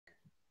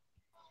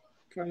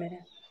for a minute.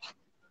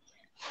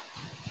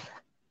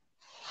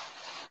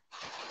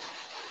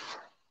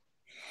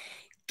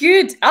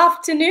 Good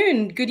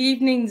afternoon, good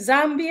evening,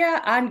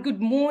 Zambia, and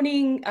good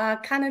morning,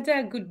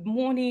 Canada, good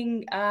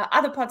morning,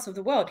 other parts of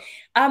the world.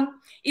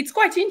 It's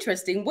quite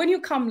interesting. When you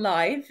come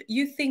live,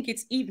 you think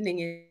it's evening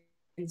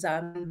in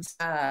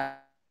Zambia,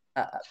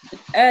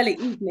 early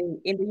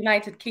evening in the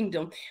United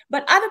Kingdom,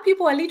 but other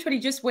people are literally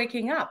just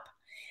waking up.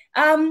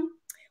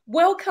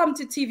 Welcome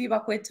to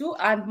TVBAKWETU,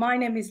 and my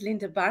name is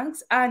Linda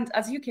Banks, and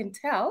as you can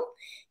tell,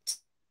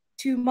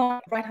 to my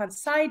right-hand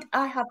side,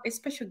 I have a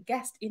special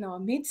guest in our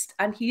midst,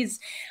 and he's,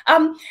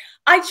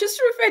 I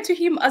just refer to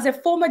him as a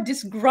former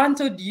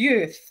disgruntled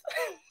youth.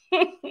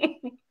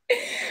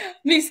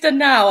 Mr.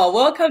 Nawa,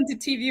 welcome to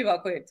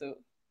TVBAKWETU.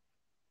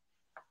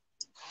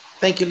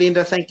 Thank you,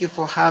 Linda. Thank you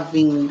for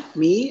having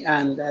me,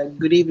 and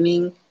good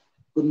evening,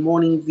 good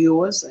morning,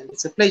 viewers. And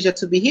it's a pleasure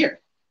to be here.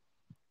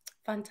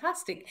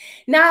 Fantastic.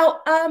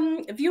 Now,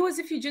 viewers,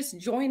 if you're just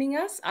joining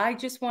us, I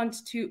just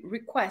want to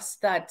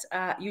request that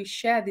you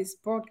share this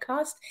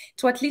broadcast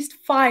to at least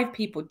 5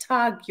 people.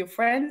 Tag your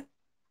friends,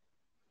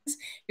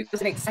 because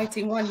it's an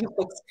exciting one.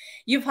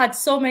 You've had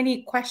so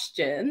many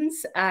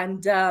questions,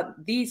 and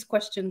these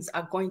questions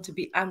are going to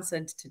be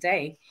answered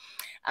today.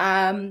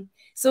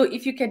 So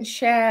if you can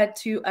share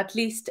to at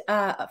least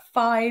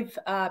 5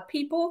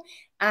 people,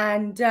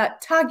 and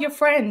tag your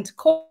friend,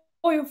 call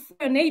your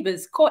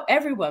neighbors, call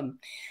everyone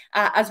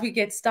as we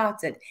get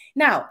started.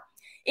 Now,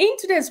 in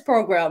today's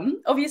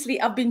program, obviously,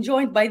 I've been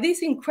joined by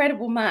this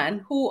incredible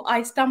man who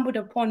I stumbled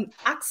upon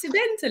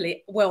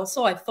accidentally. Well,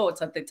 so I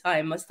thought at the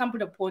time. I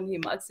stumbled upon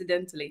him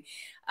accidentally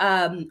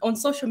on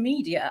social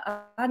media,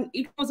 and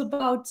it was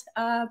about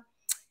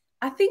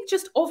I think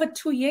just over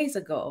 2 years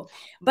ago.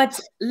 But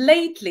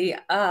lately,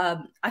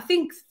 I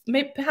think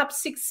maybe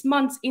perhaps 6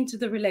 months into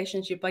the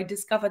relationship, I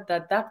discovered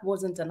that that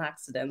wasn't an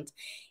accident.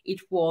 It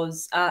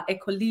was a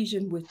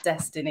collision with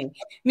destiny.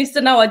 Mr.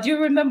 Nawa, do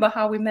you remember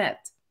how we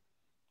met?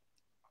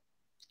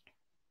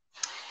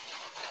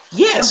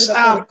 Yes,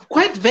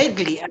 quite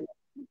vaguely. I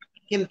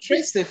can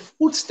trace the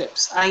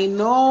footsteps. I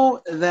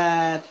know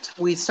that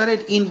we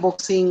started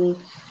inboxing,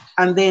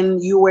 and then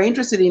you were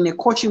interested in a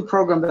coaching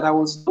program that I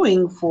was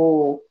doing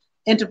for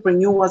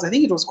entrepreneurs. I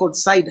think it was called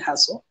Side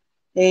Hustle,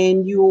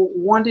 and you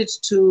wanted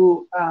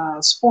to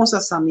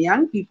sponsor some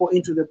young people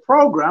into the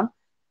program,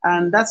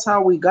 and that's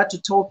how we got to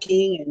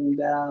talking.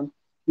 And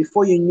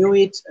before you knew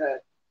it,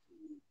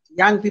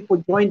 young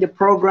people joined the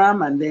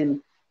program, and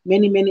then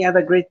many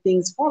other great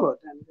things followed.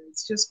 And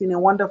it's just been a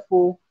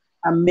wonderful,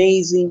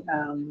 amazing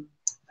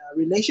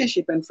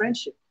relationship and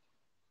friendship.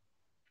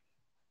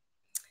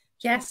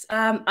 Yes,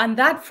 and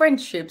that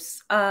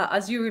friendships,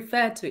 as you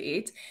refer to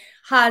it,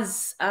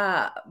 has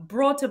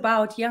brought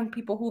about young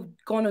people who've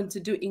gone on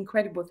to do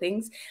incredible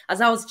things. As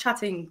I was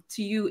chatting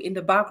to you in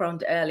the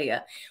background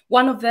earlier,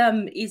 one of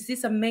them is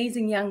this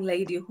amazing young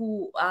lady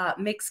who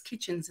makes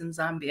kitchens in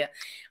Zambia.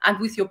 And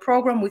with your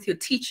program, with your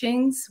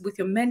teachings, with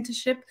your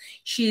mentorship,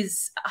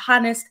 she's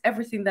harnessed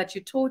everything that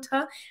you taught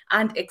her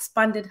and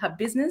expanded her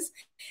business.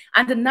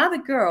 And another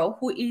girl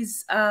who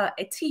is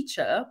a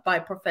teacher by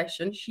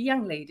profession, she's a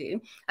young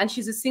lady, and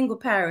she's a single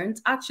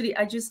parent. Actually,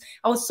 I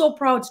was so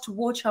proud to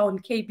watch her on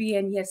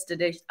KBN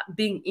yesterday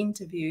being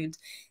interviewed.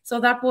 So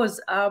that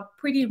was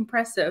pretty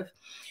impressive.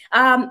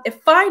 A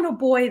final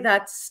boy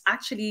that's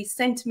actually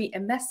sent me a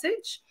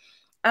message.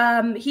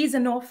 He's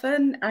an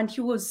orphan, and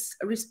he was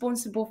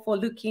responsible for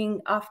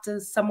looking after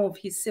some of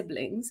his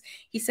siblings.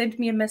 He sent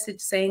me a message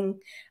saying,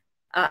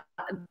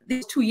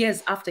 this 2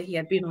 years after he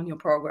had been on your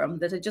program,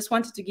 that I just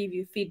wanted to give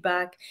you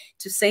feedback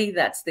to say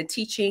that the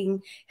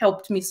teaching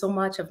helped me so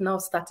much. I've now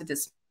started a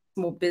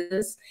small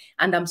business,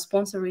 and I'm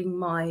sponsoring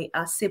my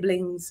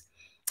siblings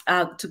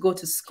to go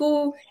to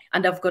school,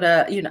 and I've got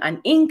an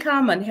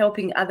income and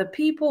helping other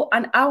people,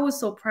 and I was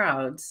so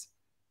proud.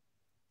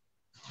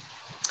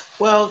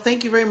 Well,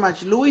 thank you very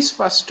much. Louis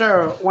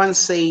Pasteur once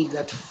said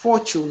that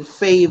fortune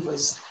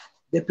favors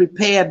the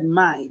prepared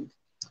mind.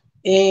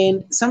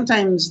 And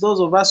sometimes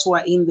those of us who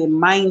are in the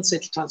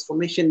mindset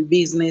transformation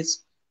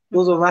business,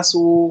 those of us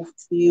who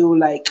feel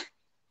like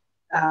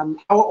our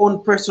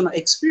own personal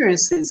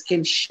experiences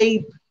can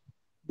shape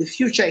the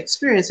future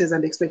experiences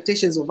and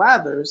expectations of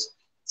others,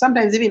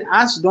 sometimes even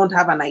us don't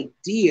have an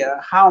idea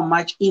how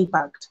much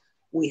impact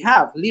we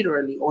have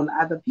literally on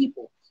other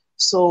people.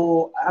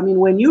 So, I mean,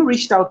 when you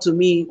reached out to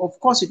me, of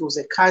course, it was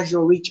a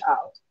casual reach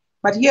out.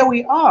 But here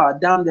we are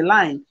down the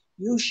line,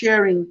 you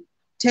sharing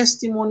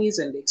testimonies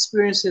and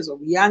experiences of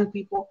young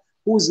people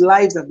whose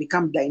lives have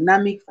become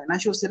dynamic,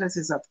 financial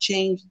statuses have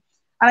changed.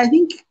 And I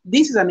think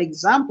this is an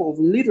example of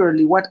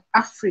literally what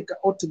Africa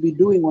ought to be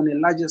doing on a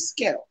larger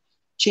scale,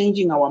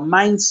 changing our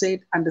mindset,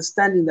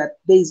 understanding that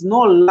there is no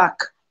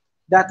luck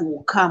that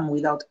will come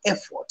without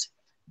effort,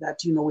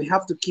 that, you know, we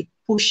have to keep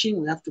pushing,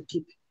 we have to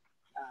keep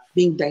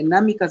being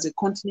dynamic as a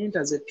continent,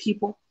 as a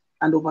people,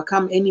 and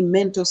overcome any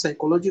mental,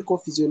 psychological,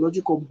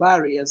 physiological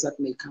barriers that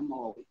may come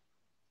our way.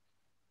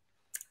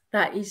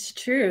 That is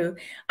true.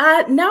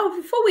 Now,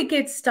 before we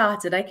get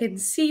started, I can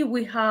see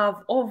we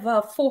have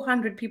over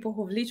 400 people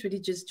who've literally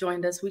just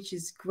joined us, which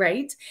is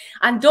great.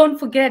 And don't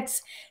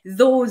forget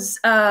those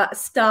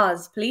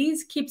stars.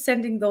 Please keep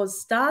sending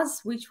those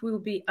stars, which will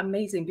be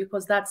amazing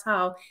because that's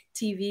how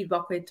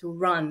TVBAKWETU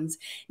runs.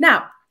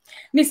 Now,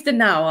 Mr.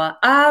 Nawa,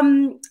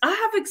 I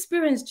have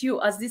experienced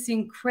you as this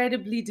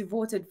incredibly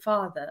devoted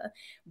father,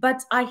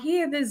 but I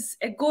hear there's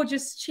a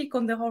gorgeous chick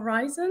on the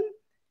horizon.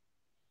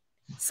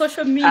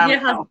 Social media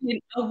has been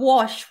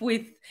awash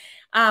with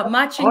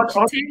matching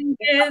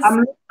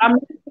pretenders.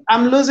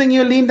 I'm losing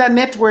you, Linda.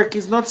 Network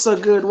is not so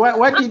good.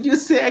 What did you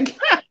say again?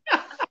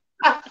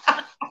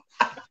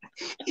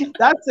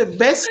 That's the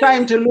best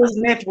time to lose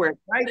network,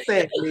 right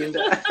there,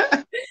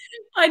 Linda.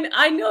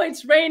 I know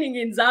it's raining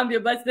in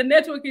Zambia, but the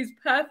network is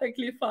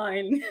perfectly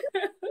fine.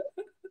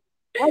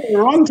 What a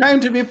wrong time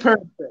to be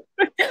perfect.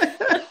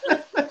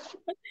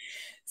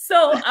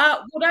 So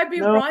would I be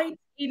right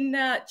in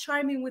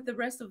chiming with the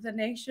rest of the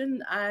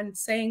nation and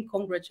saying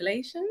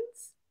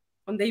congratulations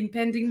on the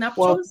impending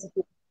nuptials?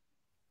 Well,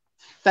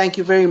 thank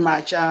you very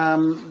much.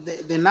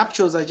 The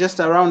nuptials are just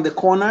around the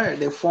corner,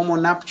 the formal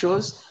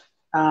nuptials.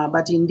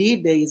 But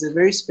indeed, there is a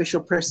very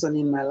special person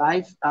in my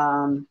life.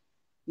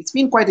 It's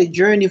been quite a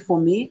journey for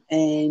me,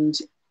 and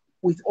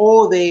with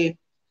all the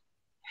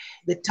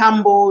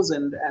tumbles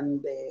and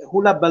the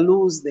hula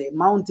baloos, the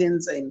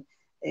mountains and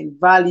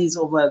valleys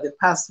over the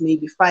past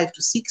maybe 5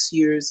 to 6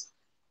 years,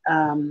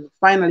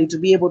 finally to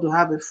be able to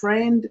have a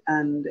friend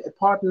and a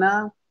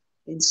partner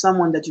and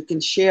someone that you can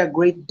share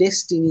great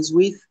destinies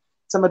with,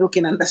 somebody who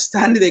can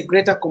understand the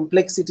greater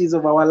complexities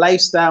of our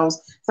lifestyles.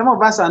 Some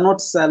of us are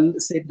not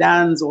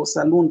sedans or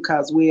saloon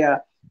cars. We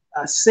are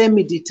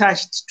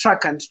semi-detached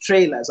truck and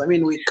trailers. I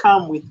mean, we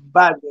come with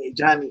baggage,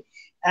 honey.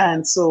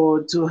 And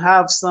so to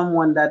have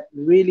someone that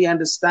really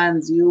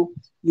understands you,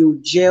 you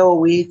gel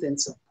with and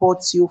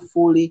supports you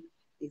fully,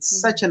 it's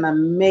such an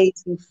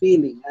amazing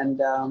feeling. And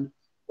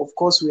of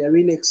course, we are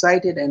really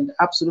excited and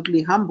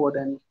absolutely humbled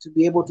and to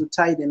be able to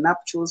tie the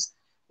nuptials.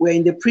 We're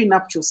in the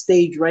prenuptial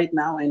stage right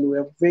now, and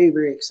we're very,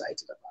 very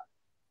excited about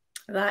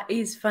it. That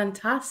is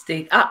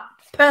fantastic.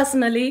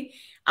 Personally,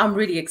 I'm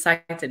really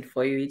excited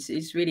for you.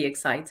 It's really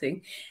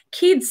exciting.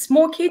 Kids,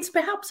 more kids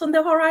perhaps on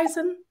the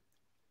horizon?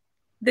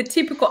 The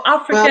typical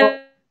African,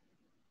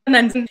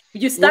 and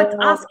you start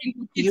asking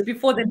for kids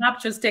before the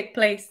nuptials take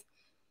place.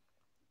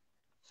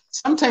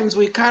 Sometimes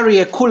we carry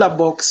a cooler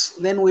box,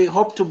 then we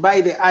hope to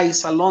buy the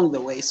ice along the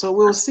way. So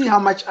we'll see how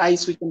much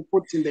ice we can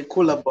put in the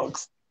cooler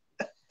box.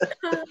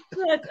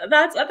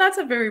 That's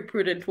a very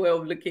prudent way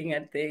of looking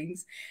at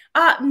things.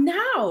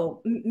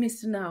 Now,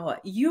 Mr. Nawa,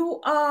 you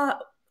are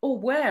or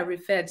were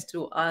referred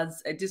to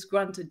as a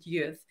disgruntled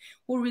youth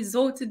who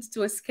resorted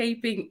to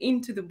escaping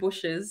into the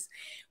bushes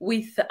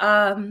with,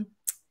 to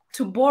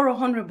borrow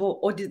honorable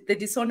or the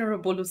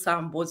dishonorable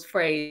Lusambo's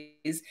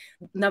phrase,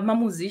 Nama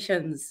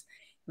musicians.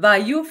 The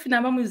youth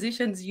Nama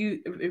musicians,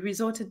 you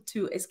resorted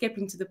to escape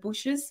into the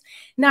bushes.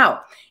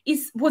 Now,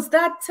 was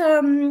that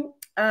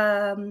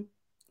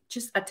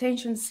just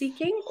attention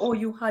seeking, or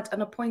you had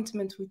an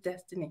appointment with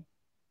destiny?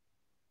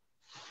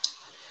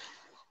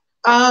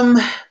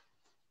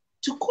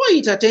 To call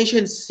it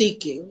attention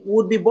seeking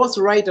would be both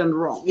right and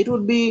wrong. It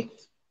would be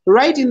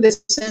right in the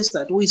sense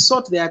that we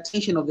sought the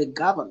attention of the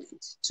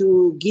government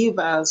to give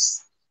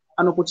us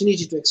an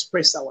opportunity to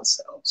express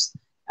ourselves.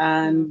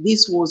 And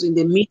this was in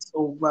the midst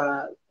of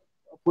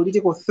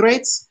political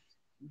threats,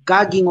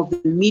 gagging of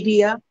the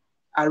media,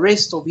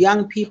 arrest of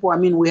young people. I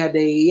mean, we had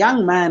a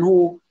young man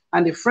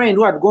and a friend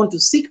who had gone to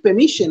seek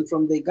permission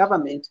from the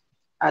government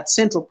at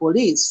Central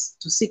Police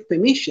to seek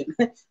permission.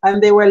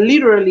 And they were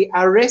literally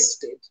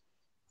arrested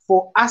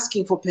for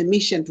asking for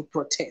permission to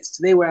protest.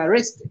 They were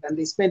arrested and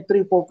they spent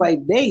 3, 4,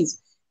 5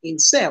 days in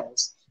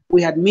cells.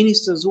 We had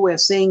ministers who were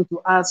saying to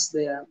us,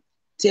 they're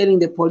telling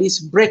the police,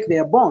 break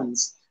their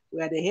bonds.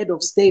 We had the head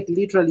of state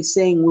literally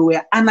saying we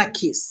were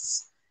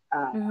anarchists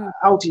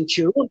out in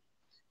Chirun.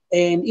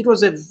 And it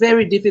was a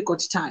very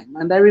difficult time.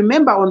 And I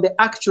remember on the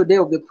actual day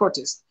of the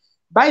protest,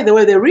 by the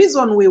way, the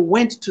reason we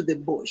went to the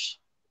bush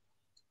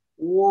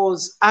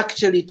was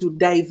actually to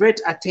divert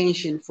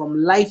attention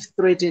from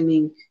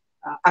life-threatening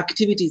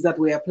activities that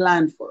were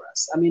planned for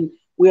us. I mean,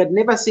 we had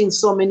never seen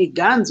so many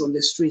guns on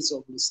the streets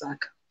of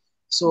Lusaka.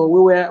 So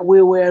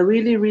we were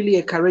really, really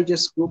a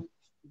courageous group,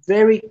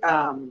 very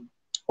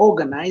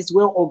organized,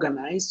 well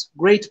organized,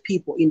 great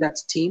people in that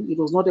team. It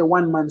was not a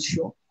one-man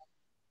show.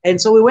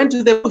 And so we went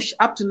to the bush.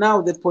 Up to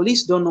now, the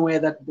police don't know where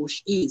that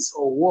bush is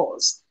or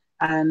was.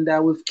 And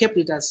we've kept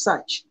it as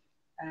such.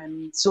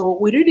 And so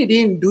we really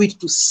didn't do it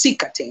to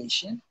seek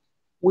attention.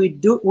 We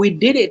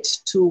did it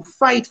to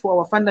fight for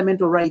our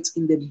fundamental rights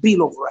in the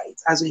Bill of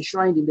Rights, as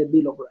enshrined in the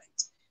Bill of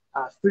Rights.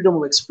 Freedom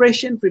of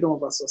expression, freedom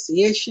of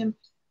association,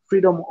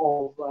 freedom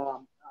of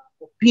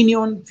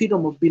opinion,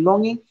 freedom of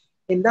belonging.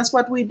 And that's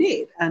what we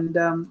did. And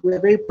we're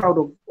very proud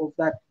of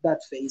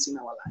that phase in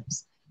our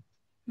lives.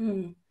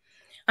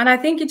 And I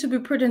think it would be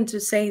prudent to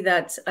say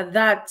that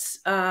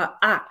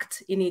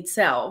act in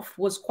itself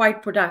was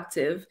quite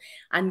productive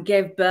and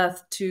gave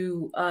birth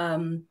to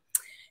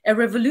a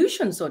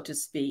revolution, so to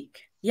speak.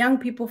 Young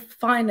people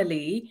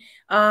finally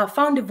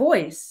found a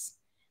voice.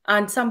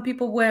 And some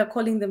people were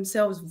calling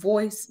themselves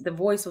the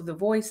voice of the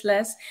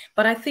voiceless.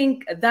 But I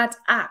think that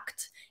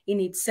act in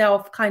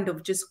itself kind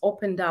of just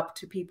opened up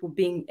to people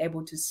being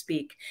able to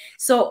speak.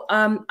 So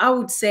I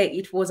would say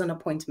it was an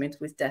appointment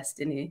with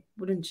destiny.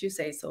 Wouldn't you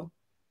say so?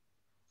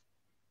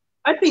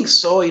 I think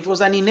so. It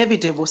was an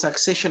inevitable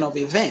succession of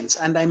events.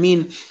 And I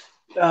mean,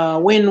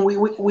 when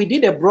we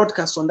did a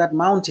broadcast on that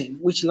mountain,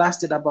 which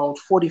lasted about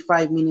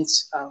 45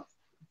 minutes,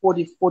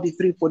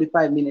 43,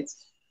 45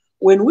 minutes.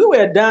 When we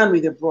were done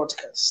with the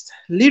broadcast,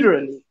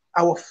 literally,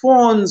 our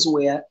phones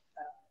were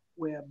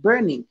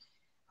burning.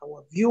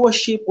 Our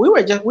viewership,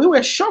 we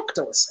were shocked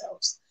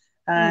ourselves.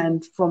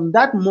 And from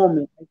that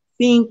moment, I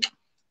think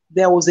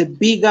there was a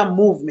bigger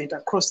movement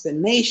across the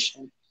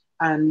nation,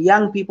 and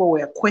young people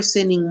were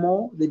questioning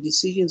more the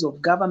decisions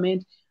of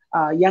government.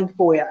 Young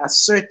people were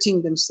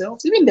asserting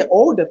themselves. Even the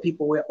older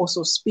people were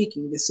also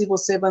speaking. The civil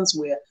servants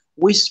were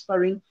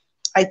whispering.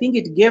 I think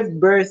it gave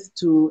birth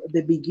to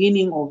the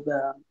beginning of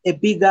a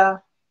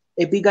bigger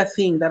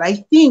thing that I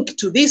think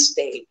to this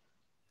day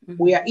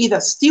we are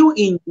either still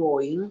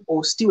enjoying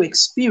or still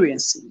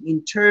experiencing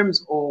in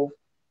terms of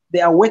the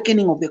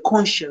awakening of the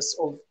conscious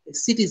of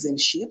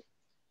citizenship,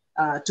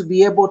 to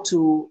be able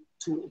to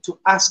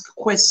ask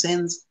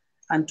questions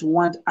and to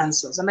want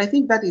answers. And I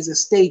think that is a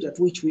stage at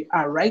which we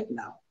are right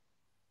now.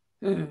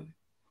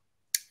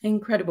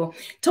 Incredible.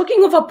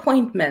 Talking of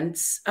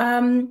appointments,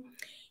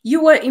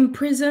 you were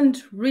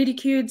imprisoned,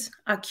 ridiculed,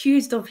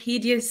 accused of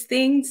hideous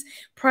things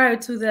prior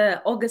to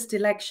the August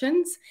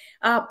elections.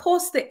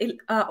 Post the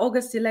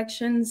August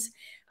elections,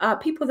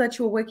 people that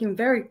you were working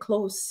very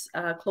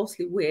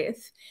closely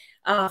with,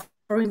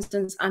 for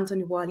instance,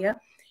 Anthony Walia,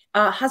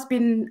 has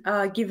been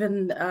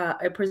given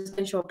a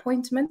presidential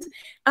appointment.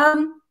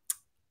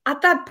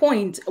 At that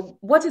point,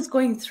 what is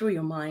going through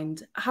your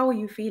mind? How are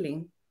you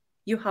feeling?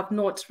 You have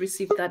not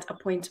received that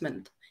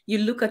appointment. You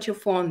look at your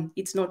phone,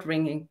 it's not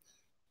ringing.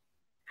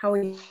 How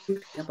are you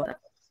feeling about that?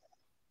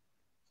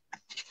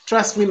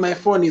 Trust me, my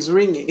phone is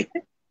ringing.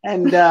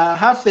 And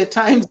half the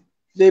time,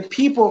 the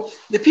people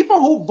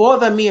who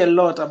bother me a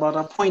lot about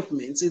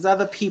appointments is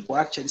other people,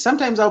 actually.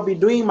 Sometimes I'll be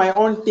doing my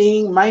own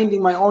thing,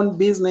 minding my own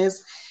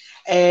business,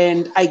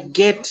 and I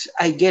get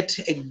a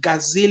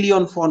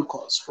gazillion phone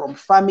calls from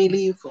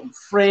family, from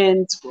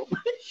friends, from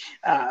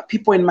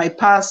people in my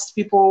past,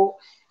 people,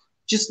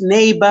 just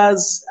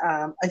neighbors.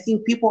 I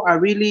think people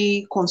are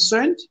really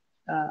concerned.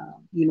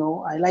 You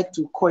know, I like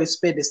to call a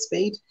spade a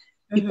spade.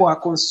 People are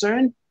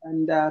concerned,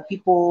 and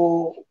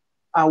people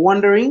are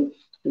wondering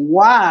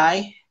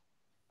why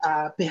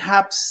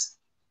perhaps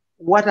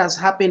what has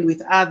happened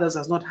with others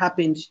has not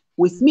happened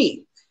with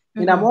me.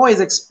 And I'm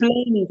always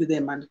explaining to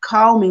them and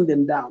calming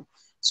them down.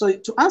 So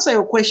to answer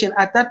your question,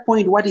 at that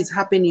point, what is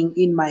happening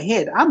in my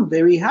head? I'm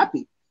very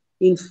happy.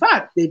 In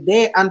fact, the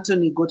day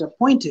Anthony got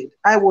appointed,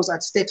 I was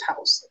at State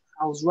House.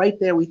 I was right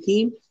there with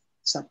him,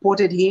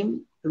 supported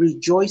him,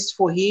 rejoiced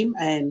for him,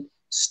 and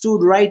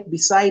stood right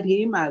beside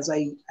him as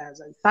I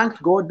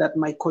thanked God that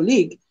my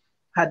colleague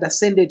had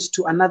ascended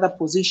to another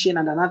position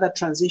and another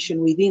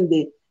transition within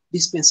the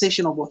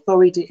dispensation of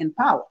authority and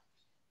power.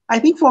 I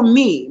think for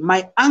me,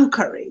 my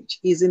anchorage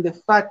is in the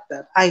fact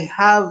that I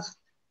have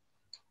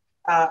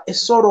a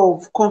sort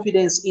of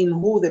confidence in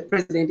who the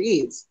president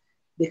is,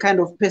 the kind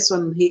of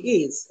person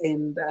he is,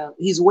 and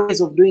his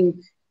ways of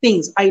doing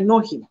things. I know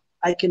him.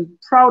 I can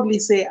proudly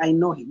say I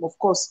know him. Of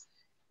course,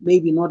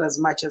 maybe not as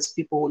much as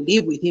people who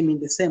live with him in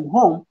the same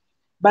home,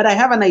 but I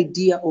have an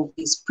idea of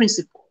his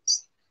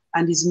principles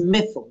and his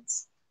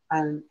methods.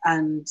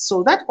 And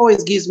so that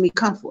always gives me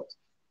comfort.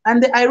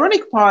 And the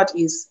ironic part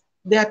is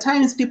there are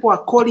times people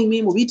are calling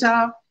me,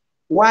 Mubita,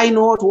 why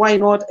not, why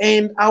not?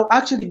 And I'll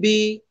actually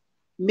be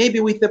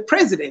maybe with the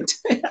president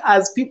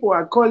as people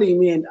are calling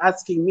me and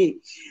asking me,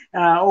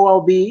 or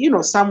I'll be, you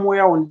know,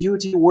 somewhere on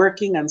duty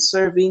working and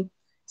serving.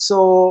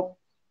 So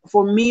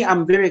for me,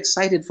 I'm very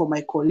excited for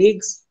my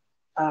colleagues.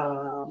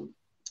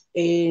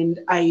 And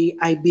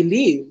I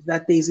believe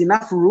that there's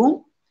enough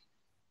room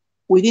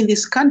within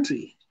this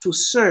country to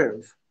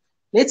serve.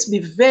 Let's be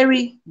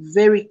very,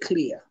 very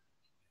clear.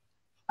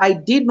 I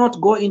did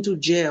not go into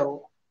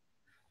jail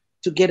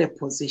to get a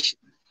position.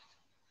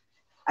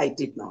 I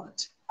did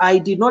not. I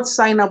did not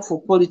sign up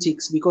for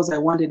politics because I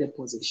wanted a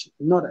position,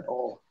 not at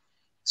all.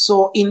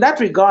 So in that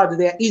regard,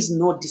 there is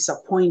no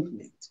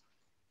disappointment,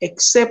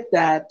 except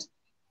that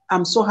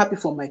I'm so happy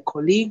for my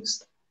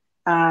colleagues,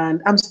 and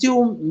I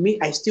still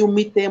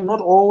meet them, not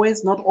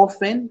always, not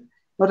often,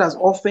 not as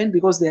often,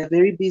 because they are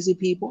very busy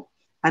people,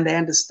 and I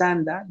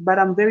understand that, but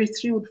I'm very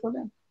thrilled for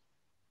them.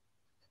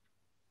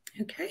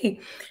 Okay.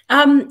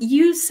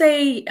 You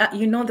say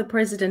you know the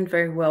president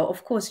very well.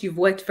 Of course, you've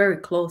worked very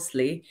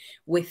closely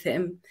with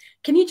him.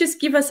 Can you just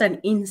give us an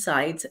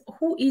insight?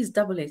 Who is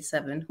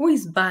 087? Who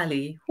is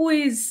Bali? Who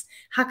is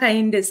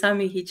Hakainde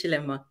Sami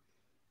Hichilema?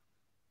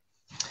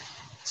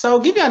 So I'll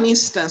give you an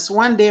instance.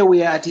 One day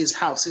we are at his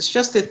house. It's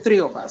just the three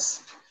of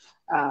us.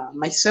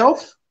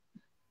 Myself,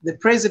 the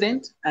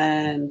president,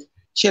 and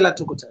Chela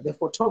Tukuta, the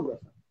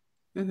photographer.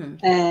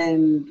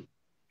 And,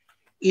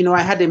 you know,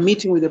 I had a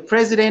meeting with the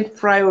president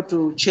prior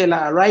to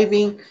Chela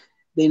arriving.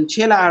 Then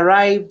Chela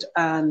arrived,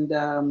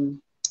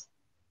 and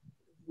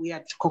we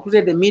had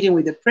concluded the meeting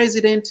with the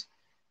president.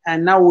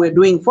 And now we're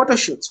doing photo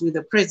shoots with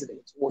the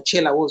president, what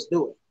Chela was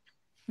doing.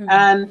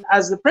 And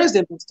as the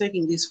president was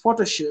taking this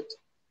photo shoot,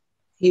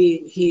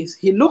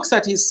 he looks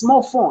at his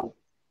small phone,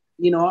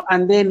 you know,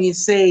 and then he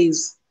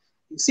says,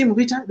 "You see,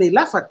 Mubita, they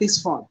laugh at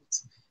this phone.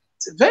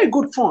 It's a very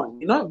good phone,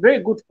 you know, very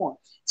good phone."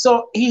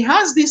 So he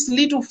has this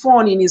little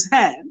phone in his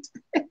hand,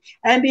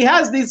 and he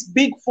has this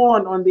big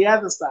phone on the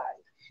other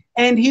side,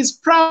 and he's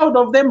proud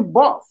of them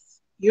both,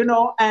 you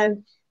know,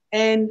 and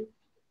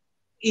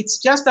it's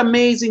just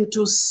amazing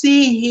to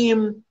see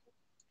him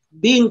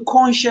being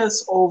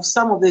conscious of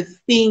some of the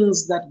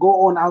things that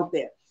go on out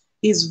there.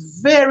 He's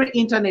very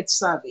internet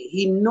savvy.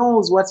 He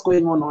knows what's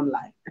going on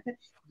online.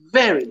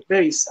 Very,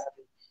 very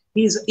savvy.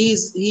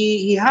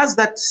 He has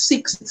that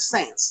sixth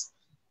sense.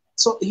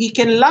 So he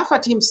can laugh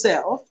at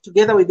himself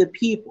together with the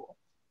people,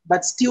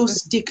 but still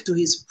stick to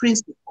his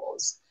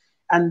principles.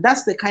 And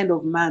that's the kind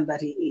of man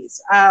that he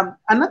is.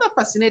 Another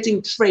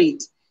fascinating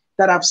trait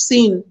that I've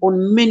seen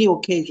on many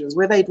occasions,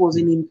 whether it was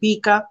in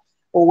Impika,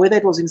 or whether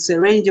it was in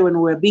Serenge when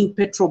we were being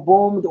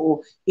petrol-bombed,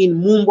 or in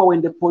Mumba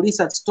when the police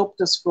had stopped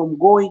us from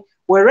going,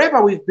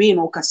 wherever we've been,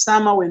 or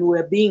Kasama when we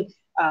were being,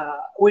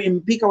 or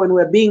in Impika when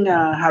we were being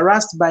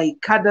harassed by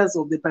cadres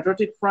of the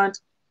Patriotic Front,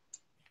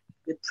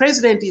 the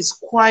president is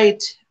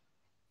quite,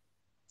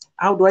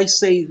 how do I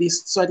say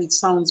this so that it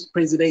sounds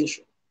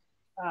presidential?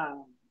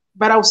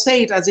 But I'll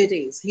say it as it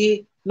is.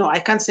 No, I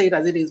can't say it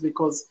as it is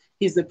because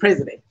he's the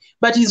president,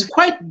 but he's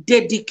quite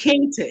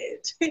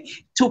dedicated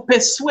to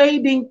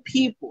persuading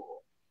people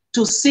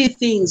to see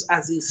things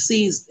as he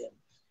sees them.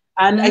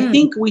 And I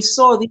think we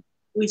saw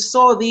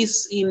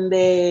this in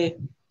the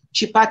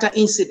Chipata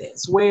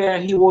incidents, where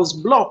he was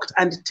blocked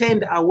and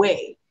turned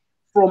away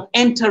from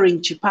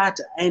entering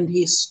Chipata, and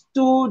he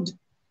stood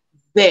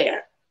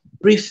there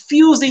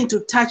refusing to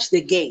touch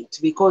the gate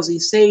because he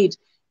said,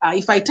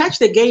 if I touch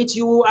the gate,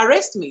 you will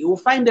arrest me. You will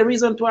find a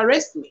reason to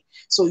arrest me.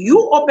 So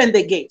you open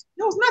the gate.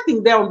 There was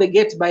nothing there on the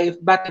gate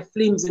but a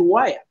flimsy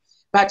wire.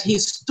 But he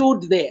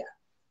stood there,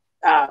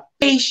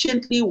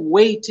 patiently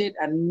waited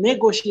and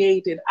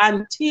negotiated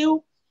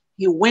until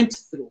he went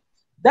through.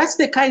 That's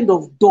the kind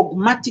of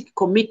dogmatic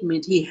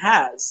commitment he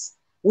has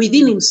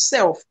within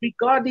himself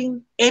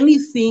regarding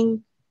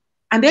anything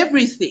and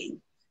everything.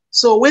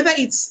 So whether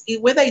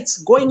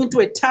it's going into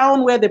a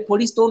town where the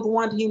police don't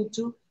want him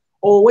to,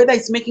 or whether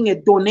it's making a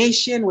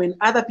donation when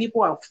other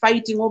people are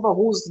fighting over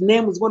whose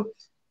name is going,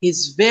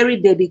 he's very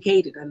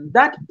dedicated. And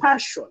that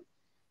passion,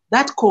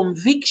 that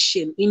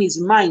conviction in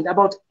his mind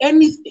about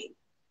anything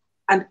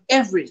and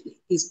everything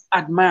is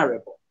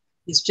admirable.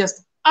 It's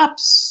just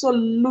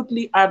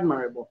absolutely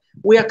admirable.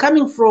 We are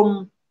coming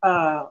from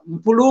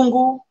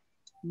Mpulungu,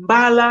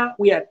 Mbala.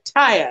 We are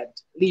tired,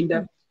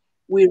 Linda.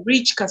 We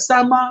reach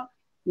Kasama.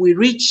 We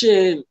reach,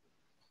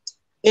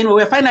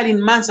 we're finally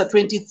in Mansa,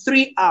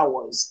 23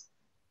 hours.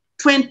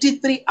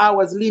 23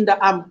 hours, Linda.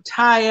 I'm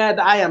tired.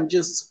 I am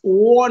just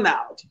worn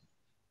out.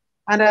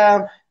 And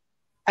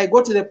I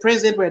go to the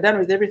president. We're done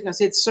with everything. I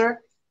said, "Sir,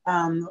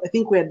 I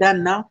think we're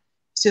done now."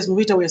 He says,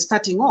 "Mubita, we're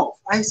starting off."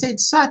 I said,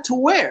 "Sir, to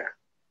where?"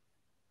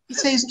 He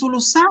says, "To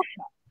Lusaka."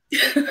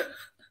 You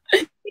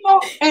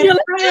know, and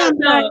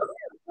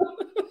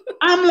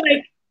I'm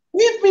like,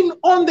 we've been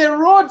on the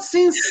road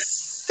since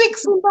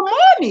 6 in the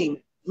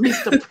morning,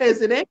 Mr.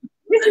 President.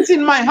 This is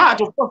in my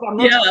heart. Of course,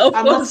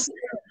 I'm not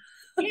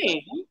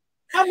saying.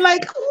 I'm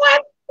like,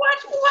 what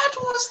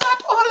was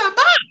that all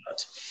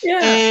about?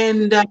 Yeah.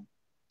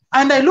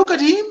 And I look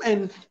at him,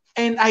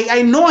 and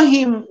I know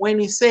him when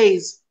he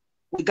says,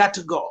 "We got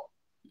to go."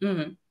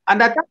 And at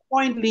that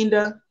point,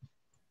 Linda,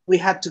 we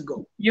had to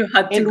go. You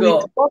had to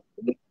go.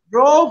 We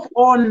drove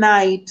all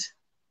night,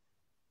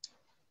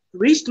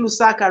 reached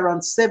Lusaka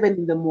around 7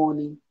 in the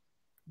morning.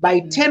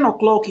 By 10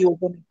 o'clock, he was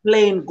on a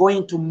plane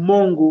going to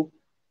Mongu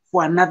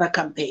for another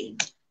campaign.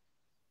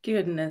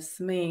 Goodness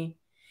me.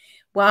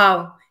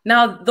 Wow.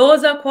 Now,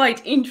 those are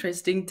quite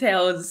interesting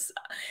tales.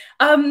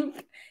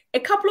 A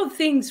couple of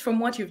things from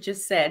what you've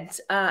just said.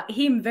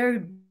 Him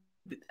very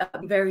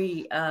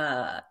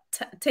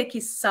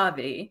techie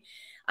savvy.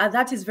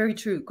 That is very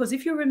true. Because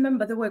if you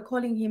remember, they were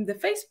calling him the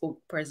Facebook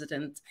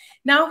president.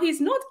 Now, he's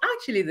not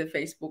actually the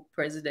Facebook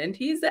president.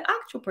 He's the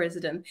actual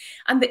president.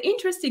 And the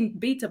interesting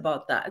bit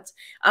about that,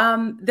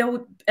 there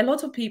would a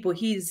lot of people,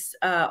 his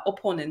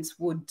opponents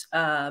would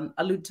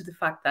allude to the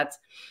fact that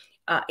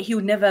he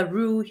would never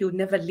rule, he would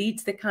never lead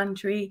the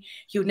country,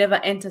 he would never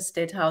enter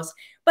State House.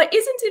 But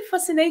isn't it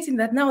fascinating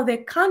that now they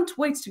can't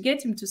wait to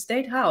get him to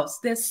State House?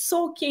 They're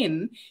so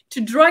keen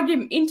to drag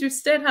him into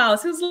State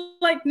House. He's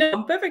like, "No,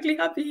 I'm perfectly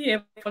happy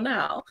here for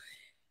now."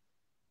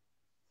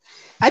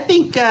 I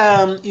think,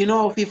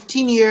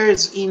 15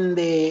 years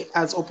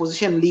as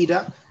opposition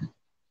leader,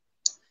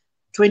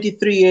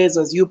 23 years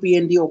as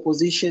UPND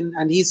opposition,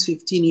 and his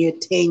 15-year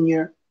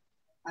tenure,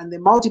 and the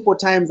multiple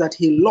times that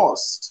he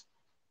lost,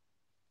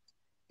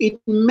 it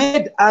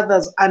made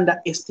others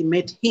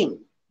underestimate him.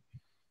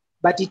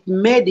 but it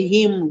made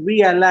him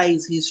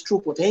realize his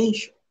true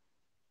potential.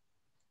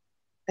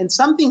 And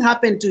something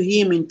happened to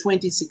him in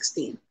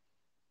 2016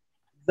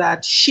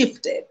 that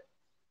shifted.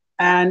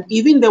 And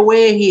even the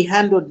way he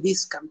handled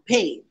this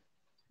campaign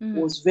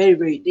was very,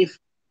 very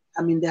different.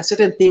 I mean, there are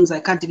certain things I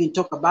can't even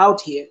talk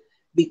about here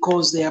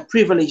because they are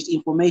privileged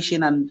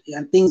information and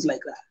things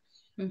like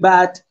that.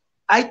 But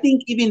I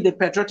think even the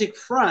Patriotic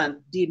Front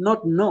did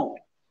not know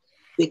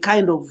the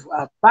kind of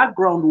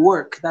background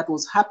work that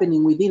was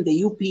happening within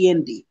the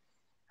UPND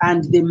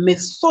and the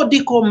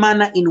methodical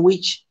manner in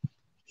which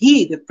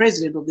he, the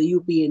president of the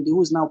UPND,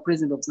 who is now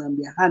president of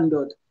Zambia,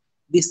 handled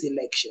this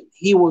election.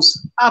 He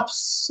was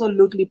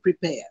absolutely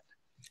prepared.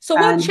 So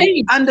what changed?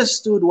 He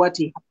understood what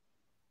he.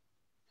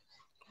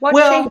 What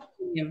changed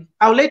him?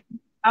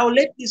 I'll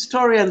let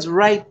historians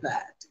write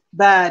that.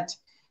 But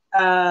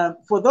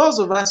for those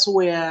of us who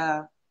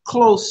were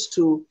close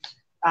to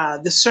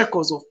the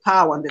circles of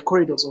power and the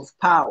corridors of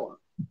power,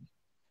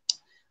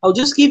 I'll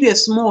just give you a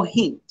small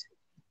hint.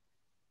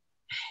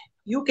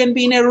 You can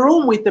be in a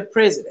room with the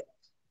president,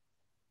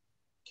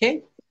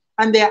 okay?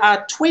 And there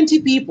are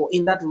 20 people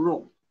in that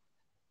room.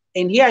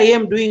 And here I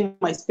am doing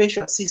my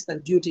special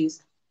assistant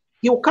duties.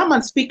 He'll come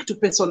and speak to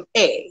person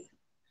A,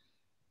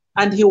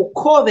 and he'll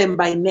call them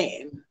by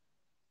name,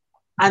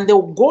 and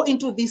they'll go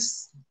into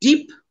this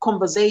deep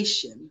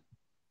conversation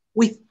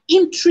with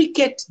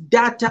intricate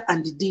data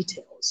and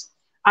details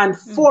and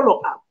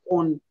follow up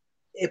on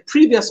a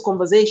previous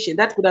conversation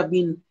that could have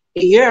been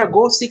a year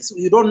ago, 6.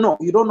 You don't know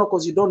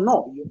because you don't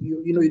know.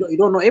 You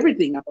don't know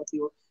everything about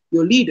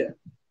your leader.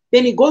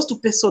 Then he goes to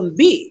person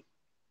B,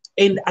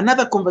 and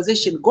another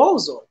conversation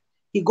goes on.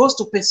 He goes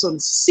to person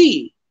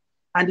C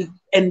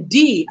and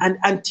D, and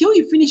until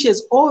he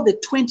finishes all the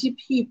 20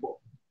 people.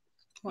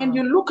 Wow. And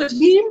you look at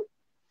him,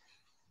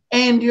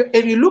 and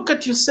you look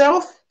at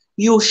yourself,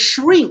 you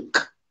shrink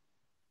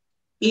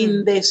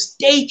in the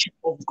stage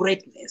of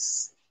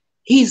greatness.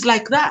 He's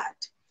like that.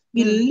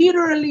 He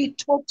literally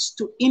talks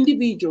to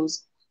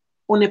individuals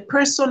on a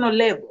personal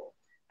level.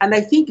 And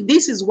I think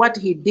this is what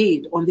he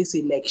did on this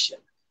election.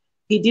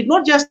 He did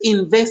not just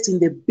invest in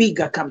the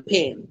bigger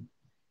campaign.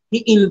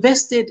 He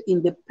invested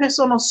in the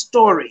personal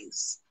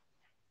stories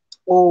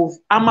of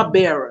armor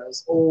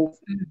bearers, of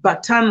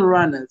baton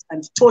runners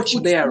and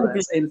torch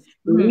bearers and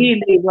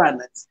relay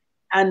runners.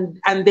 And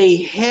they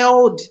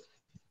held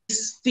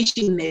this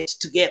fishing net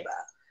together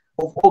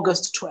of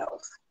August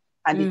 12th.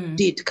 And it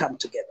did come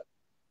together.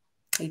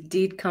 It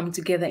did come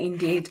together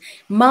indeed.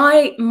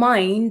 My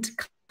mind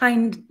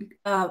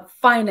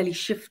finally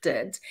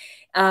shifted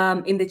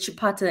in the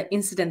Chipata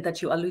incident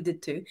that you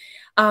alluded to.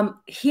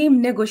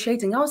 Him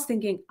negotiating, I was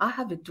thinking, I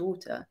have a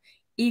daughter.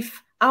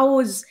 If I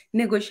was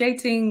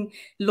negotiating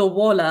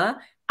Lobola,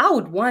 I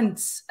would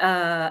want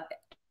a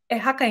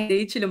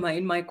Hakainde Ichilema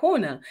in my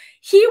corner.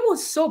 He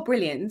was so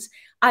brilliant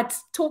at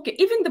talking.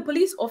 Even the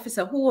police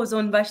officer who was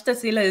on Bashta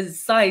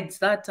Sila's side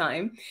that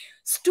time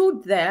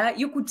stood there.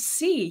 You could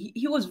see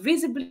he was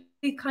visibly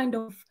kind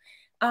of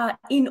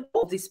in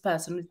awe of this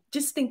person,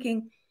 just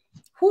thinking,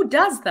 who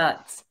does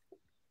that?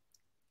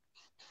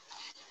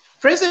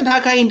 President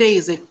Hakainde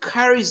is a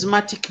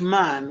charismatic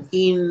man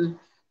in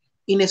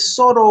a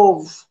sort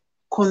of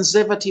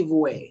conservative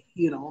way,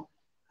 you know.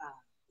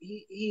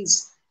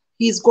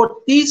 He's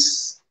got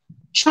this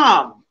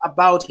charm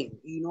about him,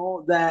 you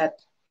know, that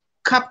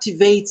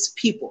captivates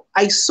people.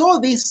 I saw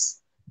this,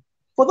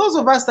 for those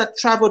of us that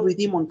traveled with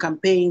him on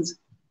campaigns,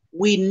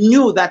 we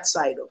knew that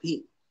side of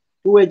him.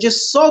 We were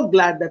just so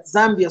glad that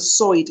Zambia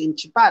saw it in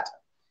Chipata.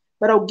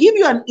 But I'll give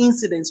you an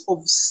incidence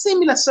of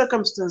similar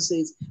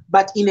circumstances,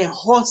 but in a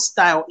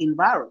hostile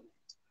environment.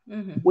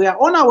 We are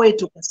on our way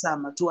to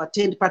Kasama to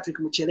attend Patrick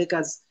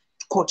Mucheleka's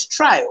court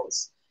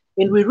trials.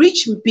 And we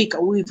reach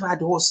Mpika. We've had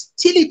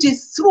hostility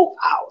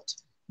throughout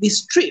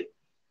this trip.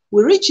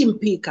 We reach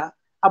Mpika,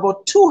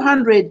 about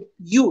 200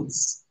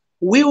 youths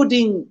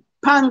wielding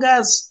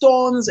pangas,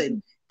 stones,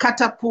 and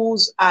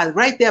catapults are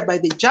right there by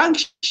the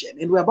junction.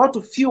 And we're about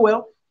to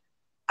fuel.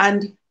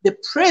 And the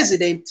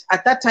president,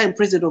 at that time,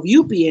 president of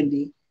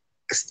UPND,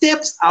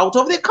 steps out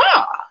of the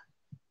car.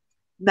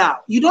 Now,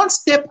 you don't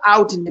step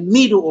out in the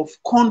middle of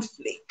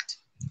conflict.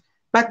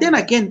 But then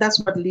again, that's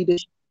what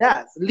leadership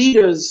does.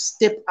 Leaders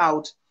step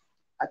out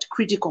at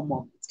critical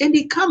moments. And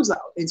he comes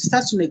out and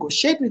starts to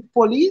negotiate with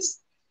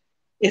police.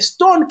 A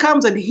stone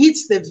comes and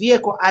hits the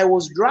vehicle I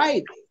was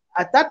driving.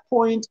 At that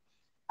point,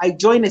 I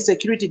joined a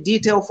security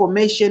detail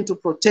formation to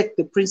protect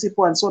the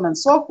principal and so on and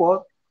so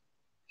forth.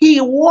 He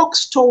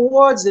walks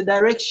towards the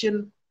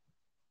direction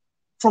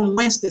from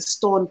whence the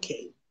stone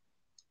came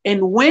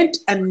and went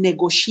and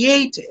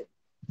negotiated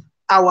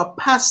our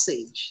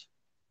passage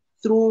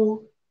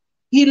through.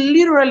 He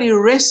literally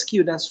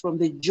rescued us from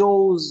the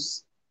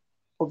jaws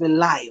of a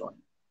lion.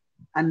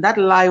 And that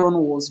lion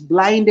was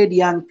blinded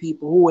young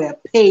people who were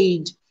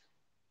paid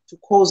to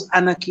cause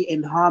anarchy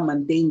and harm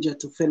and danger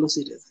to fellow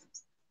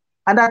citizens.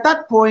 And at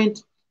that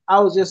point, I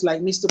was just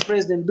like, Mr.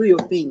 President, do your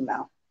thing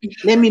now.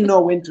 Let me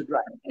know when to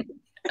drive.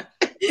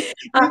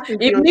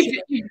 Even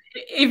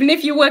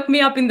if you wake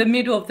me up in the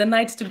middle of the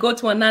night to go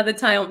to another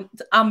town,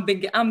 I'm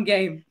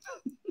game.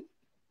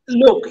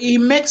 Look, he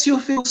makes you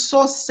feel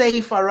so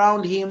safe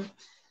around him.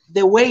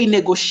 The way he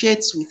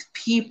negotiates with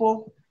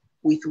people,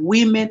 with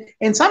women,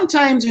 and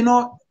sometimes, you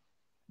know,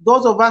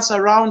 those of us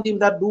around him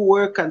that do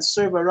work and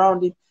serve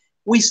around him,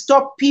 we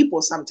stop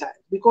people sometimes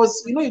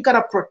because, you know, you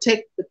gotta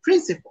protect the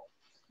principle.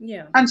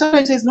 Yeah. And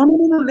sometimes he says, no, no,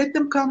 no, no, let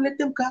them come, let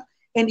them come.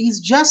 And he's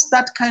just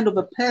that kind of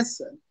a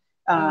person.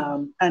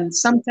 And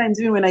sometimes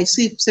even when I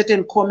see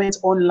certain comments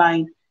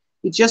online,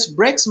 it just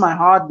breaks my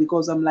heart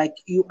because I'm like,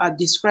 you are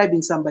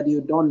describing somebody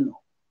you don't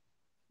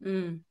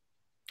know.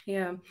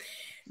 Yeah.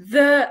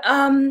 The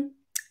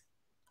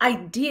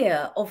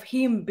idea of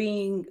him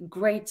being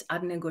great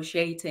at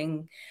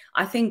negotiating,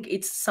 I think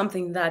it's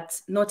something that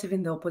not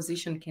even the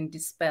opposition can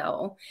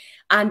dispel.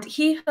 And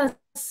he has,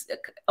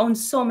 on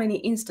so many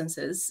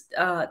instances,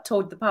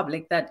 told the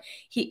public that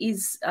he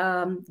is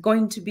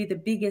going to be the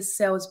biggest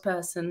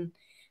salesperson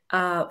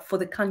for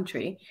the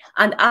country.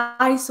 And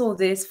I saw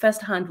this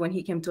firsthand when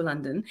he came to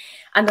London.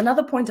 And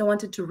another point I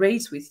wanted to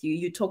raise with you,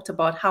 you talked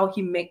about how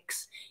he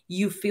makes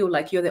you feel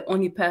like you're the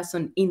only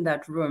person in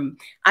that room.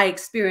 I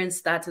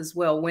experienced that as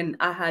well when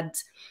I had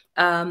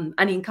an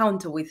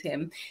encounter with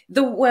him.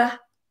 There were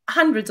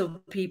hundreds of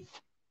people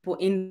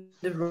in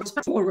the room,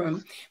 small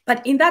room,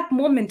 but in that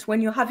moment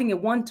when you're having a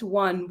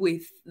one-to-one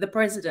with the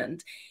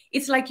president,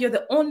 it's like you're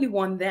the only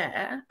one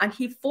there, and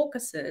he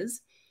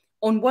focuses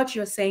on what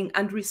you're saying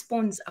and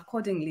responds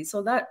accordingly.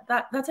 So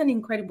that's an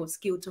incredible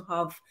skill to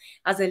have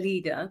as a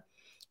leader.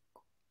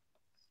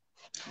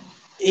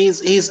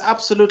 He's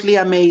absolutely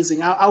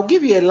amazing. I'll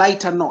give you a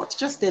lighter note,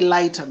 just a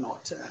lighter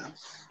note.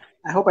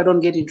 I hope I don't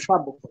get in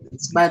trouble for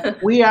this,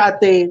 but we are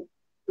at the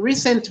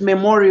recent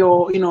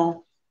memorial, you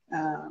know,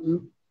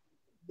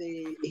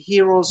 the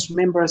Heroes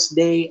Members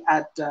Day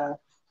at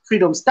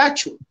Freedom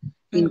Statue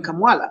in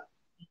Kamwala.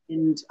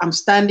 And I'm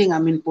standing,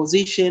 I'm in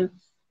position,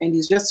 and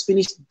he's just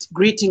finished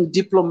greeting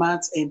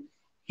diplomats, and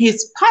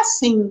he's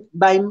passing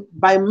by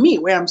me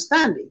where I'm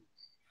standing.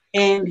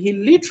 And he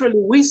literally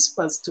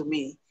whispers to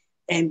me,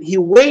 and he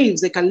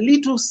waves like a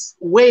little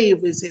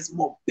wave. It says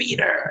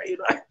Mubita, you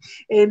know,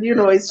 and you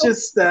know it's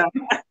just. So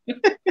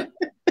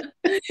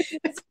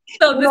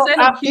the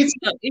sense of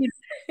humor is.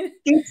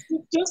 It's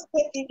just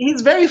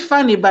he's very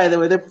funny, by the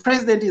way. The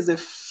president is a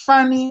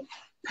funny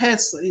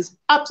person. He's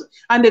up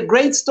and a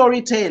great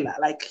storyteller.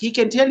 Like he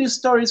can tell you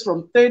stories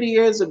from 30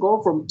 years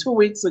ago, from 2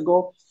 weeks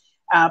ago.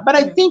 But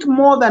I think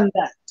more than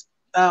that,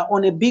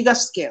 on a bigger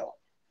scale,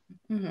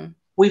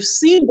 we've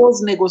seen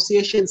those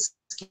negotiation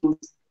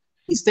skills.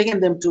 He's taken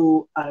them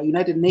to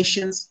United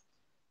Nations.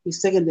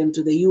 He's taken them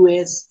to the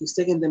US. He's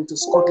taken them to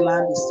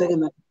Scotland.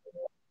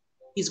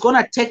 He's going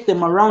to take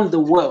them around the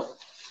world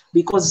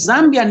because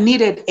Zambia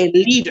needed a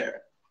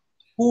leader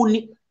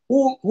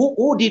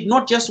who did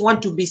not just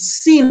want to be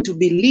seen to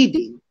be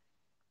leading,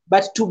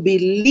 but to be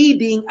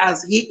leading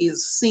as he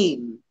is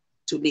seen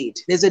to lead.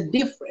 There's a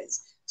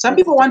difference. Some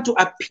people want to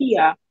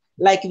appear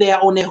like they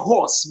are on a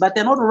horse, but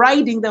they're not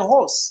riding the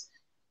horse.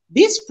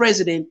 This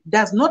president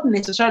does not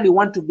necessarily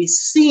want to be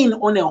seen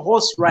on a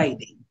horse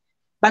riding,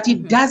 but he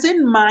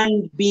doesn't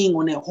mind being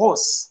on a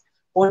horse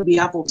on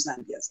behalf of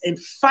Zambians and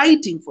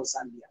fighting for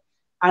Zambia.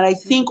 And I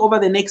think over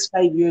the next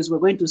 5 years, we're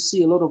going to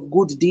see a lot of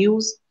good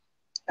deals,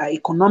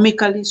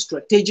 economically,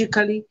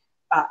 strategically,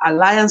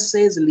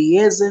 alliances,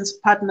 liaisons,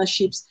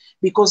 partnerships,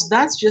 because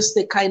that's just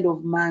the kind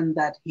of man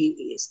that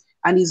he is.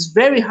 And he's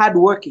very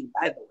hardworking,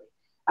 by the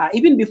way.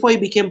 Even before he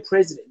became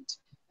president,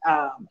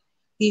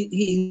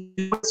 he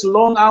works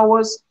long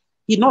hours.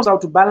 He knows how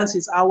to balance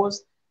his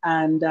hours.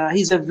 And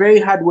he's a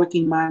very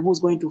hardworking man who's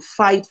going to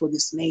fight for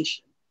this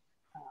nation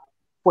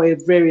for a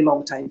very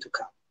long time to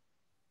come.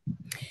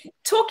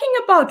 Talking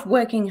about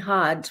working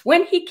hard,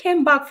 when he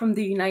came back from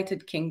the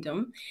United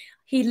Kingdom,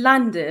 he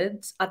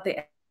landed at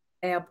the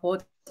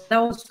airport. That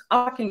was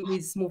tracking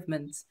his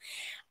movements.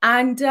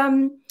 And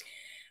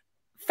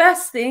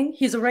first thing,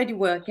 he's already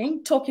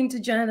working, talking to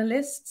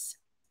journalists.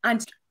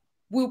 And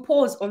we'll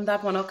pause on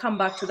that one. I'll come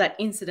back to that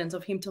incident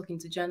of him talking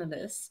to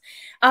journalists.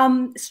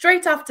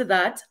 Straight after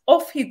that,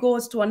 off he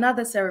goes to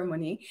another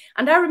ceremony.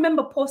 And I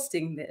remember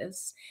posting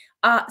this,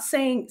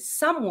 saying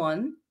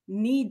someone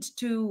need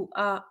to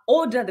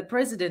order the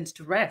president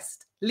to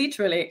rest.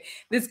 Literally,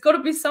 there's got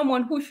to be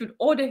someone who should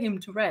order him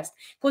to rest,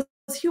 because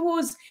he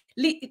was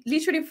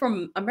literally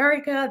from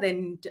America,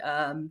 then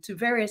to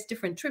various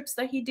different trips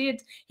that he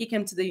did. He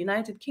came to the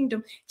United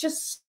Kingdom,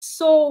 just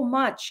so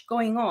much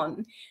going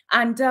on.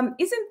 And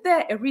isn't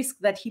there a risk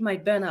that he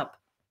might burn up?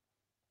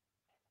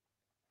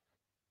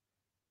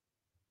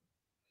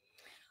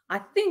 I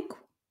think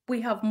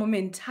we have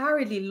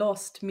momentarily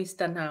lost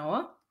Mr.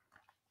 Nawa.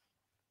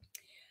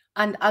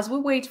 And as we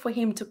wait for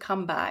him to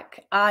come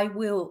back, I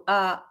will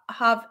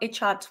have a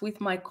chat with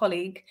my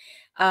colleague,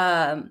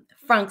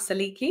 Frank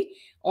Saliki,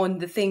 on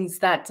the things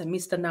that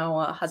Mr.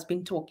 Nawa has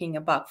been talking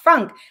about.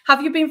 Frank,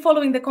 have you been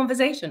following the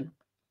conversation?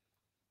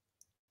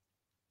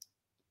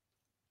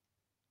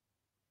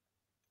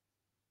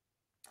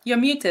 You're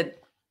muted.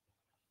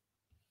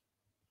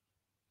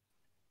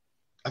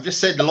 I've just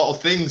said a lot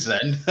of things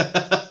then.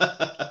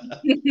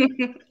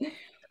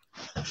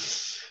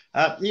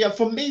 Yeah,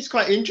 for me, it's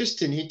quite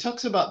interesting. He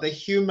talks about the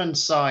human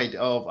side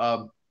of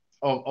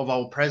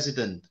our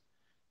president,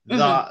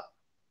 that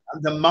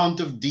the amount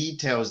of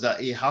details that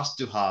he has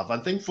to have. I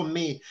think for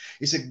me,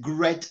 it's a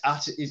great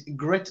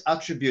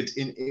attribute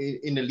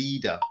in a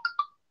leader.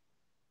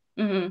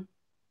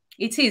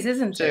 It is,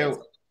 isn't it?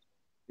 So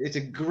it's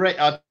a great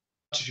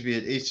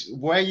attribute. It's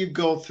where you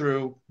go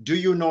through. Do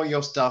you know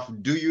your stuff?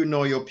 Do you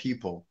know your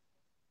people?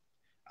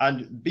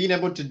 And being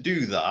able to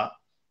do that,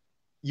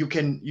 you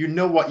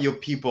know what your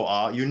people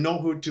are, you know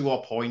who to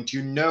appoint,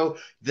 you know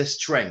the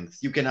strength.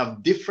 You can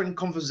have different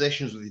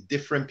conversations with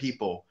different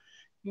people.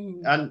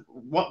 And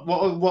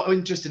what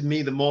interested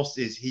me the most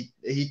is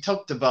he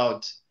talked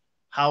about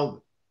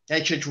how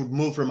HH would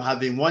move from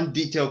having one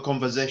detailed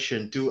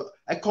conversation to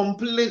a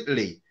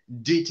completely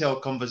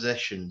detailed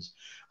conversations.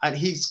 And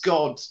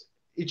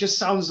it just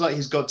sounds like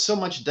he's got so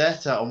much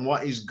data on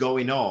what is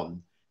going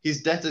on.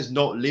 His data is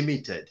not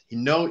limited.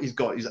 He's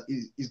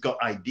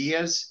got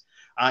ideas,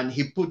 and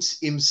he puts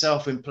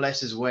himself in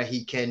places where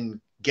he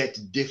can get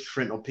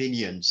different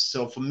opinions.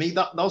 So for me,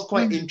 that was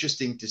quite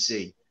interesting to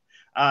see.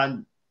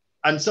 And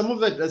some of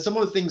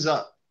the things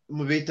that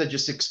Mubita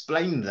just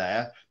explained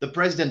there, the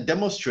president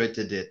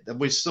demonstrated it.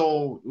 We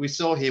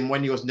saw him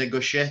when he was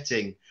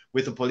negotiating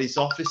with the police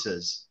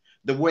officers,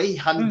 the way he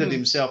handled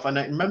himself. And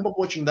I remember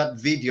watching that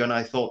video and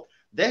I thought,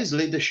 there's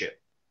leadership.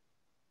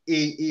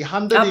 He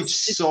handled it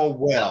so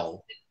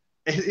well.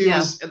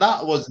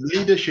 That was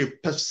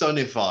leadership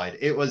personified.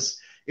 It was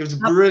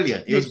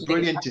brilliant. It was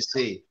brilliant to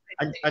see.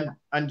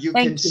 And you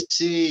can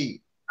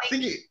see, I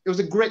think it was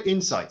a great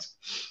insight.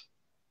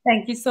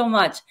 Thank you so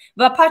much.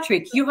 But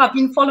Patrick, you have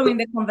been following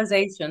the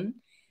conversation.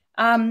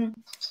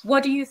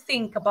 What do you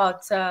think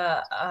about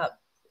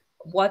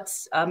what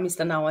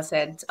Mr. Nawa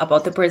said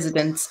about the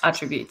president's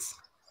attributes?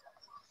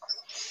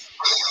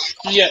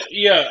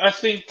 Yeah, I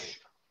think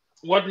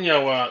what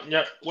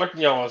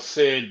Nawa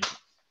said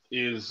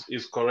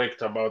is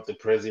correct about the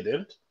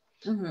president.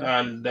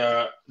 And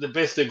the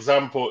best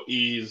example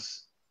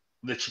is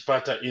the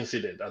Chipata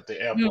incident at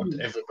the airport.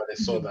 Everybody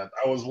saw that.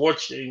 I was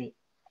watching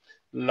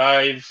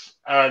live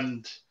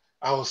and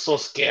I was so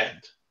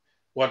scared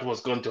what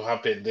was going to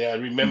happen there,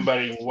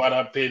 remembering what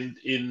happened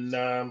in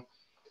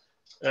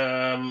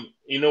when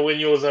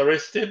he was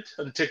arrested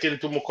and taken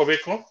to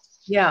Mukobeko.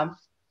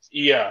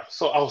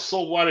 So I was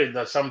so worried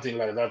that something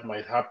like that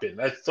might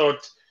happen. I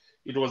thought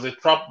it was a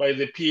trap by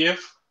the PF,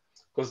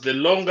 because the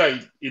longer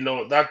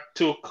that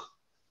took,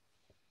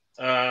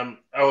 I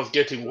was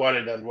getting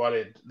worried and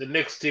worried. The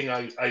next thing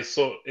I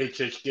saw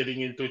HH getting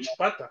into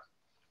Chipata.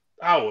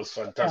 That was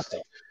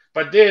fantastic.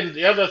 But then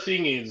the other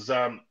thing is,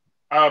 I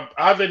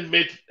haven't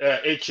met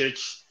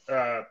HH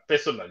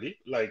personally,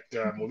 like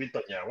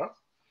Mubita Nyawa,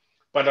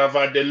 but I've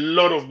had a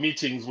lot of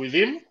meetings with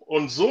him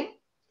on Zoom.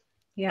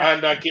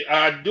 And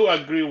I do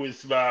agree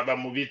with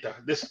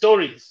Mubita. The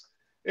stories,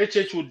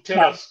 HH would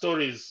tell us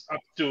stories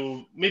up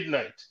to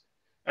midnight,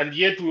 and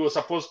yet we were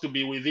supposed to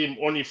be with him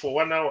only for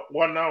 1 hour.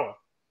 1 hour.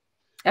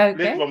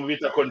 Okay. Let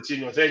Mubita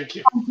continue. Thank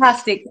you.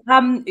 Fantastic.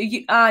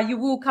 You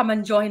will come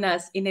and join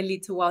us in a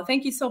little while.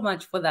 Thank you so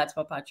much for that,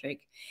 for Patrick.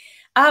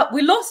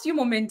 We lost you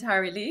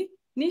momentarily.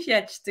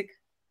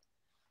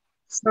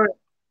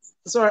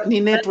 Sorry, the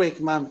network,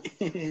 ma'am.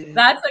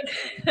 That's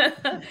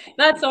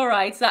that's all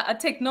right. So,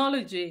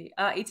 technology,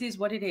 it is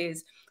what it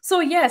is.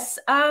 So yes,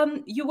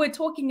 you were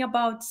talking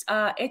about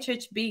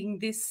HH being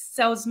this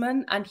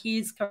salesman and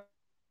his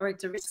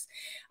characteristics,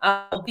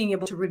 being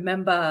able to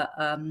remember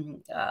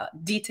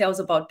details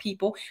about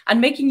people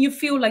and making you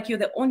feel like you're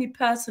the only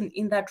person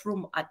in that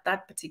room at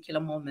that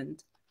particular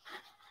moment.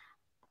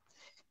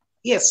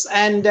 Yes,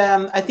 and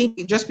I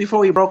think just before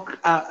we broke,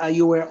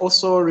 you were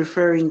also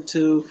referring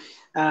to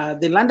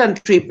the London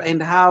trip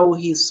and how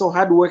he's so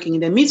hardworking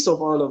in the midst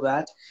of all of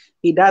that.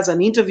 He does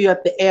an interview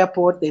at the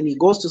airport, then he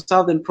goes to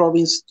Southern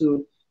Province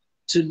to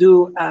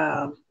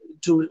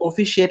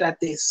officiate at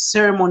the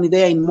ceremony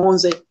there in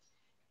Monze.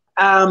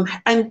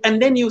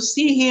 And then you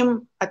see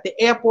him at the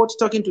airport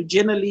talking to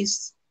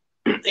journalists.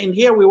 And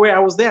here we were, I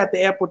was there at the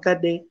airport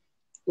that day.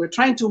 We're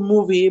trying to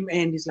move him,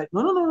 and he's like,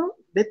 no,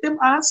 let them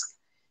ask,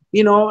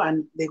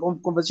 and the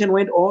conversation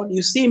went on.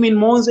 You see him in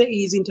Monze,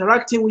 he's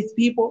interacting with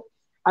people.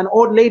 An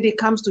old lady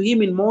comes to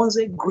him in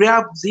Monze,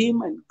 grabs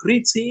him and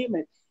greets him,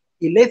 and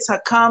he lets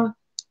her come.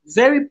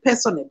 Very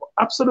personable,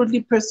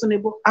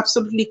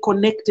 absolutely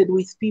connected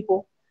with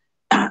people.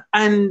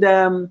 And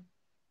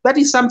that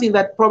is something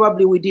that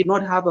probably we did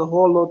not have a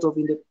whole lot of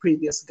in the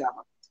previous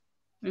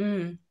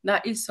government.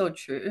 That is so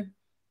true.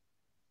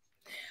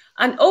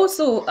 And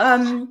also,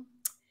 I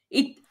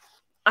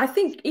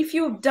think if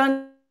you've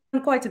done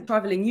quite a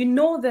traveling,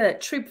 the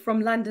trip from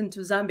London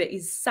to Zambia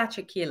is such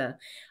a killer,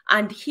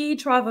 and he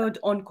traveled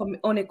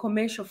on a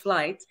commercial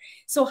flight.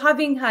 So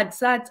having had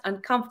that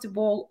and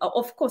comfortable,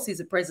 of course he's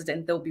a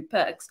president, there'll be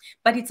perks,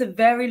 but it's a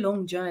very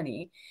long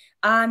journey.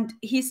 and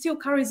he still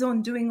carries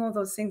on doing all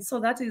those things. So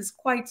that is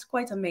quite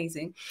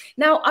amazing.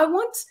 Now, I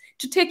want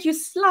to take you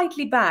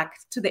slightly back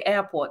to the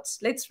airport.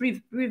 Let's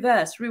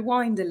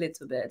rewind a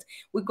little bit.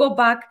 We go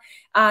back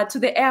to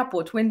the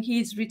airport when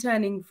he's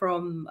returning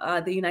from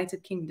the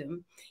United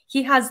Kingdom.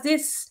 He has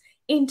this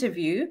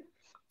interview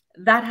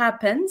that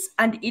happens,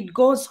 and it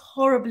goes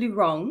horribly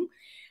wrong.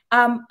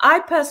 I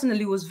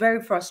personally was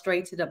very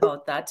frustrated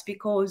about that,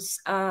 because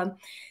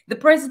the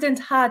president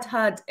had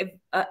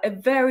a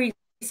very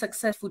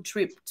successful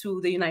trip to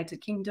the United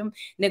Kingdom,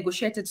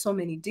 negotiated so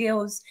many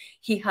deals.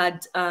 He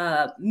had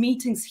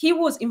meetings. He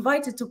was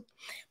invited to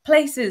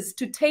places,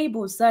 to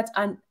tables that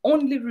are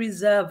only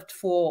reserved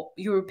for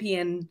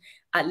European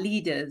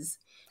leaders.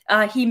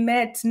 He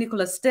met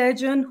Nicola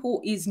Sturgeon,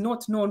 who is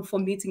not known for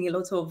meeting a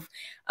lot of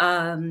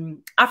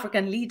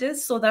African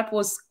leaders. So that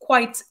was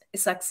quite a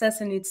success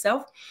in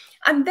itself.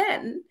 And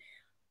then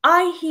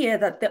I hear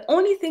that the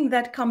only thing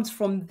that comes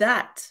from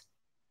that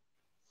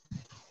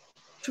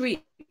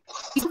trip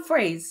is a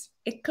phrase,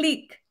 a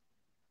clique.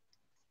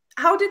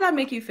 How did that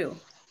make you feel?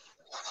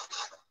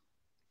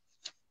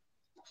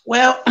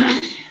 Well,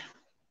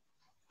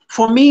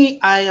 for me,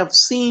 I have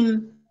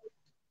seen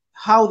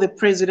how the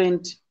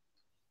president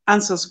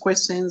answers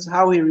questions,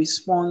 how he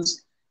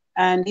responds,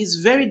 and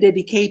is very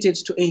dedicated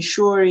to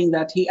ensuring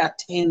that he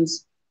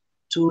attends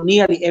to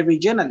nearly every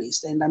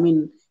journalist. And I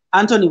mean,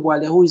 Anthony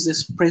Wale, who is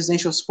this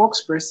presidential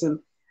spokesperson,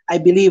 I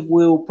believe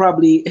will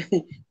probably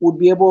would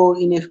be able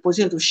in a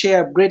position to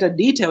share greater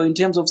detail in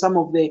terms of some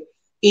of the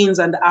ins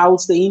and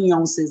outs, the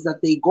nuances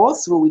that they go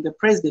through with the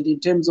president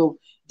in terms of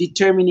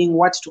determining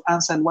what to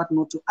answer and what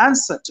not to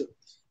answer to.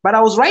 But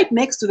I was right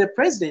next to the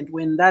president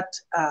when that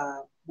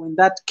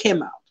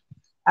came out.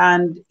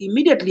 And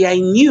immediately I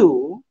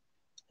knew,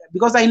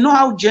 because I know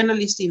how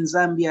journalists in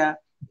Zambia,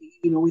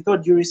 you know, with all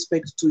due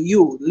respect to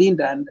you,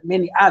 Linda, and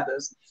many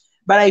others,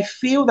 but I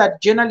feel that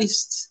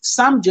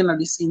some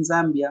journalists in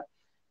Zambia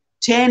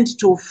tend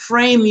to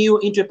frame you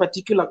into a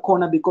particular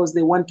corner because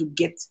they want to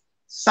get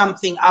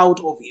something out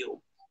of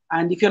you.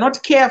 And if you're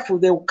not careful,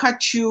 they'll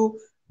catch you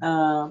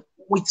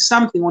with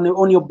something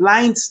on your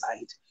blind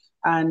side.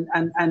 And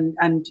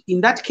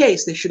in that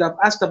case, they should have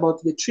asked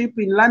about the trip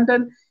in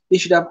London. They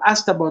should have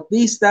asked about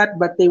this, that,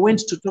 but they went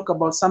to talk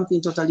about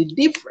something totally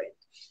different.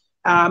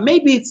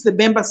 Maybe it's the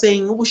member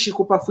saying,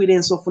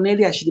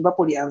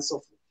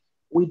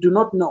 we do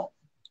not know.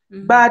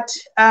 Mm-hmm. But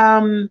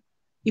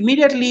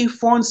immediately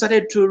phone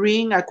started to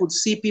ring. I could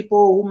see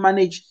people who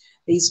managed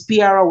his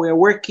PR were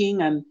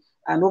working and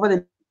over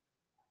the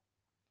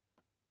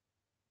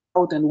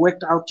out and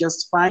worked out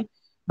just fine.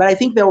 But I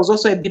think there was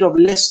also a bit of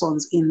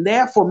lessons in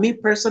there for me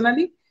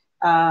personally,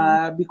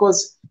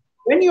 because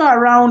when you're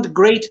around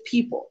great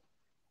people,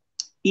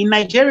 in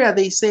Nigeria,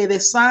 they say the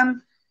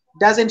sun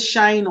doesn't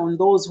shine on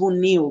those who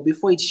kneel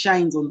before it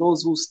shines on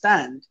those who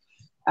stand.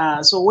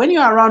 So when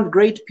you're around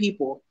great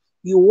people,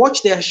 you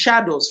watch their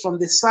shadows from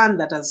the sun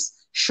that has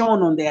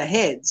shone on their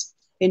heads,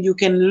 and you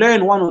can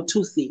learn one or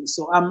two things.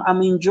 So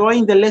I'm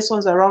enjoying the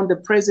lessons around the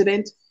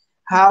president,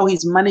 how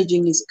he's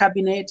managing his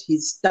cabinet,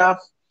 his staff,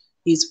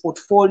 his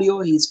portfolio,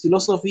 his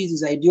philosophies,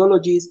 his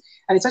ideologies.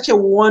 And it's such a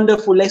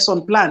wonderful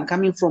lesson plan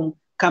coming from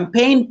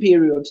campaign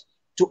period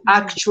to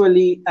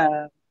actually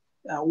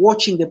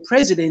watching the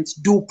president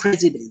do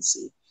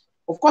presidency.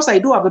 Of course, I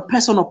do have a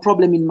personal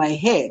problem in my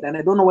head, and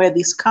I don't know where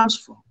this comes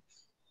from.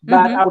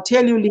 But I'll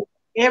tell you,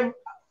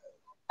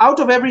 out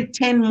of every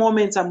 10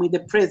 moments I'm with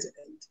the president,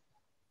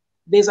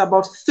 there's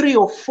about 3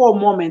 or 4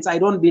 moments I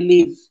don't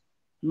believe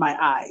my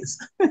eyes.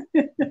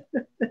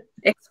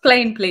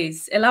 Explain,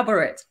 please.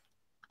 Elaborate.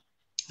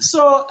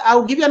 So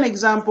I'll give you an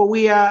example.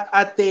 We are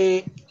at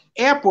the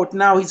airport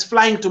now. He's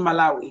flying to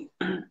Malawi.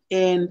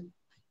 And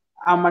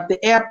I'm at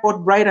the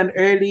airport bright and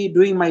early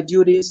doing my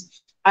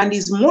duties. And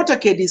his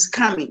motorcade is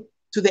coming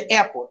to the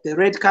airport. The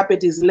red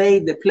carpet is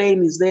laid. The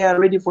plane is there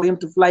ready for him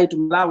to fly to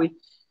Malawi.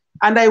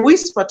 And I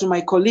whispered to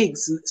my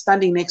colleagues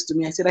standing next to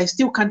me, I said, I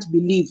still can't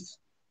believe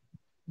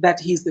that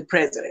he's the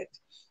president.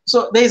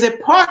 So there's a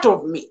part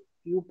of me,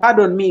 you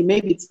pardon me,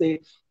 maybe it's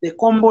the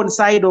common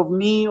side of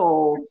me,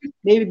 or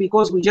maybe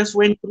because we just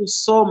went through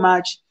so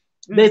much.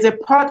 There's a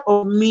part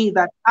of me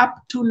that up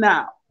to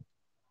now,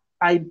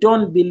 I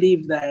don't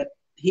believe that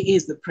he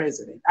is the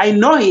president. I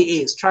know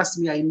he is, trust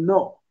me, I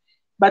know.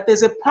 But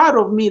there's a part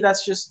of me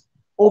that's just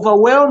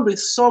overwhelmed with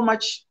so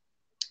much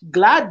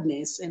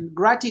gladness and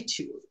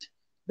gratitude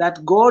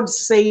that God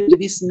saved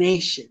this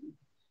nation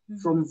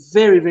from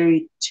very,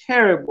 very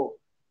terrible,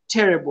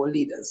 terrible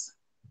leaders.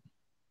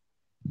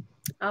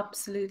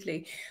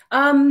 Absolutely.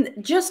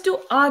 Just to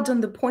add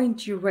on the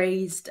point you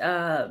raised,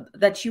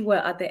 that you were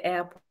at the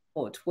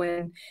airport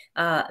when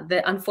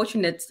the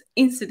unfortunate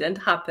incident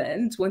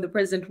happened, when the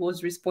president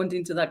was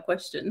responding to that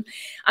question.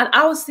 And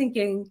I was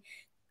thinking,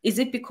 is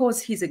it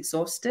because he's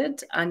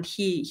exhausted and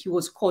he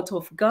was caught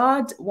off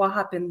guard? What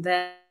happened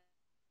there?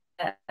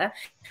 It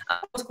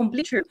was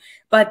completely true,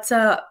 but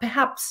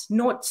perhaps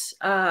not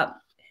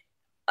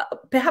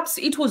perhaps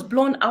it was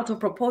blown out of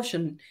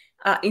proportion.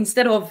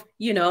 Instead of,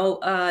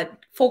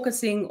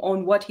 focusing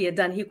on what he had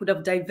done, he could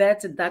have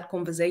diverted that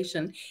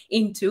conversation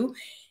into,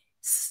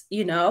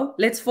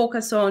 let's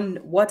focus on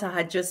what I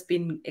had just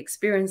been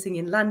experiencing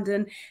in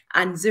London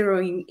and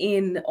zeroing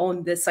in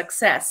on the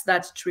success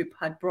that trip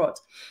had brought.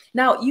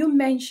 Now, you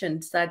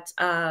mentioned that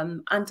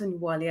Anthony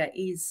Walia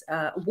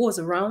was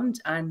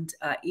around and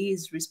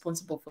is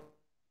responsible for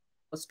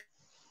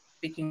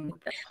speaking,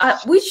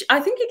 which I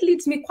think it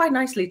leads me quite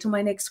nicely to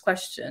my next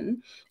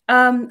question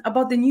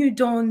about the New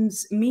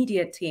Dawn's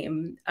media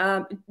team.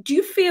 Do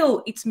you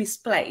feel it's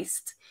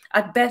misplaced,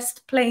 at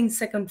best playing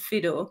second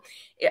fiddle,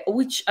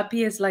 which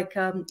appears like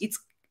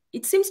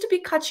it seems to be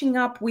catching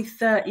up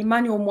with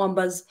Emmanuel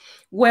Mwamba's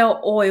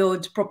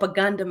well-oiled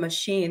propaganda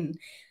machine?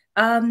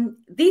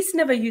 This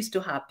never used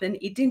to happen.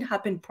 It didn't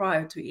happen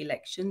prior to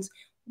elections.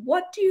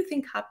 What do you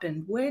think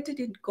happened? Where did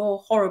it go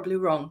horribly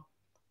wrong?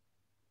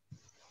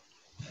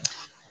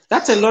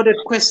 That's a loaded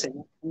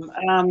question.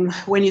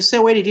 When you say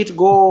where did it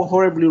go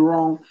horribly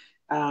wrong,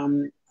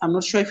 I'm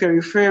not sure if you're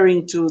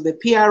referring to the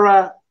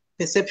PR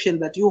perception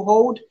that you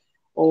hold,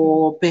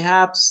 or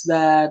perhaps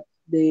that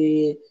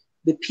the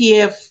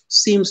PF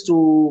seems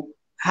to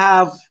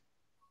have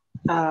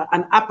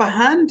an upper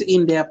hand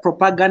in their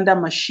propaganda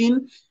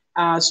machine.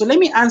 So let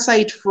me answer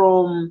it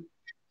from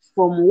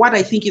what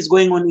I think is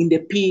going on in the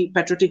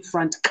Patriotic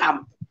Front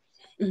camp.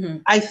 Mm-hmm.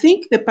 I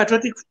think the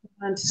Patriotic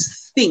Front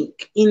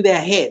think in their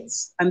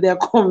heads, and they're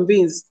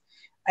convinced.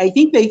 I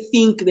think they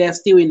think they're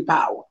still in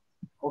power.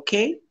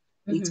 Okay?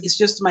 Mm-hmm. It's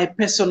just my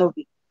personal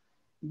view.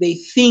 They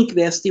think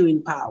they're still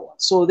in power.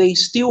 So they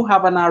still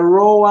have an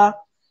aurora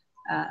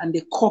and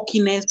the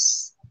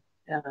cockiness,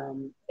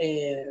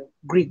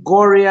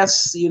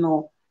 gregarious,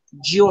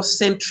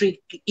 geocentric,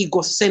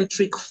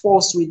 egocentric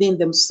force within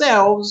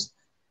themselves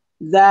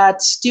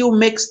that still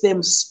makes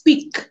them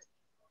speak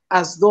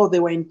as though they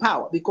were in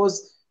power,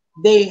 because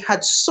they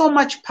had so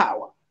much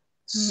power,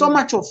 so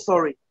much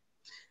authority,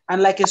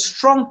 and like a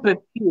strong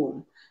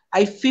perfume,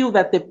 I feel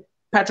that the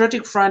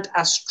Patriotic Front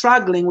are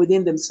struggling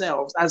within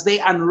themselves as they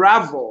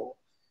unravel,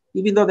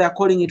 even though they're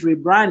calling it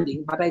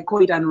rebranding, but I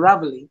call it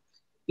unraveling,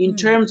 in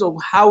terms of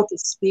how to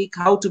speak,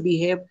 how to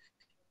behave,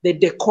 the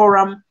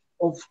decorum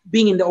of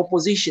being in the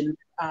opposition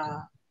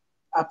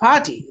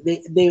party.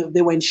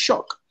 They were in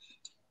shock.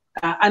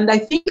 And I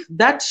think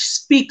that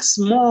speaks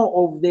more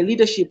of the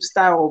leadership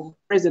style of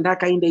President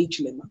Hakainde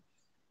Hichilema,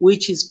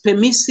 which is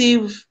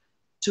permissive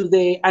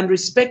to and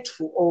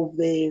respectful of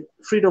the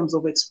freedoms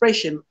of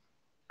expression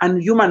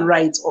and human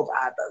rights of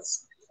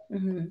others.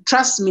 Mm-hmm.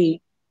 Trust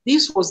me,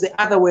 this was the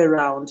other way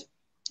around.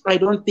 I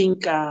don't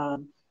think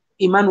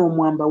Emmanuel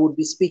Mwamba would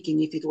be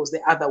speaking if it was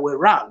the other way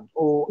around,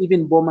 or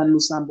even Bowman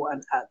Lusambo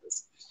and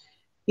others.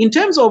 In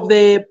terms of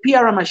the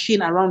PR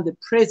machine around the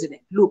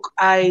president, look,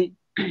 I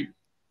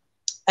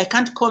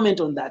can't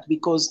comment on that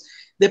because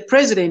the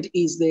president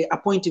is the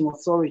appointing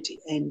authority.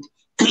 And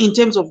in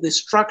terms of the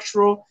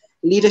structural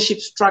leadership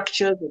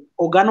structure, the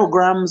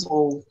organograms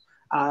of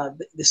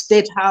the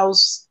State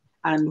House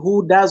and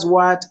who does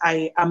what,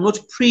 I am not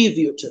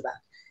privy to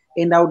that.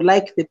 And I would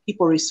like the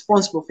people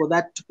responsible for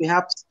that to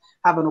perhaps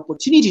have an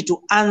opportunity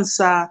to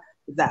answer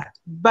that.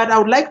 But I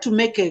would like to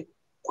make a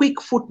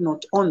quick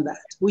footnote on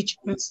that, which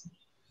is,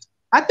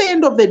 at the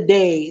end of the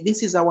day,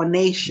 this is our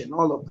nation,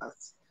 all of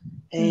us.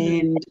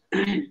 And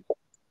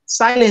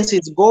silence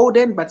is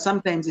golden, but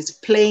sometimes it's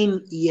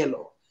plain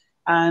yellow.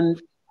 And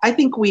I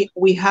think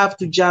we have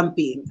to jump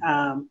in,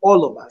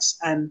 all of us,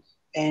 and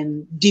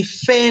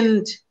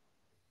defend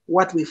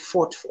what we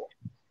fought for,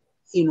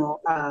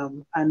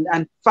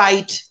 and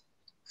fight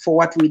for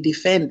what we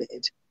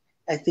defended.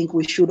 I think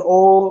we should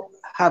all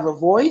have a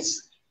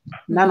voice.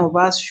 None of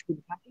us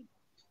should hide,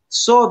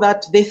 so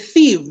that the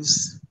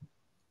thieves,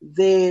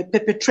 the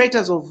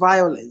perpetrators of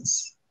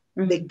violence,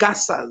 the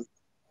gassers,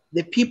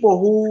 the people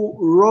who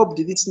robbed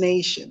this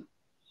nation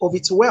of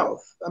its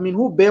wealth, I mean,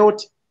 who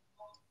built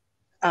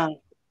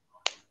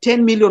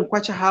 10 million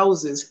kwacha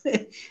houses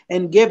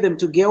and gave them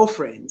to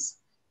girlfriends,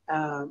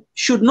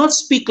 should not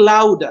speak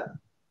louder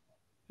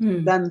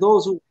than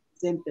those who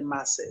represent the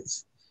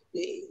masses.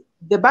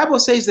 The Bible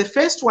says the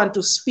first one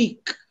to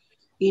speak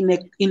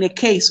in a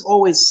case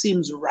always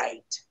seems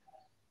right,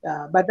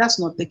 but that's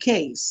not the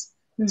case.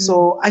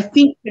 So I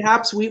think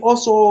perhaps we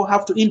also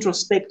have to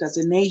introspect as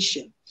a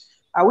nation.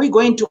 Are we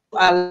going to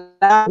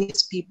allow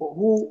these people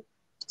who,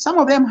 some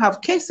of them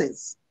have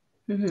cases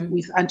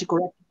with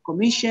anti-corruption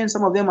commission,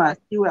 some of them are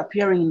still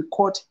appearing in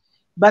court,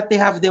 but they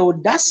have the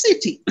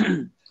audacity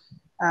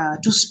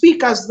to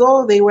speak as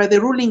though they were the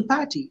ruling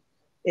party.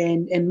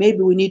 And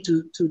maybe we need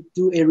to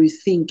do a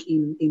rethink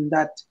in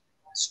that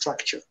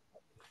structure.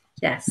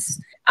 Yes,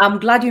 I'm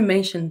glad you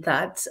mentioned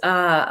that.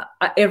 A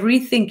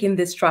rethink in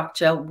the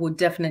structure would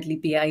definitely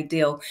be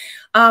ideal.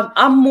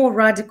 I'm more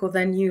radical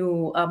than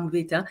you,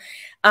 Mubita.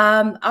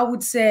 I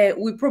would say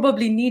we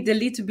probably need a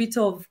little bit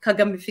of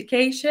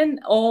Kagamification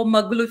or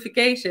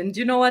Magulufication.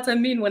 Do you know what I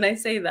mean when I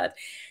say that?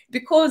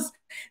 Because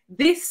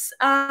this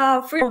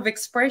freedom of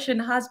expression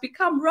has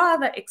become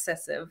rather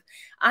excessive,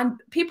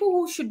 and people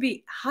who should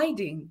be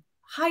hiding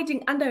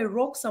under a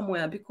rock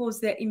somewhere because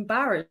they're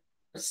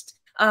embarrassed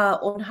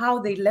on how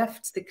they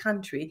left the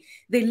country.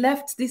 They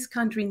left this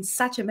country in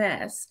such a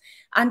mess,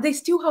 and they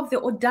still have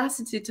the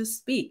audacity to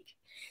speak.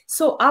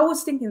 So I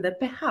was thinking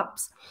that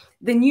perhaps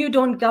the New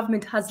Dawn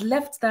government has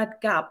left that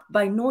gap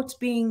by not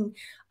being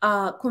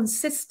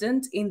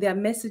consistent in their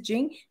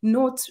messaging,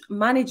 not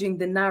managing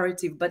the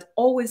narrative, but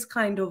always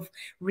kind of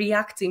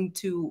reacting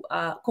to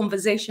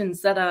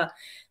conversations that are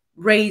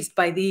raised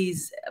by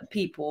these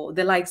people,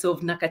 the likes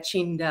of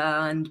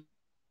Nakachinda and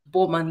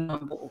Bowman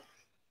Lambo.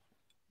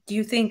 Do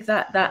you think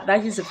that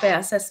that is a fair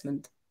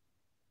assessment?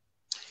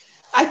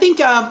 I think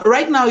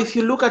right now, if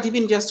you look at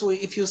even just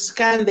if you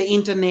scan the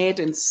internet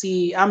and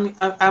see, I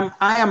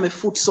am a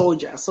foot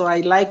soldier, so I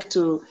like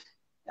to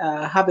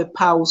have a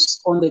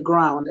pulse on the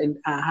ground and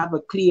have a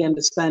clear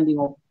understanding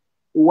of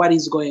what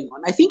is going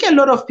on. I think a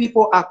lot of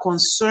people are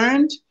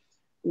concerned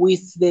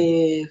with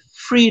the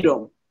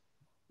freedom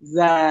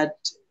that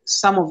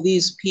some of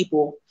these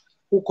people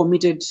who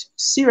committed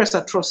serious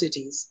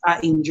atrocities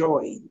are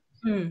enjoying.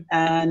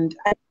 And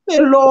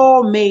the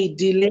law may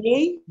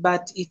delay,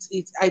 but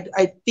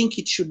I think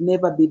it should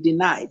never be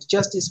denied.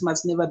 Justice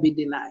must never be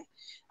denied.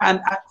 And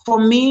for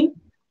me,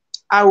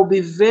 I will be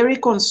very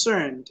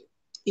concerned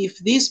if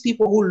these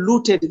people who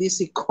looted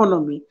this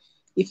economy,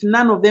 if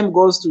none of them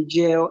goes to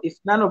jail, if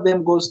none of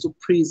them goes to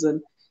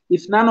prison,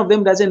 if none of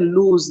them doesn't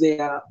lose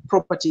their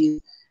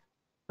property.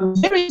 I'm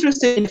very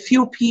interested in a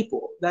few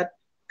people that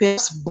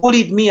perhaps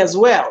bullied me as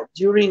well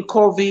during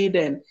COVID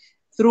and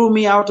threw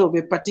me out of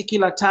a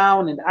particular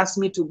town and asked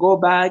me to go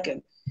back.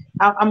 And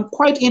I'm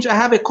quite interested. I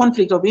have a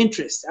conflict of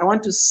interest. I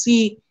want to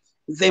see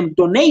them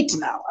donate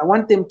now. I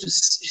want them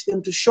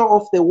to show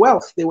off the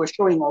wealth they were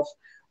showing off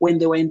when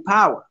they were in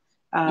power.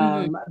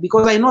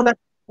 Because I know that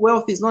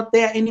wealth is not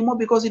there anymore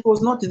because it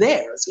was not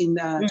theirs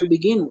to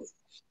begin with.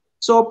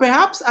 So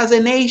perhaps as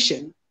a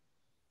nation,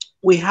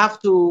 we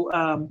have to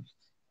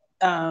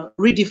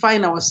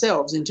redefine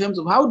ourselves in terms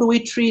of how do we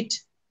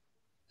treat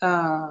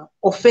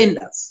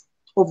offenders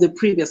of the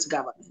previous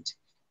government.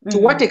 To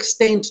what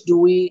extent do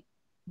we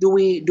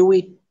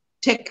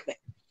take them?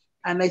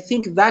 And I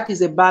think that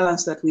is a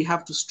balance that we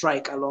have to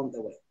strike along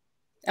the way.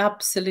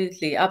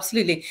 Absolutely,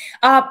 absolutely.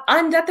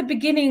 And at the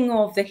beginning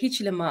of the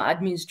Hichilema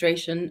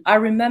administration, I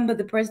remember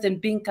the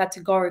president being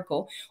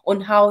categorical on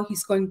how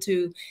he's going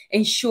to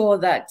ensure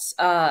that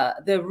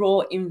the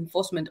law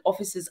enforcement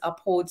officers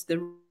uphold the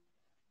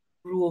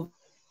rule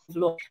of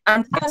law.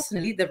 And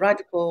personally, the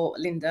radical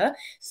Linda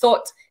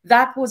thought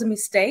that was a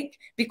mistake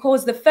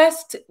because the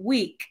first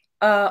week,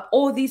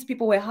 all these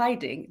people were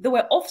hiding. They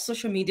were off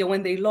social media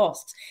when they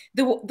lost.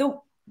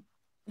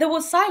 There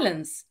was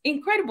silence,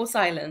 incredible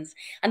silence.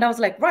 And I was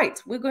like,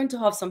 right, we're going to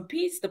have some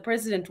peace. The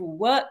president will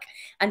work.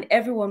 And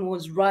everyone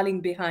was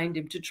rallying behind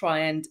him to try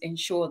and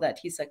ensure that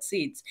he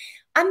succeeds.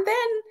 And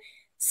then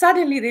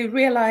suddenly they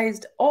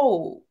realized,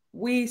 oh,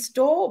 we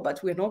stole,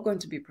 but we're not going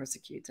to be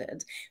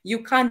prosecuted.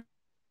 You can't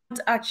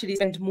actually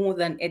spend more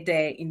than a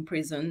day in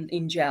prison,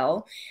 in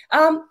jail.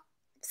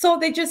 So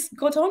they just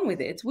got on with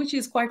it, which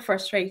is quite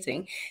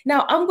frustrating.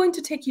 Now, I'm going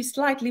to take you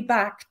slightly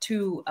back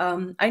to,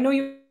 I know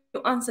you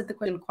answered the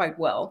question quite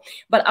well,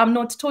 but I'm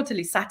not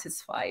totally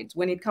satisfied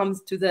when it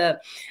comes to the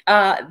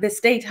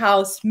State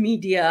House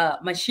media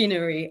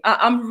machinery.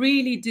 I'm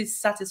really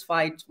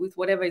dissatisfied with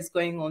whatever is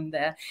going on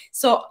there.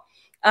 So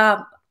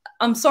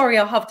I'm sorry,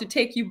 I'll have to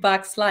take you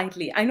back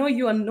slightly. I know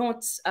you are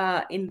not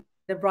in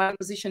the right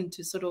position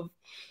to sort of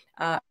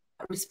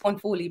respond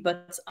fully,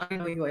 but I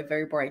know you're a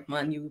very bright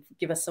man. You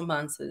give us some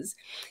answers.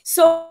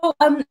 So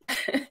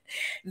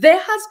there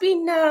has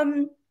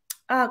been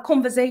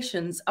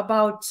conversations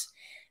about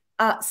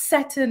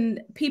certain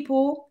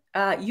people,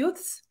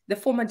 youths, the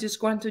former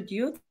disgruntled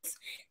youths,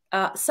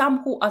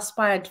 some who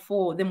aspired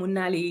for the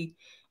Munali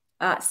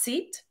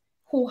seat,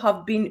 who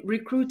have been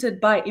recruited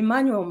by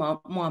Emmanuel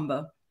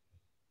Mwamba.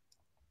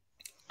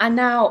 And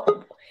now,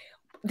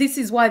 this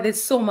is why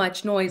there's so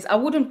much noise. I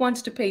wouldn't want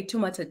to pay too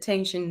much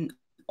attention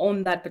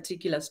on that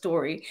particular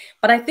story,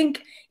 but I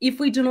think if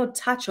we do not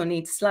touch on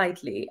it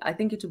slightly, I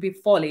think it would be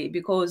folly,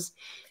 because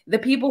the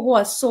people who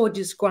are so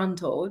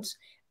disgruntled,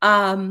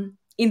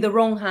 in the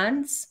wrong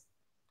hands,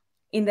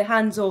 in the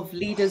hands of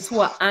leaders who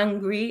are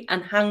angry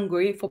and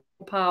hungry for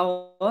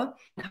power,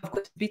 and have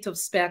got a bit of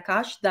spare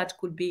cash, that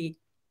could be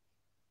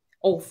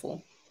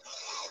awful.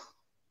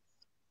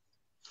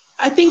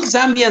 I think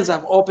Zambians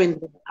have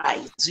opened their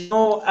eyes. You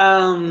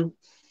know,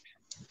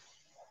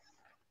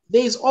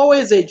 there is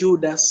always a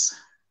Judas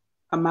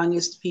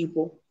amongst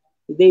people.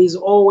 There is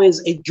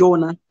always a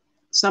Jonah,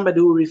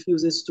 somebody who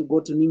refuses to go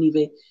to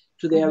Nineveh,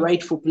 to their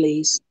rightful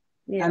place.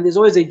 Yeah. And there's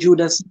always a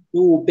Judas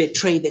who will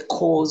betray the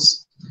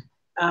cause.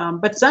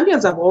 But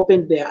Zambians have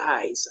opened their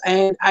eyes.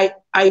 And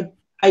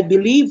I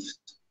believe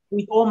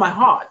with all my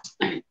heart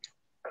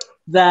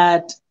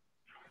that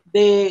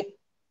the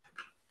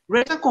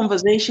greater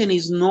conversation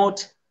is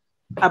not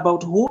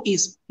about who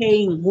is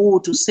paying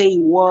who to say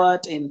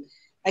what and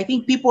I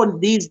think people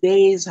these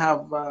days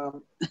have,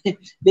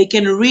 they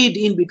can read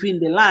in between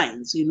the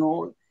lines, you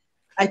know.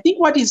 I think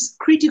what is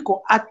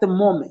critical at the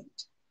moment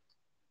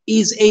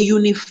is a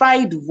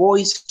unified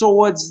voice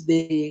towards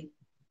the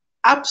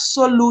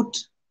absolute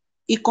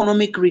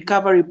economic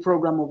recovery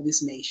program of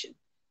this nation,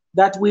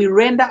 that we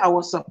render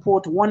our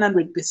support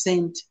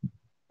 100%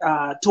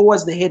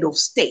 towards the head of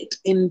state.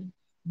 And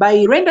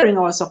by rendering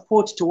our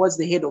support towards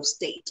the head of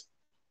state,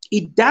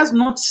 it does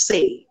not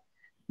say,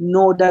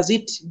 nor does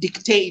it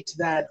dictate,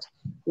 that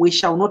we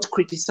shall not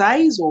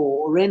criticize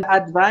or render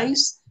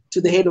advice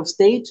to the head of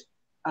state.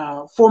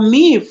 For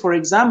me, for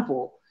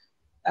example,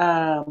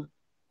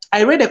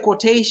 I read a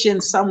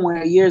quotation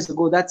somewhere years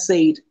ago that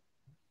said,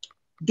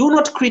 do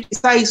not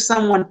criticize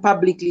someone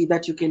publicly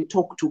that you can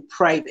talk to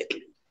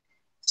privately.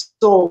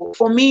 So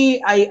for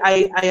me,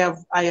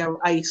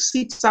 I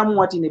sit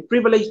somewhat in a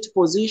privileged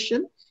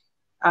position.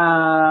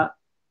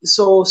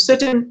 So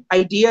certain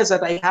ideas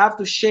that I have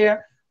to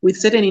share with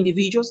certain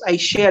individuals, I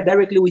share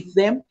directly with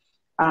them,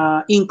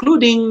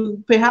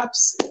 including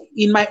perhaps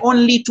in my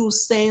own little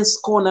sense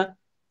corner,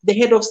 the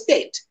head of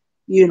state,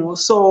 you know.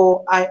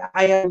 So I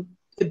am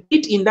a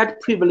bit in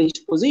that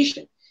privileged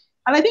position.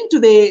 And I think to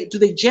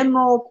the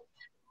general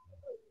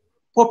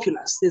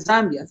populace, the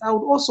Zambians, I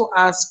would also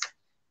ask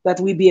that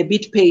we be a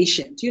bit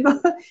patient. You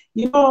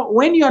know,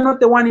 when you are not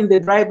the one in the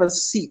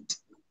driver's seat,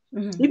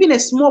 even a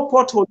small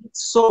pothole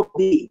looks so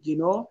big, you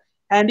know,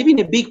 and even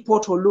a big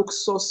pothole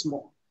looks so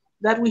small,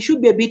 that we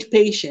should be a bit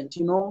patient,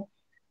 you know.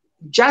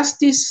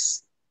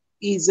 Justice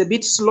is a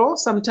bit slow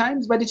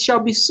sometimes, but it shall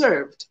be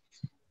served.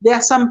 There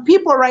are some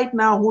people right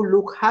now who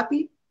look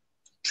happy,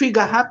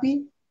 trigger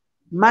happy,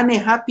 money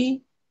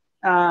happy,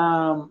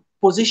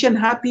 position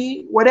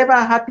happy, whatever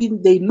happy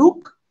they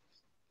look,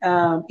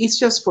 it's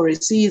just for a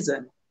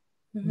season.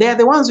 They're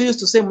the ones who used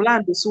to say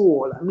 "Mlandu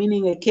suola,"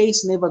 meaning a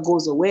case never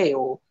goes away,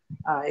 or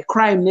a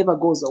crime never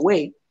goes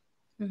away.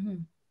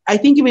 I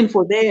think even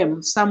for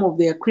them, some of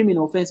their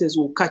criminal offenses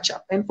will catch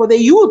up. And for the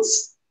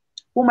youths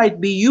who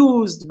might be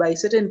used by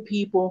certain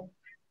people,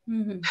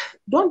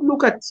 don't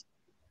look at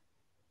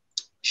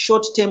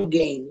short-term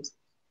gains.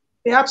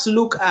 Perhaps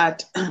look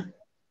at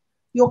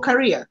your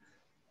career.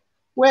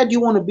 Where do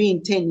you want to be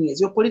in 10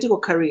 years? Your political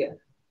career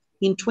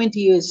in 20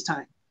 years'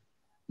 time.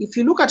 If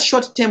you look at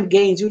short-term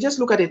gains, you just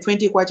look at a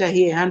 20 kwacha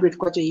here, 100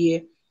 kwacha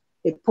here,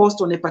 a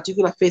post on a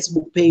particular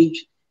Facebook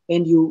page,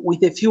 and you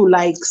with a few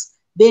likes,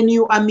 then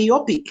you are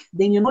myopic.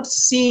 Then you're not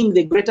seeing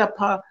the greater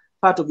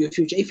part of your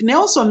future. If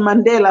Nelson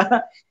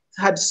Mandela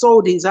had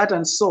sold his heart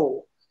and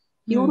soul,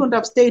 he wouldn't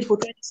have stayed for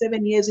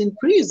 27 years in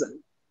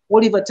prison.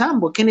 Oliver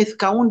Tambo, Kenneth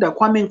Kaunda,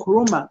 Kwame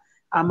Nkrumah,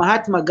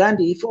 Mahatma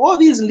Gandhi, if all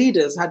these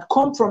leaders had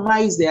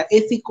compromised their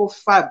ethical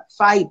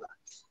fiber,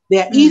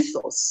 their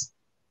ethos,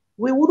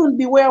 we wouldn't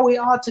be where we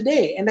are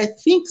today. And I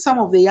think some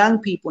of the young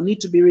people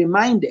need to be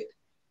reminded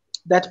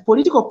that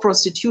political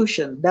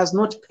prostitution does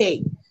not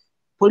pay.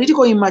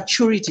 Political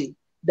immaturity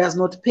does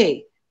not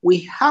pay. We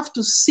have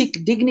to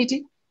seek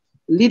dignity,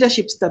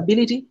 leadership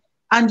stability,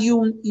 and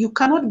you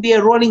cannot be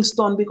a rolling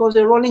stone, because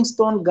a rolling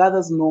stone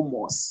gathers no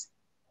moss.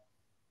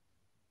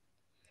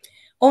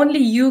 Only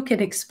you can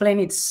explain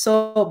it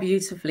so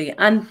beautifully.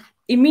 And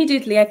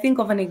immediately I think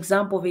of an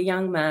example of a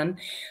young man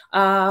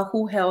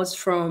who hails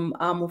from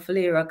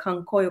Mufulira,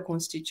 Kankoyo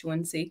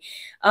constituency.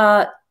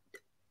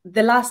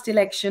 The last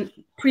election,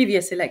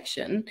 previous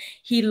election,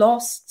 he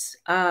lost,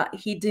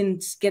 he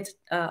didn't get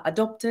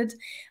adopted,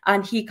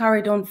 and he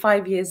carried on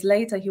 5 years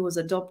later, he was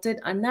adopted,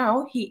 and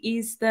now he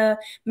is the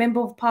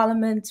member of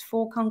parliament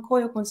for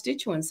Kankoyo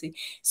constituency.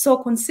 So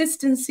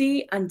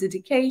consistency and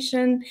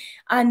dedication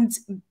and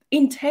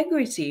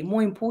integrity,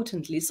 more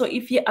importantly. So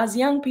if you, as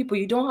young people,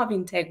 you don't have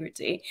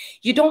integrity,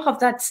 you don't have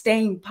that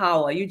staying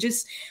power, you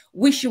just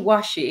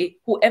wishy-washy,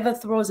 whoever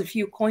throws a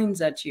few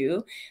coins at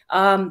you,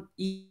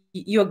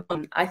 you're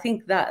gone. I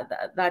think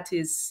that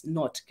is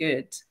not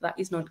good. That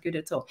is not good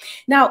at all.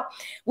 Now,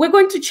 we're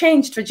going to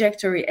change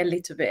trajectory a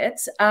little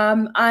bit.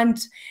 And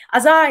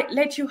as I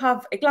let you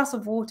have a glass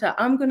of water,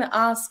 I'm going to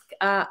ask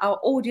our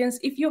audience,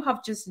 if you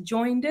have just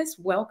joined us,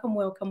 welcome,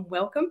 welcome,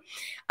 welcome.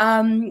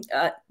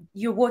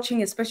 You're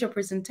watching a special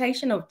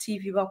presentation of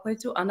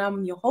TVBAKWETU, and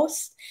I'm your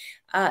host,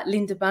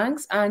 Linda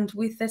Banks, and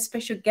with a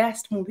special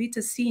guest,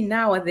 Mubita C,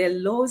 Nawa, the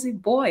Lozy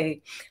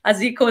boy,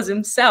 as he calls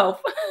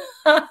himself.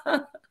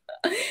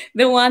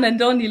 The one and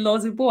only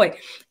Lozy boy.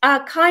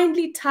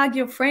 Kindly tag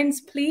your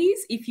friends,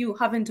 please, if you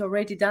haven't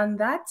already done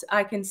that.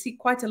 I can see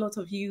quite a lot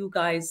of you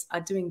guys are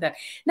doing that.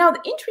 Now,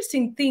 the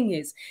interesting thing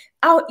is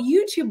our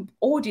YouTube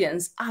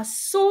audience are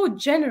so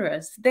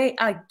generous. They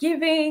are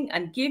giving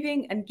and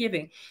giving and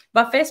giving.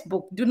 But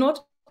Facebook, do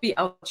not be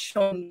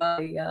outshone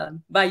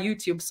by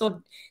YouTube.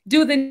 So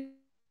do the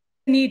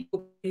need,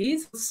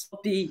 please.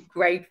 Be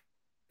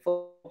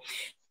grateful.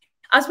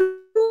 As we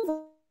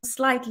move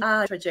slightly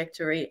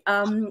trajectory,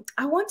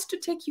 I want to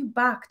take you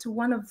back to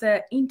one of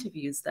the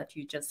interviews that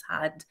you just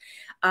had,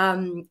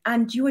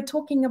 and you were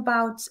talking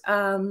about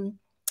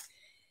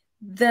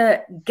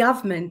the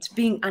government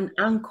being an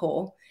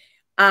anchor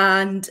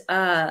And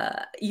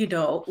you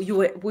know,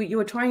 you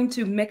were trying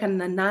to make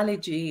an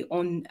analogy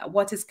on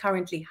what is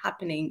currently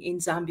happening in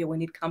Zambia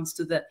when it comes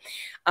to the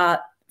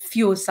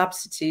fuel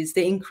subsidies,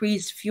 the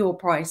increased fuel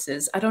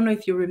prices. I don't know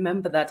if you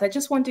remember that. I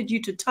just wanted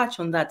you to touch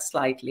on that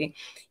slightly.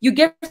 You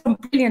gave some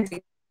brilliant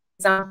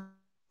examples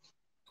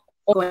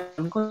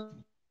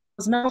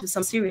because now to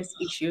some serious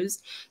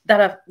issues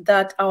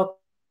that our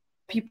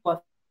people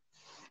are.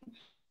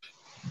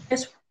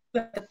 Yes, we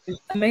are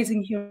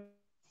amazing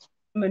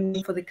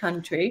human for the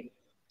country,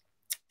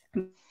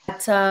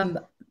 but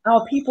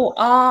our people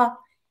are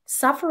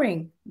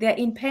suffering. They're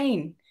in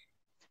pain,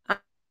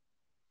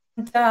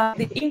 and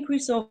the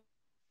increase of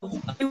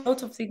a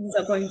lot of things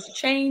are going to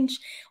change.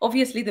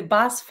 Obviously, the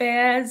bus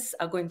fares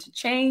are going to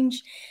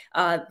change.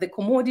 The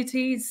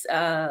commodities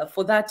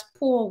for that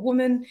poor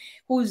woman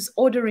who's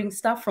ordering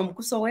stuff from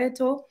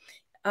Kusoweto,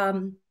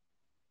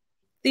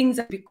 things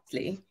are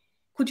quickly.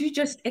 Could you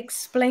just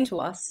explain to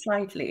us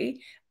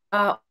slightly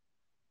has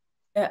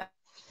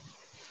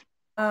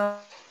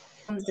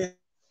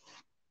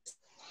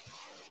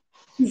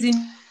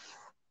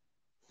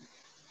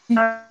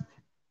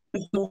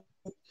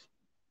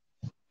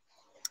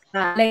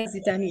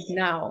it done it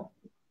now,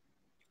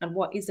 and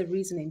what is the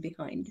reasoning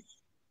behind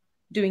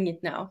doing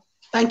it now?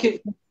 Thank you,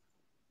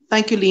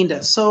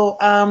 Linda. So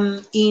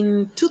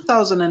in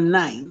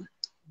 2009,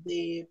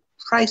 the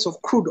price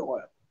of crude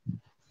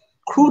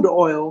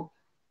oil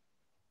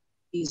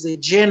is a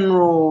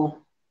general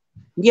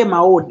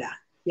maoda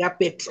ya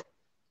petrol.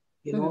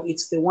 You know,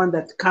 it's the one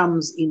that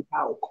comes in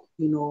bulk,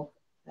 you know,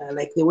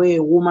 like the way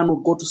a woman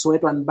would go to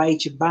Soweto and buy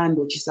chibando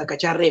or chisaka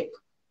cha rep.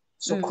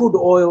 So crude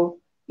oil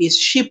is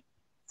shipped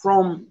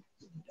from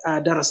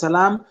Dar es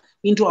Salaam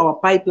into our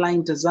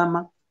pipeline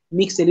Tazama,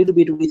 mixed a little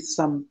bit with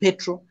some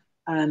petrol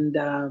and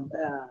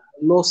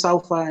low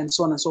sulfur and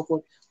so on and so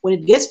forth. When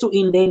it gets to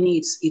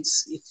Indeni,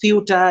 it's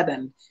filtered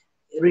and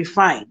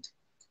refined.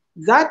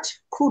 That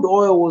crude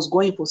oil was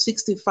going for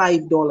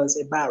 $65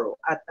 a barrel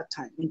at that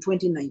time in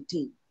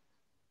 2019.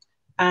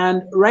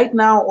 And right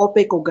now,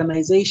 OPEC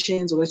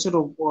organizations, or sort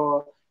of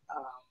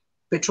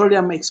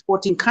petroleum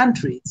exporting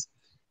countries,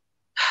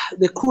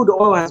 the crude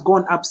oil has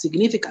gone up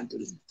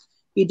significantly.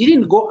 It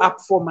didn't go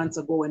up 4 months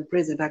ago when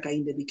President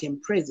Hakainde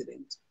became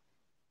president.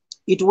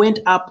 It went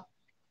up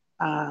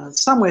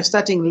somewhere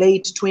starting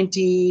late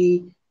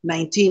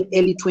 2019,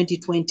 early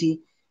 2020.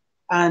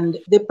 And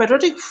the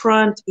Patriotic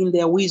Front, in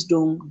their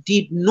wisdom,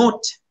 did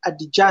not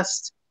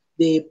adjust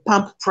the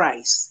pump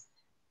price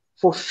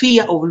for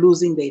fear of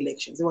losing the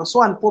elections. They were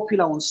so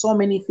unpopular on so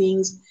many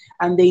things,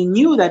 and they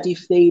knew that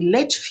if they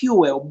let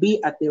fuel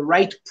be at the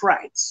right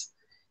price,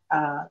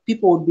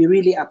 people would be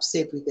really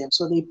upset with them.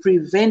 So they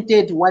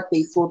prevented what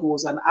they thought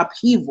was an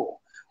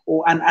upheaval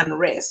or an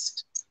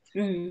unrest.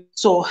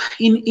 So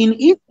in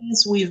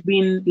essence, we've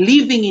been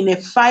living in a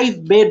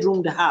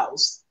 5-bedroomed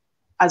house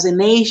as a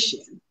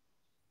nation,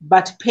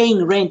 but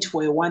paying rent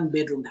for a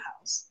 1-bedroomed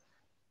house.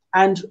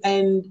 And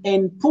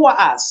poor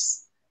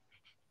us,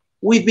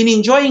 we've been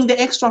enjoying the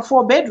extra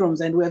 4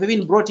 bedrooms, and we have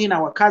even brought in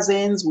our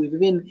cousins, we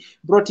have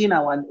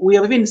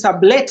even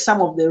sublet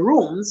some of the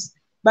rooms,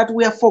 but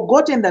we have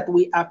forgotten that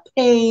we are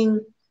paying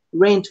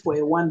rent for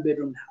a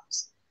 1-bedroom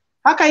house.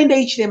 Hakainde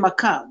Hichilema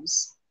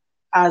comes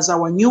as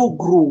our new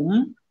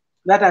groom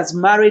that has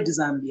married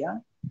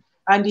Zambia,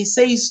 and he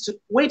says,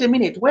 wait a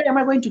minute, where am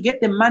I going to get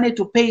the money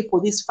to pay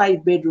for this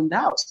 5-bedroomed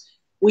house?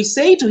 We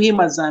say to him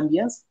as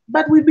Zambians,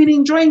 but we've been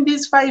enjoying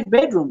these 5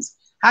 bedrooms.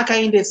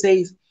 Hakainde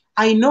says,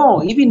 I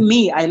know, even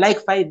me, I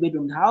like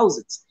 5-bedroom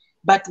houses,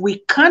 but we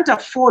can't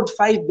afford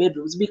 5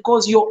 bedrooms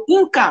because your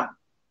income,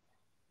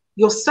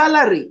 your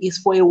salary is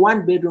for a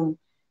 1-bedroom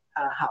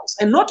house.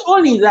 And not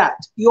only that,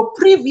 your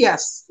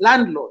previous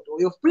landlord or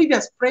your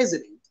previous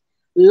president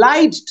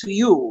lied to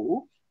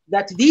you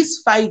that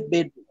this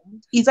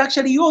 5-bedroom is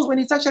actually yours when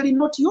it's actually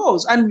not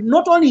yours. And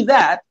not only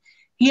that,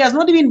 he has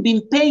not even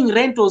been paying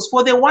rentals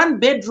for the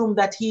 1-bedroom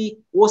that he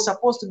was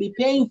supposed to be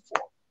paying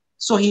for.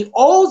 So he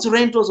owes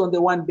rentals on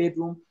the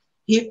 1-bedroom.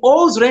 He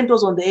owes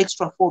rentals on the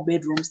extra 4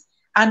 bedrooms.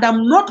 And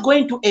I'm not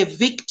going to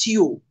evict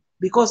you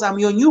because I'm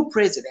your new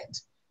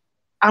president.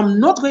 I'm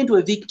not going to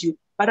evict you,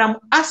 but I'm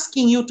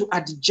asking you to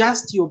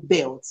adjust your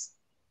belts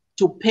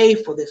to pay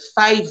for the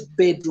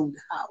 5-bedroom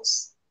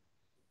house.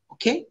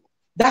 Okay?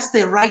 That's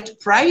the right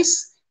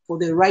price for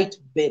the right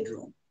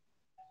bedroom.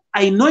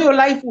 I know your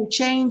life will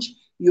change.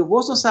 You've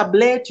also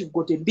sublet, you've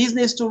got a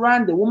business to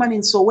run, the woman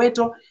in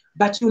Soweto,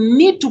 but you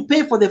need to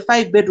pay for the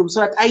 5 bedrooms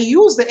so that I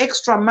use the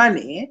extra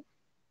money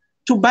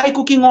to buy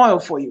cooking oil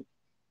for you,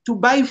 to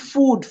buy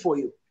food for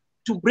you,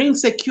 to bring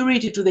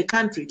security to the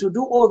country, to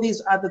do all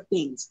these other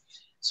things.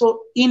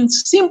 So in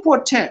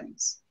simple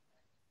terms,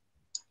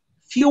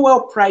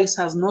 fuel price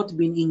has not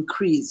been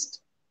increased.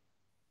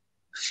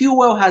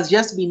 Fuel has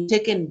just been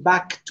taken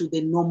back to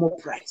the normal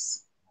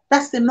price.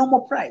 That's the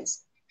normal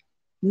price.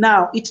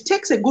 Now, it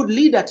takes a good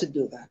leader to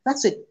do that.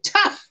 That's a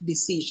tough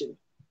decision.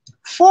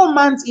 4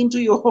 months into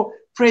your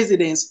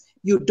presidency,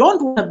 you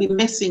don't want to be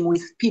messing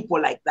with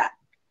people like that.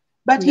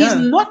 But he's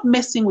not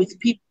messing with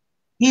people.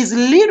 He's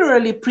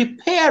literally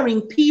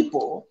preparing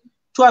people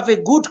to have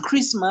a good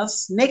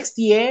Christmas next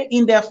year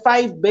in their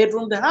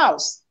 5-bedroom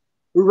house,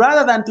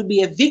 rather than to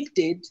be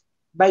evicted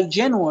by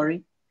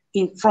January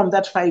from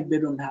that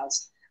 5-bedroom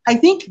house. I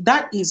think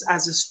that is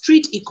as a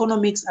street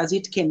economics as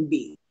it can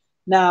be.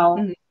 Now,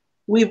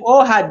 we've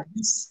all had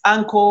this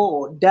uncle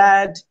or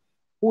dad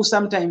who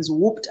sometimes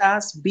whooped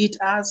us, beat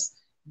us,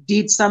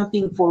 did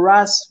something for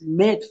us,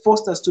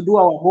 forced us to do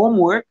our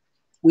homework.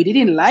 We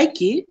didn't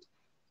like it.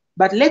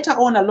 But later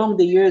on along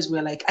the years,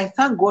 we're like, I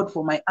thank God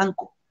for my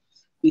uncle,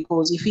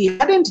 because if he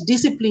hadn't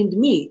disciplined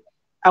me,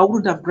 I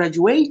wouldn't have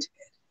graduated.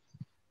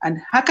 And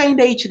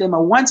Hakainde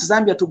Hichilema wants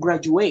Zambia to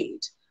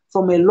graduate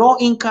from a low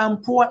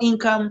income, poor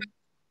income,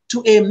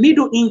 to a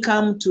middle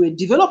income, to a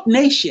developed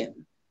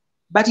nation.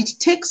 But it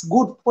takes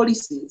good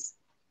policies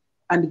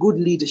and good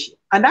leadership.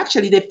 And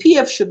actually, the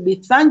PF should be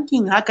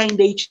thanking Hakainde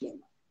Hichilema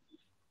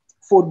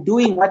for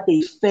doing what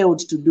they failed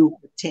to do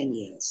for 10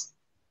 years.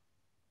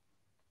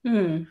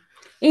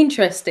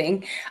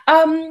 Interesting.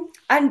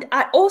 And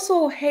I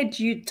also heard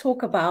you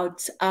talk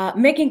about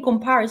making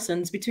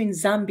comparisons between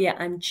Zambia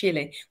and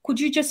Chile. Could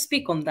you just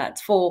speak on that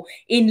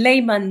in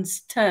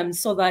layman's terms,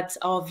 so that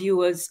our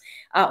viewers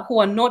who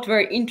are not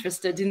very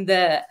interested in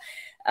the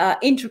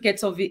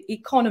intricacies of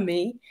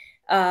economy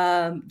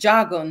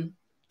jargon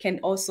can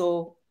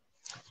also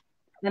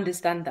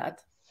understand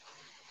that?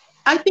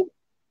 I think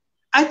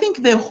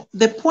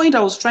the point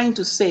I was trying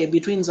to say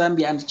between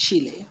Zambia and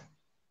Chile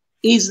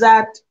is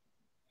that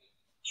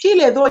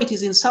Chile, though it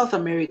is in South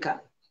America,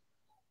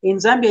 in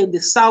Zambia in the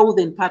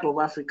southern part of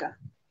Africa,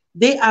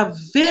 they are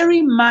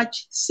very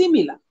much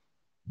similar.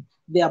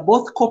 They are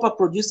both copper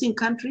producing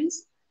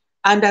countries.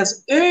 And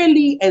as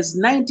early as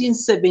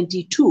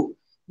 1972,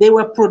 they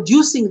were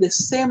producing the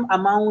same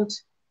amount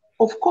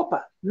of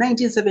copper,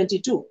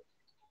 1972.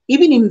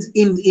 Even in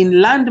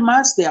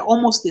landmass, they are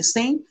almost the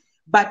same.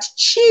 But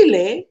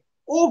Chile,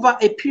 over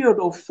a period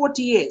of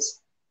 40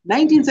 years,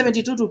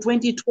 1972 to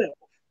 2012,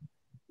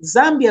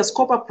 Zambia's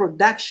copper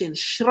production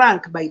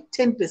shrank by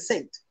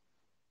 10%.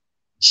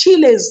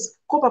 Chile's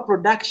copper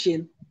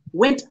production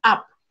went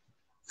up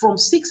from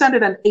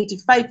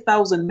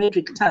 685,000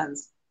 metric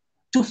tons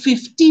to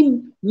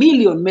 15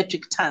 million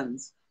metric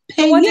tons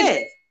per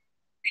year.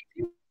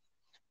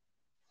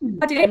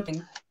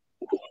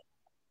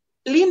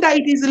 Linda,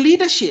 it is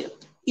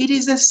leadership. It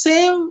is the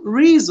same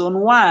reason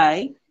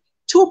why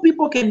two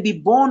people can be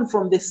born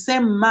from the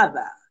same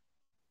mother,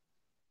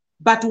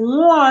 but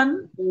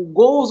one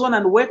goes on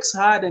and works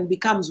hard and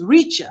becomes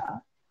richer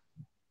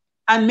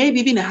and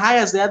maybe even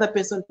hires the other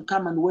person to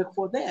come and work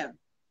for them.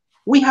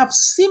 We have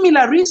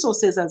similar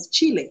resources as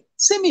Chile,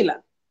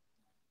 similar.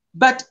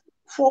 But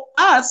for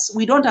us,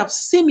 we don't have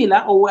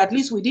similar, or at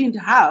least we didn't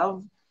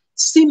have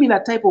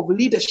similar type of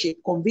leadership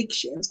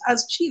convictions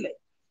as Chile.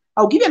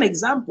 I'll give you an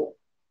example.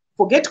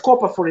 Forget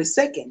copper for a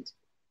second.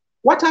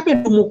 What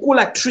happened to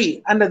Mukula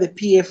tree under the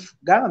PF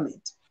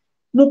government?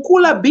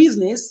 Mukula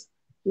business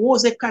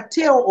was a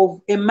cartel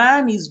of a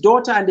man, his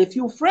daughter, and a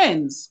few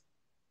friends.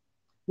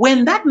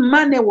 When that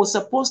money was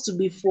supposed to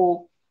be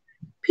for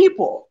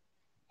people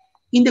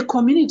in the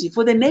community,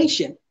 for the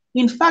nation.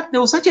 In fact, there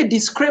was such a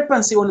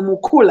discrepancy on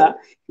Mukula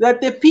that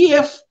the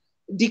PF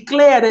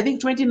declared, I think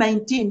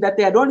 2019, that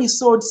they had only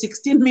sold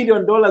 $16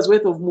 million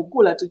worth of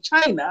Mukula to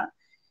China.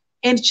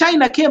 And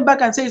China came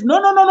back and says,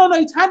 no,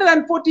 it's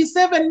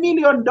 $147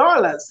 million.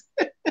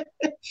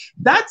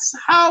 That's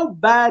how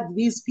bad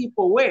these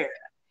people were.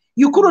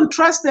 You couldn't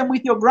trust them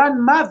with your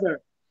grandmother.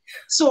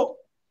 So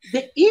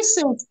the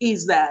essence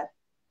is that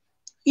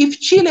if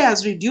Chile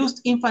has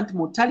reduced infant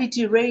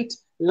mortality rate,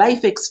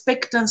 life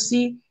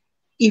expectancy,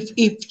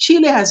 if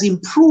Chile has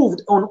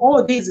improved on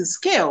all these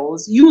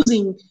scales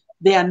using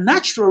their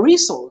natural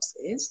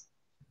resources,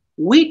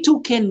 we too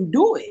can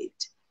do it.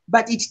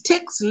 But it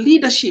takes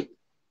leadership.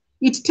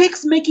 It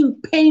takes making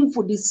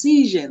painful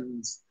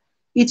decisions.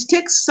 It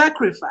takes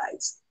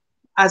sacrifice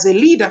as a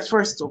leader,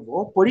 first of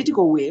all,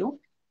 political will,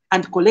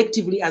 and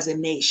collectively as a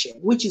nation,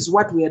 which is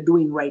what we are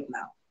doing right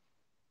now.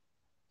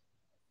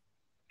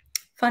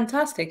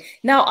 Fantastic.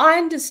 Now, I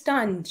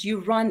understand you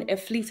run a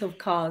fleet of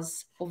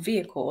cars or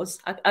vehicles.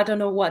 I don't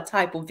know what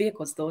type of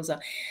vehicles those are.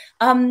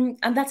 And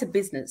that's a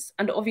business.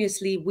 And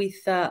obviously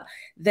with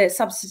the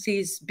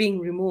subsidies being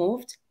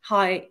removed,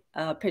 high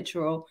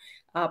petrol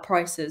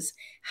prices,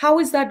 how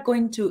is that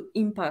going to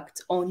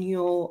impact on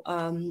your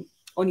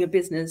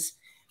business?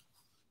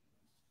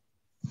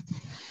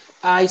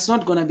 It's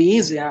not going to be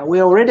easier.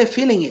 We're already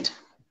feeling it.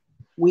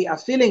 We are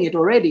feeling it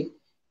already.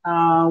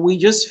 We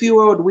just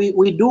fueled.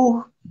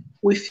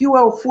 We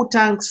fuel full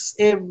tanks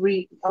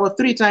 3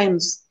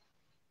 times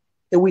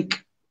a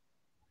week.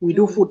 We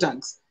do full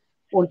tanks.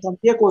 On some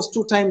vehicles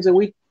 2 times a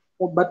week,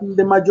 but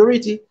the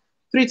majority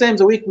 3 times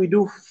a week we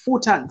do full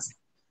tanks.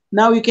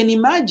 Now you can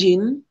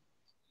imagine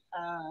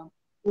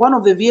one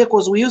of the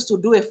vehicles we used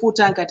to do a full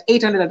tank at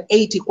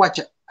 880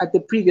 kwacha at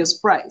the previous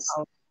price.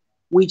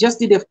 We just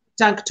did a full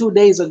tank 2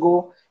 days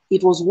ago.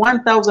 It was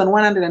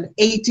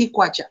 1,180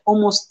 kwacha,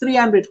 almost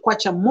 300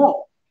 kwacha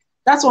more.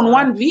 That's on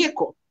one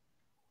vehicle.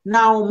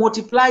 Now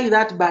multiply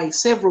that by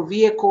several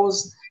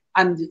vehicles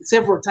and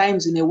several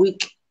times in a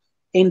week.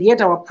 and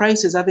yet our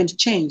prices haven't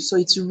changed. So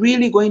it's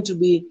really going to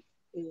be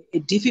a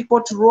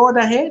difficult road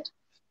ahead,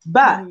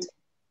 but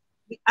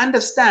we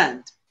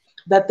understand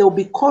that there will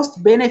be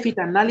cost-benefit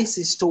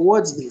analysis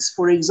towards this.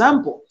 For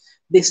example,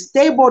 the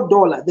stable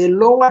dollar, the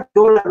lower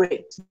dollar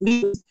rate,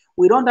 means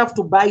we don't have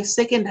to buy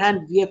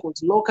second-hand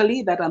vehicles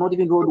locally that are not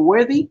even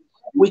roadworthy.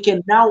 We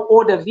can now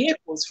order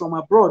vehicles from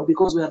abroad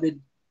because we have a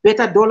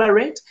better dollar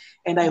rate.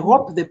 And I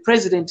hope the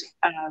president,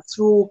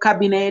 through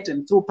cabinet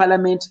and through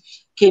parliament,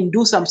 can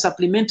do some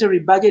supplementary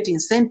budget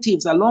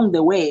incentives along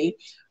the way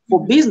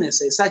for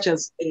businesses, such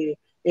as a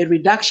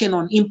reduction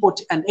on import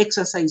and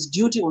excise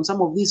duty on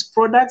some of these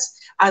products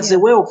as a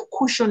way of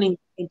cushioning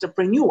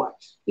entrepreneur.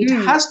 It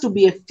has to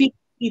be a 50-50.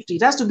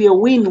 It has to be a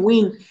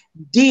win-win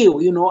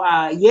deal. You know,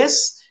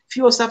 yes,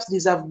 fuel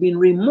subsidies have been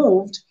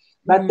removed,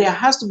 but there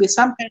has to be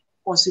some kind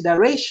of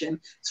consideration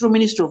through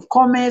Ministry of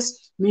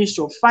Commerce,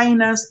 Ministry of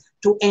Finance,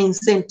 to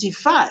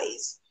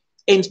incentivize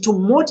and to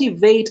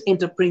motivate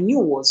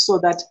entrepreneurs so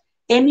that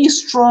any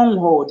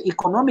stronghold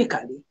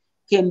economically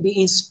can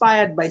be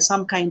inspired by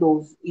some kind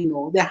of, you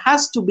know, there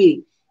has to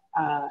be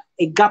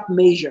a gap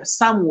measure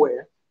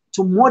somewhere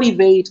to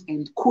motivate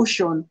and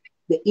cushion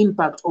the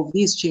impact of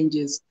these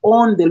changes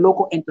on the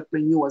local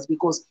entrepreneurs.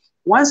 Because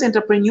once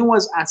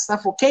entrepreneurs are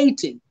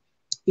suffocating,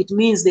 it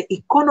means the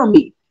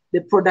economy,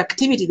 the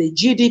productivity, the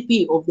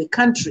GDP of the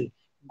country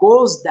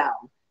goes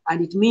down.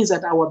 And it means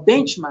that our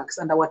benchmarks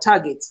and our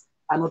targets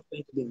are not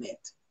going to be met.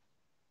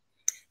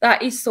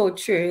 That is so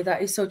true.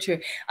 That is so true.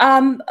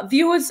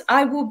 Viewers,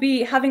 I will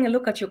be having a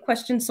look at your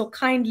questions, so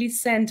kindly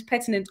send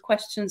pertinent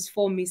questions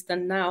for Mr.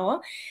 Nawa.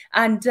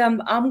 And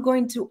I'm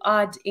going to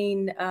add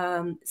in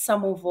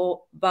some of our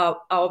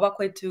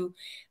Bakwetu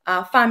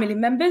family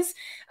members.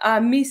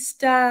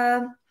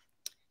 Mr.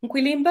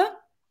 Nkwilimba?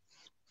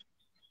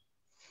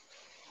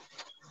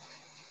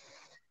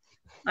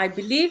 I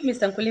believe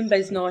Mr. Nkwilimba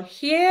is not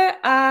here.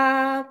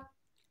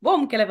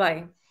 Bom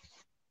Kelevai.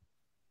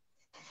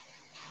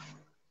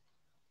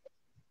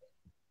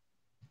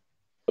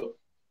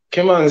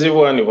 Kemanzi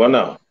wani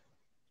wana.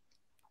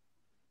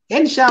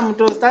 Ensham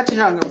to start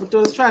hanga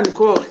butos trying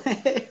ko.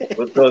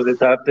 Butos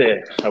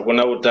tate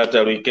hakuna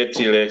utata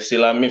wiketile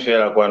silami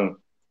fera kwanu.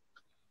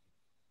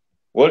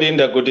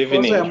 Wolinda, good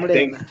evening.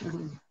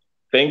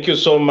 Thank you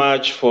so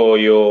much for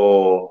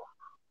your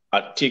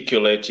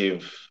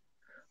articulative,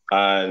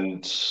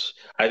 and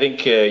I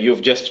think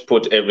you've just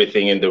put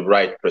everything in the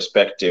right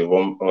perspective.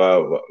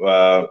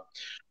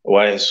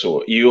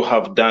 So you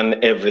have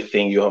done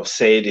everything, you have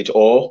said it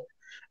all.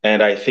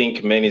 And I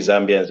think many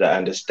Zambians are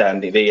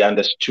understanding. They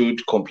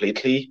understood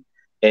completely,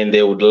 and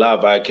they would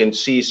love. I can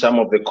see some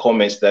of the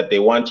comments that they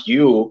want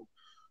you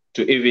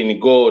to even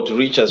go to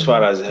reach as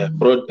far as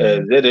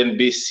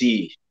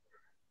ZNBC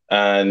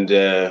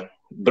and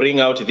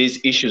bring out these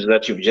issues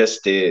that you've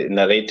just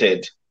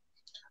narrated.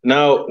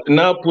 Now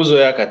Puzo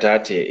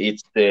Yakatate,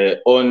 it's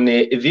on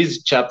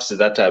these chaps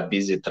that are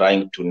busy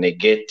trying to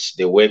negate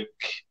the work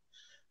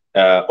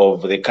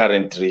of the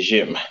current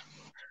regime.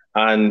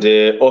 And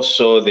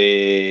also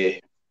the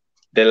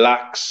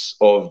lacks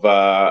of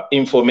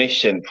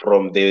information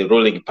from the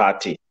ruling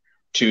party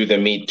to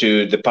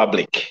the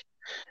public.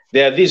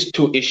 There are these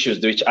two issues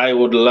which I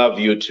would love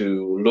you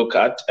to look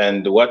at,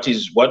 and what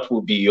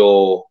will be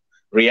your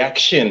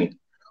reaction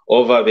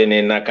over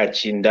Vene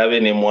Nakachinda,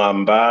 Vene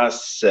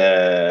Mwamba's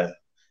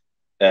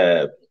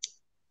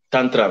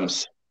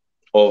tantrums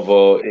of,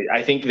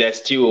 I think they're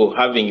still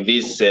having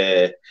this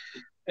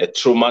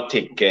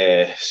traumatic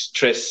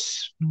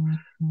stress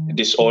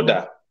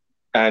disorder,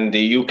 and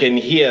you can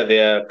hear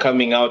they're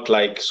coming out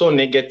like so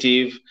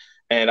negative,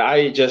 and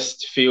I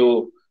just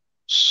feel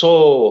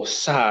so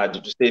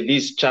sad to say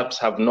these chaps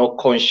have no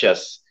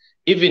conscience.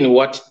 Even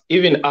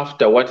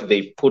after what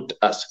they put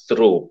us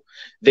through,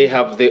 they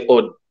have the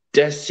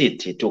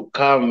audacity to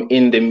come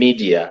on the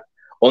media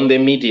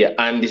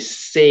and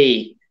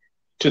say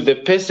to the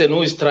person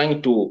who is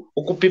trying to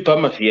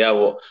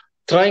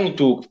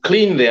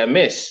clean their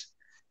mess,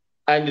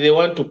 and they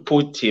want to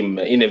put him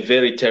in a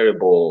very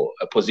terrible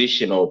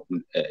position of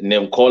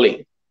name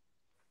calling.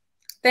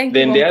 Thank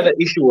then you. The other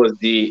issue was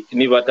the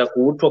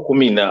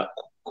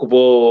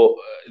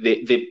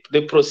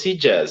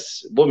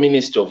procedures, bo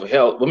Minister of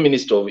Health, bo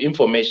Minister of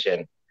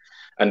Information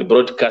and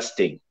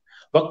Broadcasting.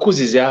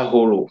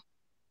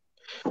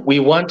 We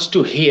want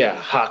to hear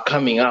her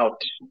coming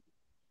out.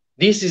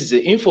 This is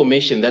the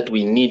information that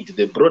we need,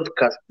 the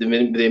broadcast, the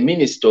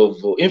Minister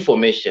of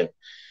Information,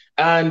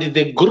 and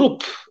the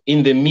group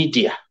in the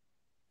media.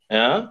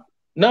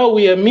 Now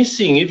we are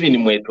missing even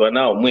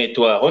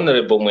Mwetwa,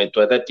 Honorable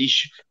Mwetwa, that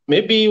issue.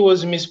 Maybe he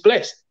was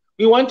misplaced.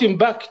 We want him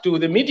back to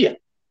the media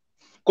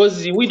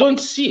because we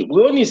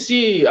only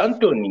see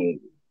Anthony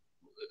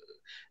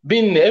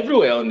being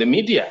everywhere on the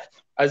media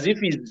as if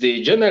he's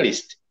the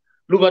journalist.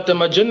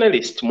 Lubatama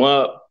journalist,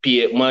 Mwa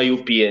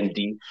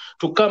UPND,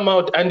 to come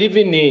out and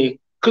even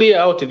clear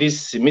out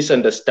this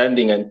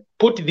misunderstanding and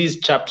put these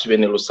chaps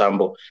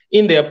Lusambo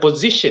in their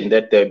position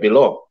that they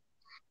belong.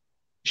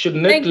 Should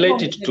not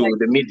let it to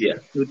the media.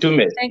 Thank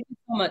you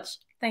so much.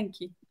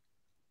 Thank you.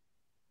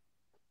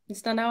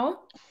 Mr. Nawa?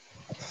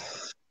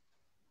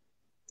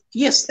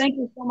 Yes, thank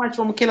you so much,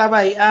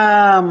 Mukelabai.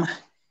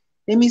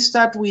 Let me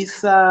start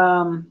with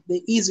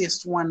the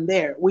easiest one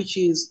there, which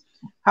is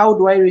how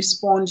do I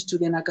respond to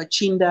the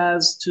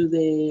Nakachindas, to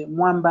the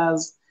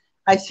Mwambas?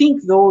 I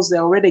think those,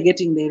 they're already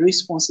getting the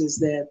responses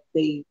that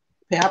they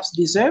perhaps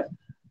deserve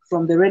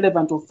from the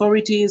relevant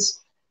authorities.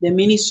 The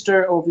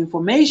Minister of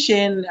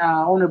Information,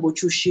 Honorable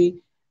Chushi,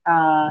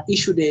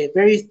 issued a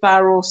very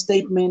thorough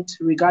statement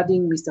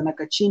regarding Mr.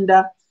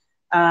 Nakachinda.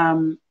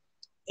 And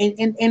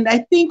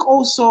I think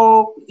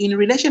also in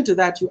relation to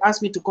that, you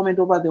asked me to comment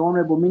over the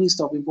Honorable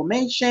Minister of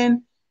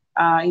Information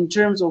in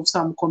terms of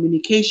some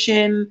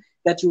communication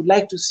that you'd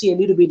like to see a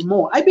little bit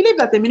more. I believe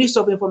that the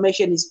Minister of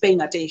Information is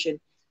paying attention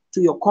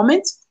to your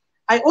comments.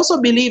 I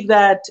also believe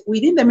that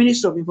within the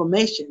Minister of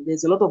Information,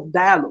 there's a lot of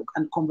dialogue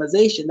and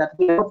conversation that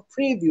we are not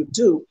privy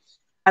to.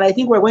 And I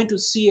think we're going to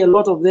see a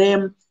lot of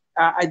them.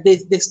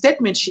 The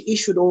statement she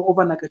issued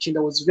over Nakachinda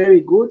was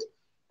very good.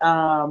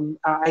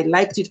 I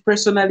liked it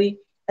personally.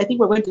 I think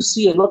we're going to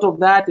see a lot of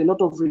that, a lot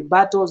of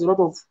rebuttals, a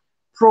lot of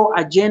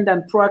pro-agenda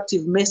and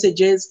proactive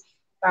messages.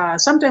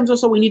 Sometimes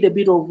also we need a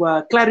bit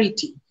of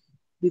clarity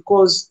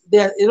because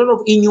there are a lot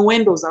of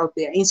innuendos out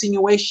there,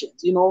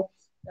 insinuations, you know.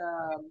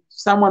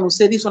 Someone will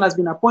say this one has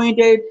been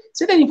appointed.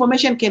 Certain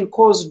information can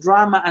cause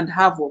drama and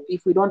havoc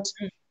if we don't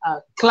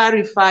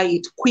clarify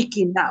it quick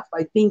enough.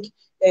 I think,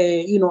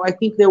 you know, I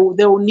think they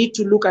will need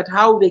to look at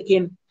how they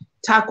can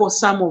tackle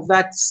some of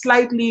that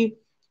slightly,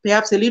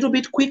 perhaps a little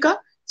bit quicker,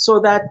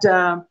 so that,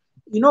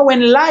 you know,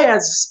 when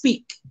liars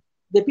speak,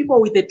 the people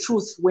with the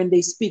truth, when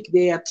they speak,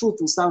 their truth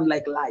will sound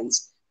like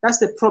lies. That's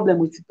the problem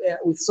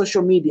with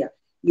social media.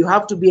 You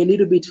have to be a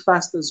little bit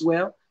fast as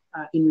well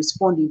in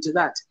responding to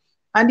that.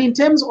 And in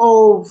terms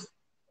of,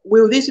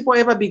 will these people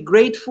ever be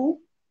grateful?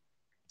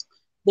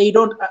 They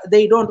don't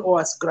owe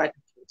us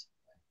gratitude.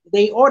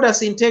 They owed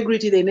us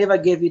integrity, they never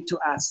gave it to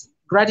us.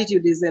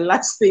 Gratitude is the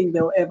last thing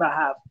they'll ever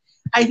have.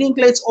 I think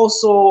let's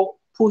also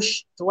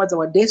push towards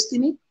our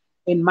destiny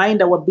and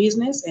mind our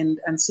business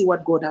and see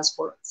what God has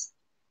for us.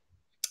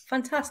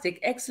 Fantastic,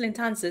 excellent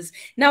answers.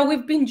 Now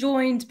we've been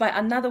joined by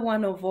another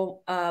one of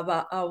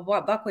our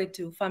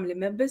Bakwetu family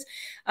members,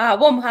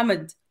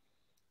 Muhammad.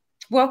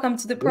 Welcome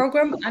to the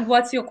program. And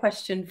what's your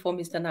question for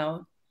Mr.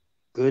 Nawa?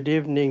 Good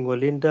evening,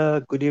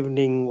 Walinda. Good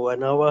evening,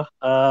 Wanawa.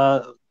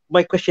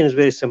 My question is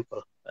very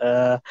simple.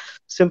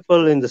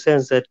 Simple in the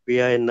sense that we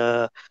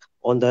are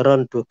on the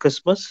run to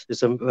Christmas.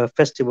 It's a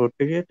festival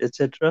period,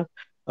 etc.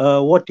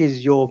 What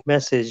is your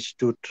message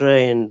to try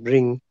and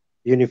bring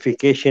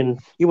unification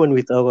even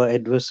with our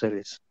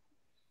adversaries?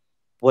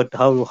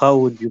 How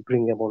would you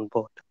bring them on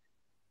board?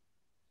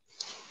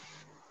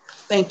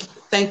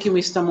 Thank you,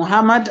 Mr.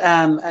 Muhammad.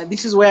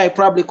 This is where I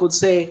probably could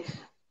say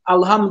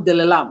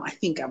Alhamdulillah. I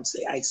think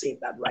I said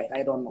that right.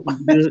 I don't know.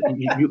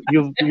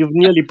 You've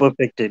nearly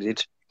perfected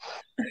it.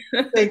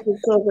 Thank you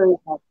so very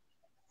much.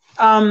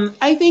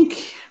 I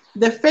think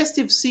the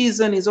festive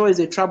season is always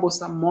a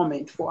troublesome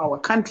moment for our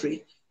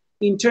country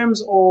in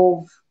terms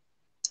of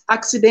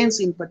accidents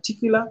in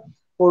particular.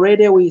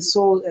 Already we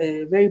saw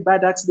a very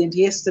bad accident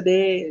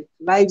yesterday,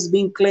 lives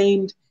being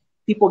claimed,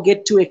 people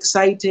get too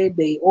excited,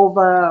 they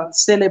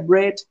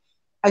over-celebrate.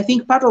 I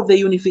think part of the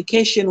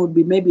unification would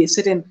be maybe a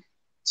certain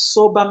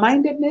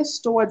sober-mindedness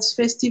towards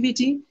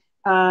festivity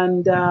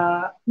and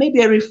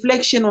maybe a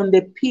reflection on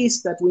the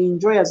peace that we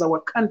enjoy as our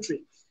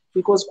country.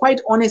 Because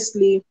quite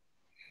honestly,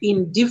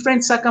 in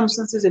different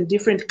circumstances and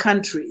different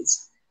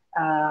countries,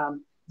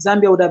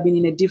 Zambia would have been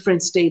in a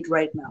different state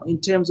right now in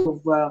terms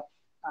of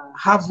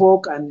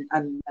havoc and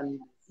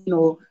you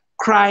know,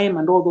 crime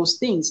and all those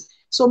things.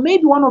 So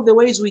maybe one of the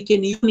ways we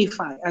can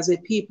unify as a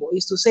people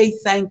is to say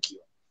thank you,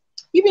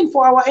 even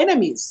for our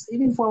enemies,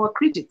 even for our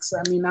critics.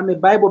 I mean, I'm a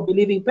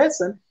Bible-believing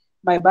person.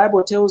 My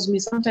Bible tells me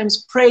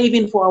sometimes pray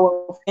even for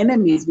our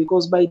enemies,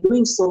 because by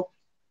doing so,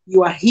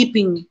 you are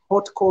heaping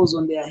hot coals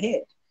on their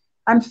head.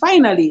 And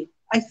finally,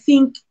 I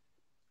think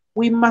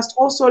we must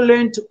also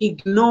learn to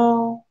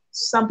ignore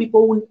some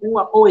people who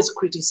are always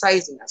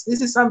criticizing us.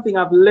 This is something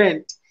I've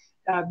learned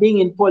being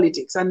in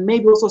politics and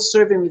maybe also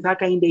serving with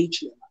Hakainde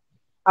Ichilema.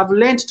 I've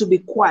learned to be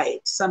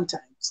quiet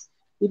sometimes,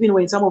 even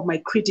when some of my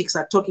critics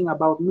are talking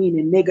about me in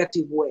a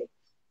negative way.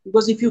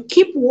 Because if you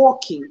keep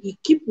walking,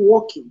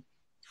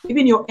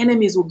 even your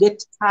enemies will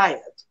get tired,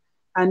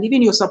 and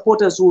even your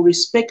supporters will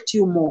respect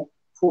you more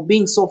for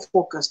being so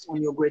focused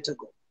on your greater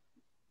goal.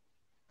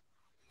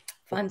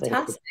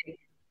 Fantastic.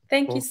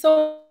 Thank you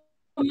so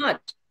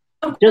much.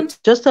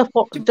 Just a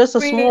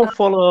small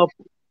follow-up.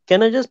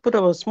 Can I just put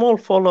up a small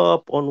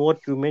follow-up on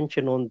what you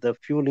mentioned on the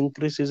fuel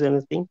increases and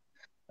everything?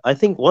 I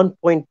think one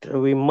point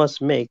we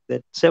must make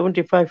that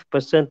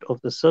 75% of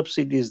the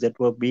subsidies that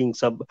were being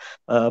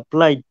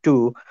applied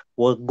to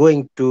were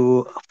going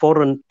to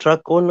foreign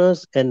truck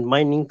owners and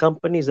mining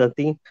companies. I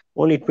think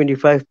only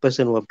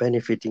 25% were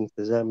benefiting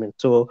the Zambian.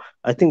 So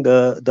I think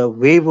the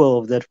waiver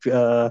of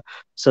that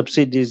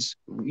subsidies,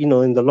 you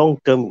know, in the long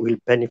term will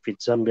benefit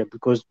Zambia,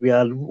 because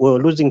we're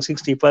losing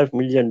 $65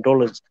 million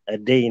a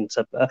day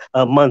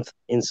a month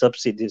in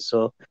subsidies.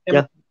 So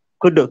yeah,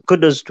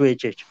 kudos to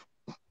HH.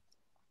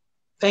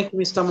 Thank you,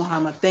 Mr.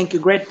 Muhammad. Thank you.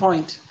 Great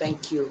point.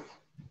 Thank you.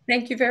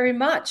 Thank you very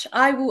much.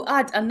 I will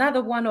add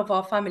another one of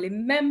our family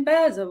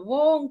members,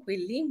 Wong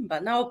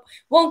Quilimba. Now,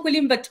 Wong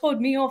Quilimba told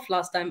me off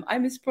last time. I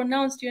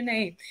mispronounced your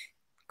name.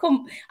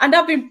 And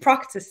I've been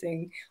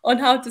practicing on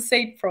how to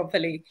say it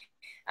properly.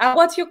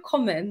 What's your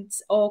comment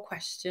or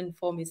question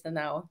for Mr.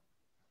 Nawa?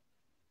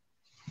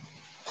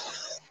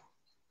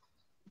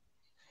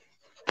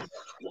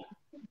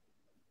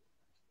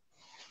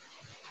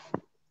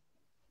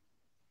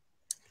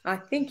 I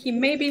think he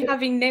may be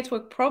having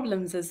network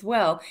problems as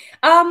well.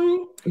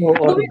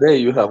 Today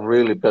you have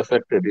really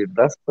perfected it.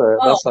 That's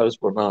how it's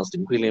pronounced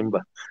in Quilimba.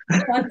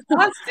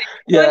 Fantastic.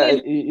 Yeah,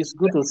 it's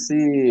good to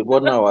see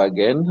Bonawa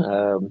again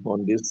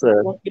on this. I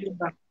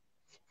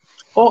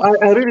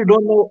really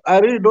don't know. I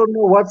really don't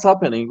know what's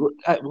happening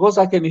because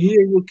I can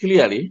hear you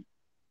clearly.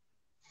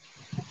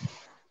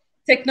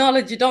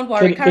 Technology, don't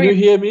worry. Can you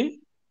hear me?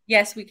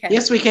 Yes, we can.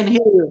 Yes, we can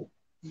hear you.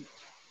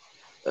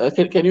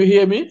 Can you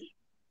hear me?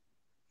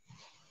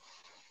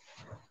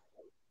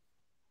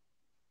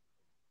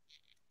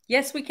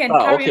 Yes, we can.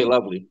 Okay,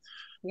 lovely.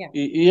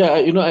 Yeah,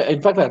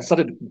 in fact, I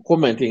started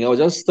commenting. I was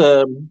just,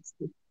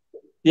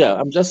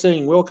 I'm just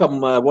saying,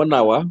 welcome 1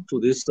 hour to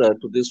this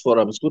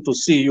forum. It's good to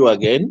see you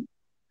again.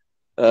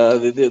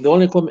 The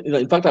only comment,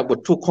 in fact, I've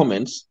got two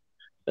comments.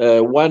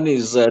 One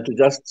is to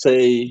just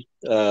say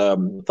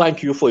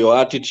thank you for your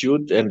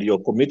attitude and your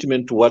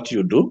commitment to what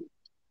you do.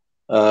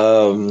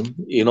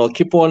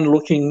 Keep on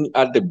looking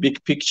at the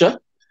big picture,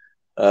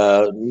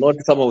 not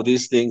some of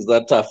these things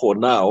that are for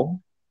now.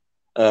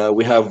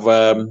 We have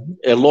a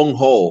long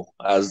haul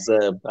as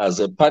a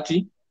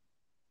party.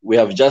 We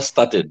have just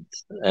started,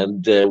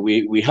 and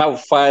we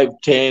have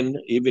 5, 10,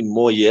 even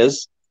more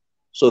years.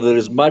 So there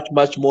is much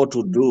more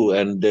to do,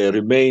 and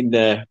remain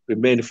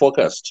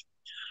focused.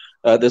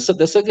 The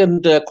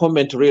second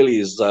comment really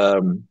is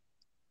on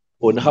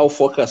how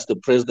focused the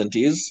president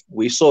is.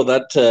 We saw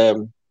that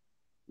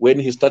when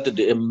he started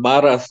a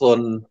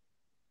marathon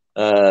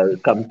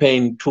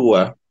campaign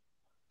tour,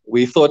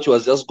 we thought he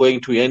was just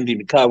going to end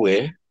in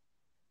Kawe.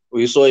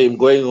 We saw him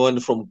going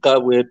on from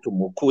Kawe to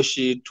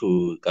Mukushi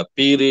to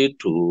Kapiri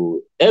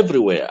to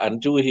everywhere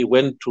until he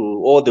went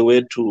all the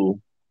way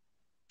to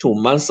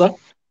Mansa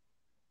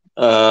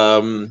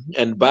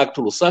and back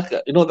to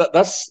Lusaka.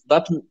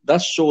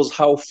 That shows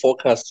how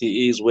focused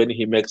he is when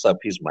he makes up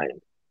his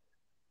mind.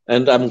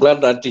 And I'm glad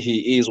that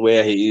he is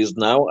where he is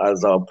now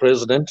as our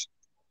president.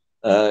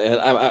 And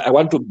I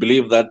want to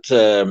believe that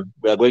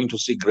we are going to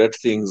see great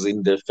things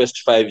in the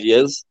first 5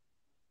 years.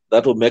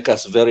 That will make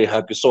us very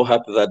happy, so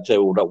happy that we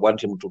would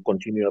want him to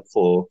continue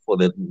for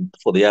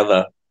the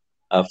other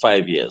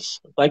 5 years.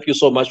 Thank you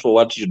so much for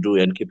what you do,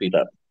 and keep it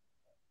up.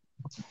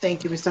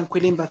 Thank you, Mr.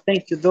 Quilimba.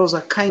 Thank you. Those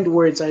are kind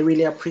words. I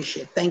really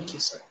appreciate. Thank you,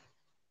 sir.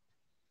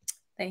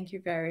 Thank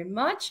you very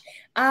much.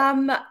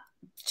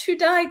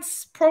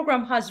 Tonight's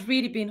program has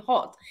really been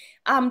hot.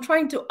 I'm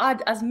trying to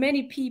add as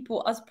many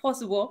people as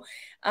possible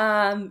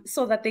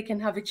so that they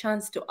can have a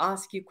chance to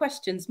ask you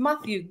questions.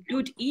 Matthew,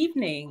 good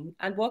evening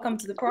and welcome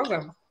to the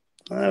program.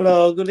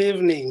 Hello, good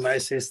evening, my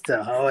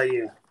sister. How are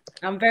you?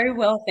 I'm very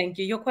well, thank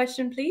you. Your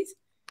question, please.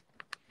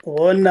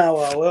 1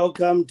 hour.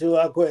 Welcome to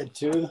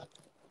Akwetu.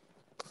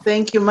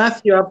 Thank you,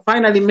 Matthew. I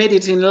finally made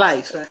it in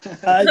life.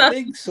 I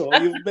think so.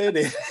 You've made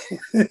it.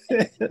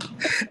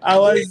 I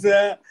was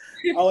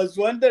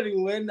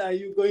wondering, when are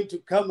you going to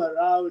come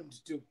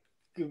around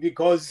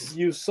because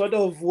you sort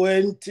of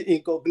went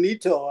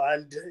incognito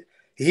and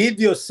hid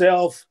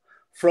yourself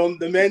from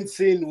the main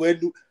scene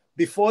when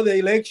before the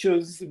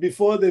elections,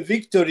 before the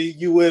victory,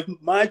 you were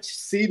much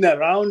seen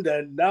around,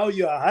 and now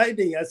you are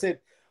hiding. I said,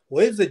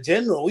 where's the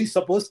general? He's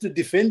supposed to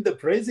defend the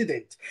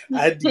president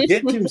and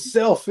get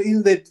himself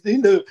take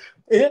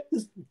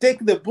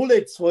the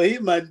bullets for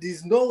him, and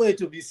there's nowhere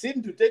to be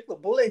seen to take the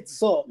bullets.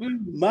 So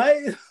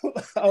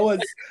I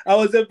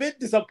was a bit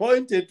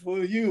disappointed for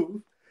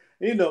you,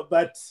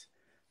 but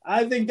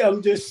I think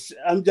I'm just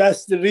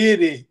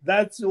really,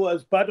 that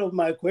was part of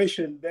my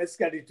question,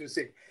 basically, to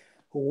say,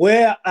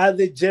 where are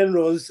the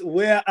generals?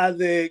 Where are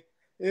the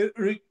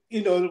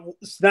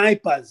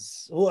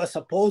snipers who are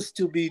supposed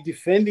to be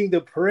defending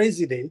the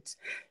president?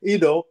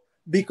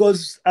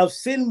 Because I've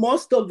seen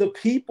most of the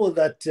people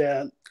that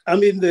the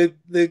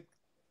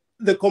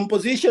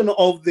composition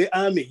of the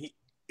army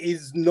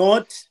is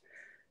not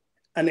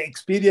an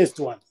experienced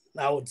one,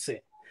 I would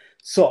say.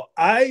 So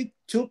I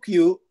took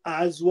you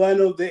as one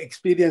of the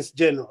experienced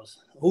generals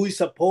who is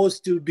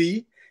supposed to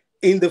be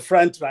in the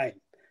front line,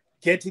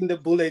 getting the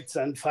bullets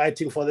and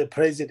fighting for the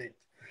president.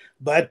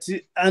 But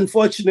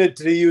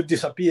unfortunately, you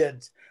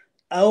disappeared.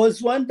 I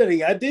was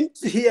wondering, I didn't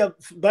hear,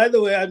 by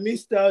the way, I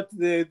missed out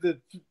I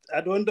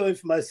don't know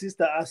if my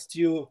sister asked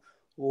you,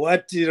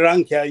 what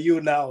rank are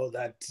you now?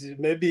 That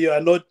maybe you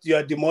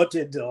are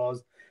demoted, or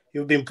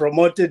you've been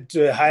promoted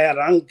to a higher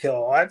rank,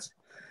 or what?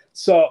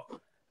 So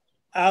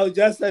I'll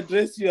just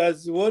address you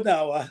as 1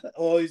 hour,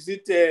 or is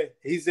it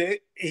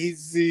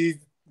his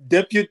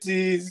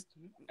deputies?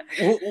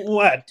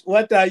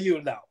 What are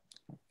you now?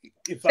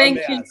 If Thank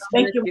I may you. ask.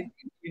 Thank you.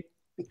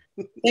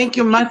 Thank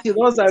you, Matthew.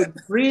 Those are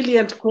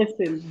brilliant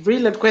questions.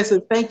 Brilliant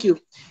questions. Thank you.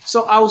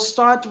 So I'll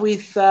start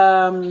with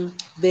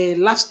the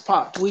last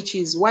part, which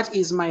is what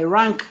is my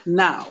rank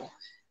now?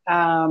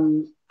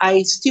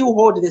 I still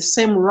hold the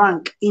same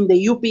rank in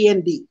the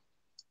UPND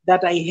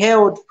that I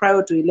held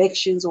prior to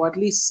elections, or at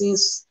least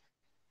since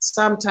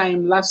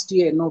sometime last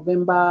year,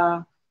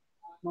 November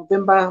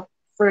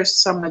 1st,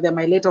 somewhere there.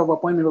 My letter of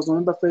appointment was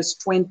November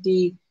 1st,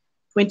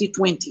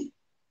 2020.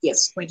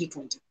 Yes,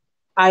 2020.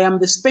 I am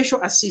the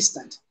special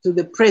assistant to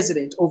the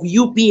president of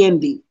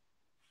UPND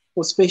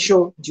for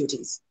special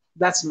duties.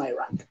 That's my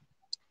rank.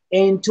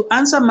 And to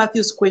answer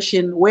Matthew's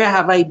question, where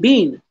have I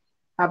been?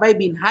 Have I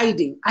been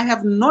hiding? I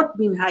have not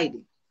been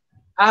hiding.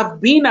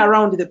 I've been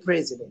around the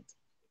president.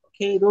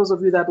 Okay, those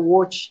of you that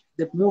watch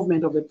the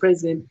movement of the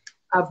president,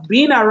 I've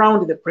been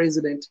around the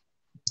president,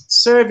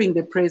 serving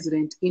the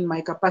president in my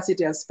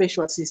capacity as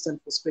special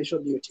assistant for special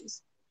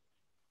duties.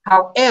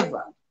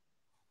 However,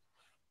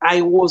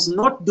 I was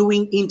not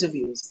doing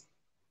interviews.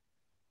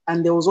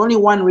 And there was only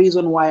one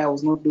reason why I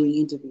was not doing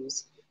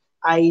interviews.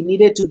 I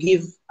needed to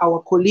give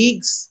our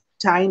colleagues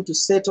time to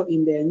settle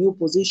in their new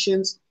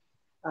positions,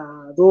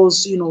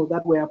 those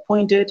that were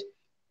appointed.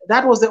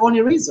 That was the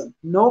only reason,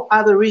 no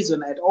other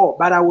reason at all.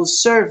 But I was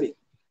serving,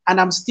 and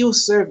I'm still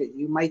serving.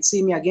 You might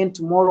see me again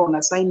tomorrow on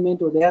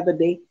assignment or the other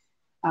day.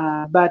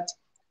 But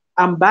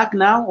I'm back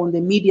now on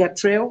the media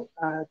trail,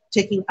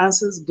 taking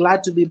answers.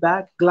 Glad to be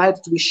back,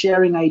 glad to be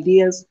sharing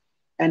ideas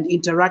and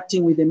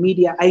interacting with the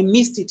media. I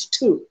missed it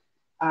too.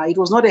 It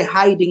was not a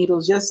hiding. It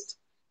was just,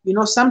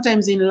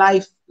 sometimes in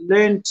life,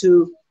 learn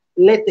to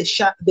let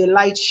the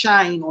light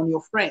shine on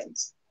your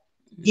friends.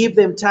 Give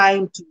them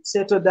time to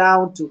settle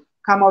down, to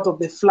come out of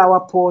the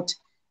flower pot.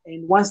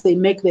 And once they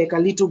make like a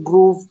little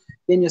groove,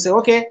 then you say,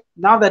 okay,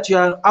 now that you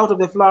are out of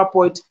the flower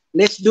pot,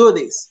 let's do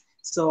this.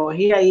 So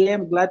here I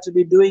am, glad to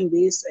be doing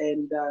this,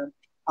 and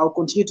I'll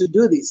continue to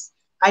do this.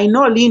 I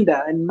know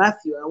Linda and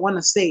Matthew, I want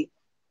to say,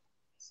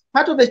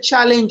 part of the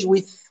challenge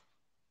with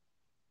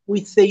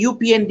the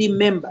UPND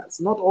members,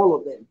 not all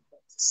of them,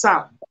 but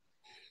some,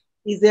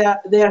 is there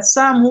are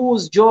some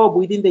whose job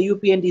within the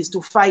UPND is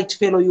to fight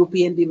fellow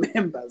UPND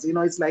members.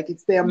 It's like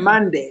it's their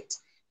mandate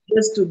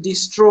just to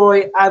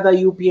destroy other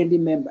UPND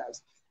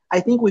members. I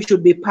think we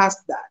should be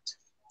past that.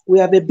 We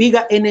have a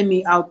bigger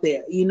enemy out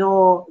there.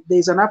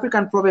 There's an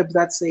African proverb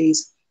that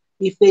says,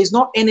 if there's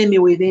no enemy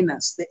within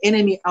us, the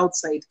enemy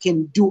outside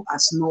can do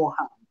us no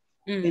harm.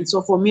 And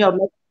so for me, I'd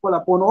like to call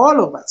upon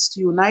all of us to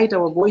unite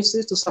our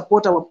voices, to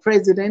support our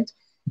president.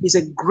 He's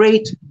a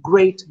great,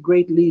 great,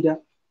 great leader,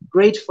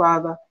 great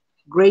father,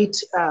 great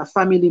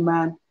family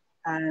man,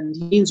 and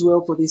he means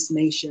well for this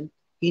nation.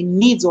 He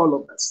needs all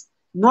of us,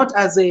 not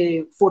as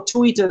a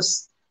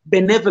fortuitous,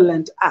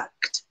 benevolent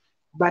act,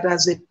 but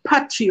as a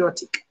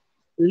patriotic,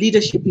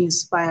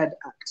 leadership-inspired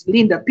act.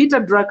 Linda, Peter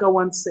Drucker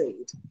once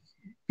said,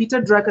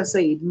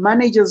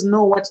 managers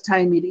know what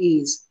time it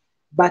is,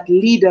 but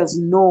leaders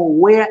know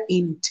where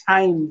in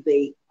time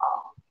they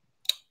are.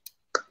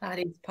 That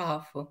is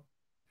powerful.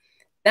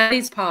 That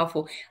is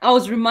powerful. I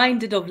was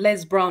reminded of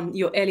Les Brown,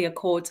 your earlier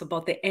quotes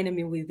about the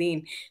enemy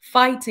within,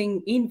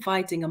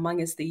 infighting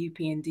amongst the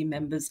UPND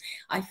members.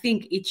 I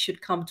think it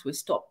should come to a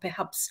stop.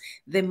 Perhaps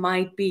there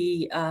might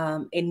be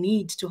a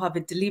need to have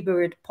a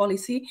deliberate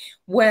policy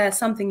where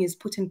something is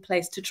put in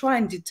place to try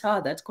and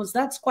deter that, because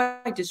that's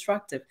quite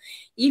destructive.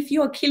 If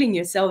you are killing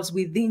yourselves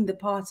within the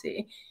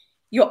party,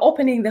 you're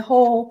opening the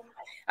whole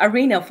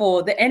arena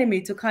for the enemy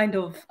to kind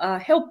of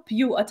help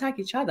you attack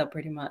each other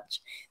pretty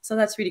much. So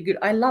that's really good.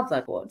 I love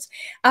that words.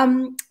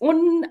 On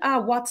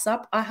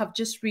WhatsApp, I have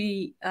just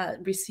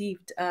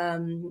received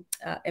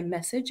a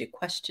message, a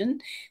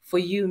question for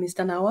you,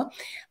 Mr.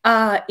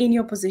 Nawa. In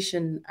your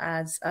position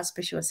as a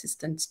special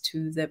assistant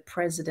to the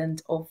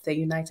president of the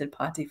United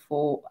Party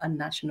for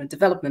National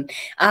Development,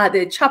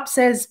 the chap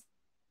says,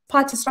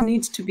 parties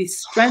need to be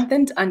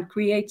strengthened and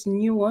create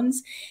new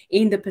ones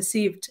in the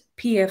perceived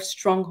PF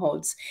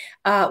strongholds.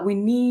 We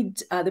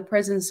need the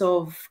presence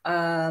of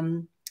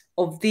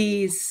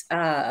these,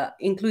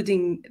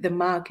 including the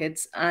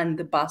markets and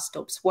the bus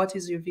stops. What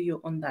is your view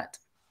on that?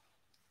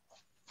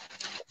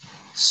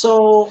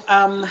 So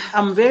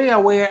I'm very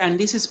aware, and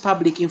this is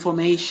public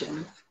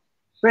information.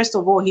 First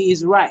of all, he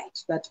is right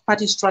that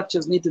party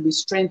structures need to be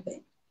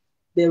strengthened.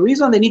 The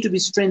reason they need to be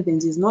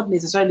strengthened is not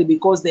necessarily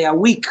because they are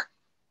weak.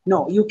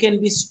 No, you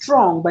can be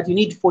strong, but you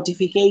need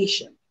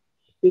fortification.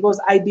 Because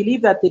I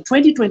believe that the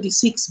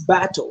 2026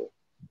 battle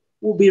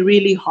will be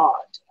really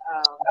hard.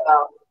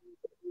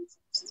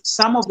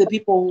 Some of the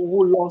people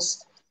who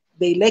lost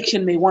the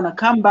election may want to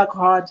come back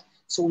hard,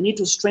 so we need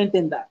to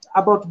strengthen that.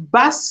 About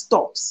bus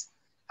stops,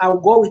 I'll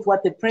go with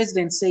what the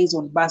president says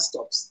on bus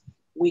stops.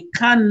 We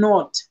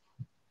cannot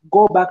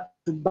go back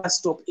to bus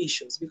stop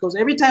issues, because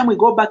every time we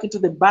go back into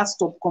the bus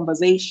stop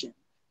conversation,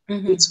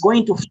 it's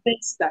going to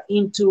fester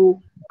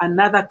into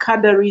another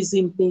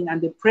cadreism thing, and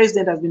the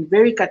president has been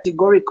very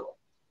categorical.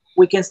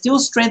 We can still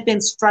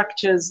strengthen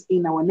structures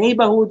in our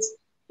neighborhoods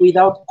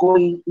without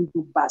going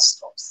into bus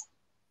stops.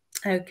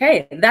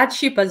 Okay, that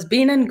ship has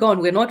been and gone.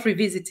 We're not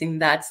revisiting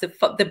that. The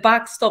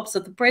backstops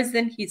of the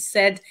president, he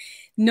said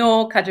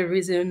no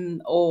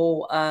categorism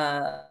or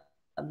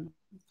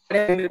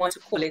whatever we want to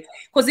call it,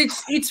 because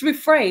it's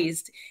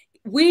rephrased.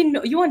 We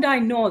know, you and I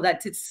know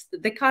that it's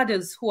the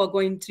cadres who are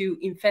going to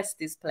infest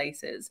these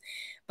places,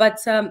 but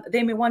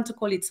they may want to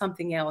call it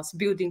something else,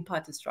 building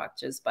party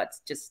structures, but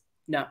just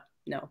no,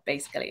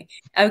 basically.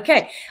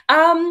 Okay,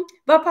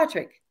 but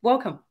Patrick,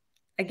 welcome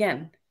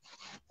again.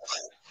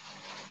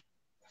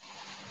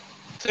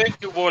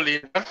 Thank you,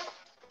 Bolina.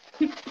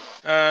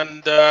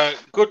 And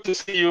good to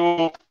see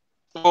you,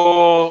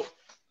 oh,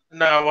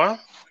 Nawa.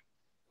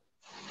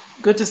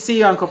 Good to see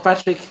you, Uncle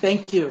Patrick.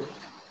 Thank you.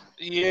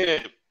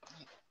 Yeah,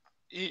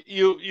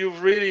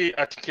 you've really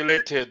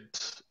articulated,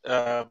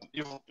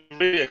 you've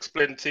really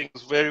explained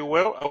things very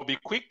well. I'll be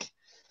quick.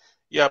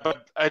 Yeah,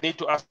 but I need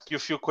to ask you a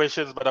few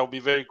questions, but I'll be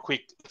very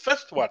quick. The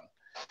first one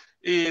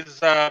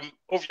is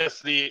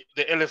obviously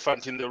the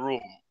elephant in the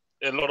room.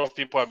 A lot of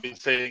people have been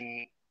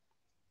saying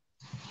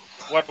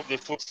one of the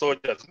foot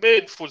soldiers,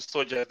 main foot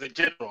soldiers, the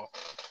general,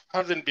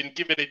 hasn't been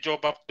given a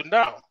job up to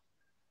now.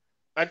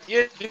 And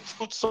yet this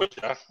foot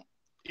soldier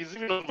is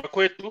even on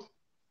Bakwetu,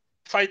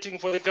 fighting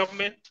for the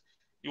government.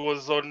 He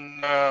was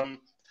on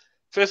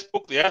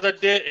Facebook the other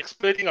day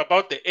explaining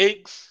about the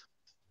eggs,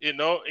 in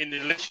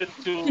relation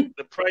to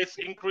the price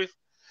increase.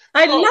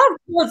 I love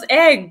those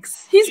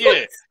eggs. He's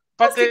yeah,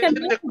 but then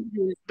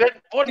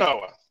 1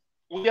 hour,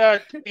 we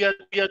had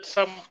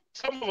some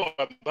of our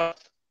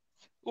members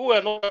who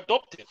were not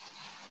adopted,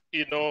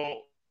 as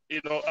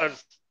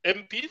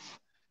MPs,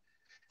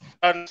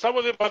 and some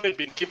of them haven't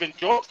been given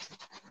jobs,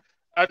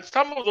 and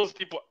some of those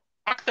people.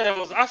 After I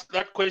was asked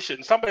that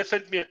question, somebody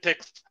sent me a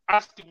text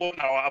asking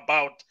 1 hour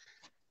about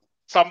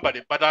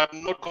somebody, but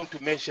I'm not going to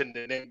mention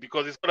the name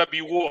because it's going to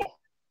be war.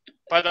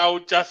 But I will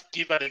just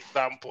give an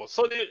example.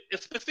 So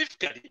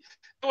specifically,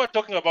 they were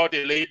talking about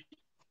a lady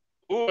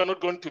who we're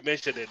not going to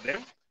mention the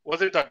name,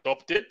 wasn't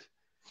adopted.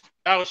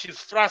 Now she's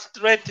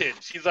frustrated.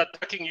 She's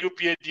attacking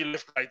UPND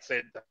left, right,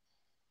 center.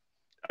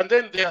 And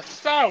then there are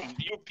some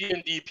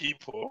UPND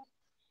people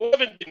who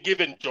haven't been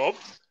given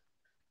jobs,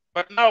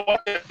 but now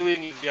what they're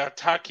doing is they're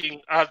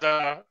attacking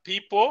other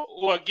people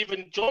who are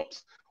given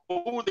jobs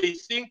or who they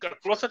think are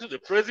closer to the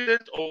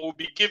president or will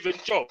be given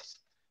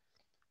jobs.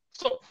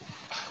 So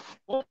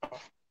what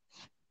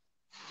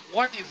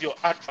is your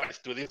advice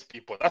to these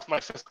people? That's my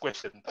first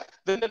question.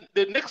 Then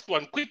the next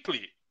one,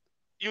 quickly.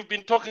 You've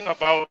been talking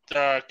about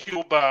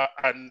Cuba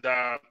and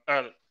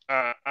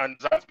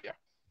Zambia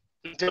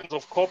in terms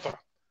of copper.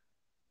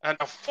 And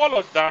I've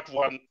followed that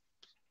one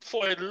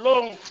for a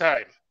long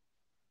time.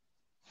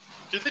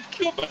 Is it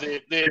Cuba,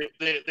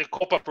 the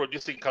copper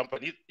producing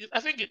company? I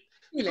think it's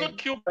not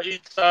Cuba,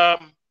 it's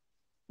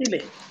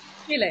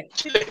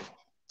Chile.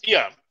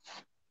 Yeah.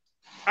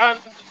 And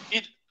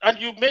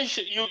you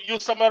mentioned, you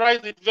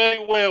summarize it very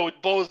well.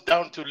 It boils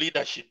down to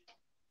leadership.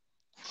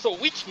 So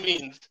which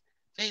means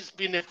there's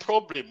been a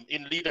problem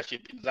in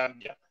leadership in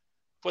Zambia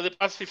for the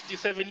past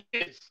 57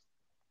 years.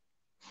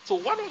 So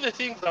one of the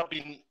things I've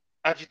been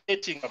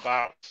agitating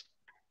about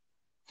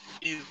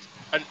is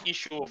an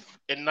issue of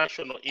a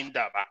national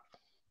indaba.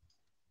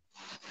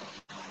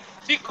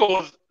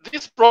 Because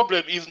this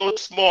problem is not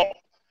small.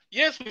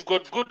 Yes, we've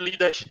got good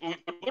leadership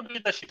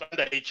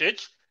under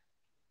HH,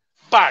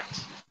 but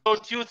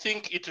don't you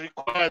think it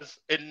requires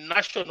a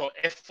national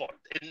effort,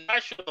 a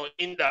national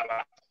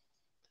indaba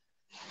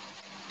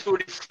to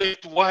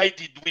reflect why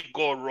did we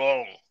go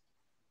wrong?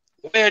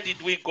 Where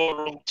did we go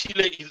wrong?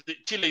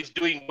 Chile is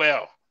doing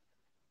well,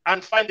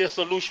 and find a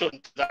solution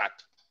to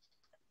that.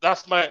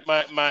 That's my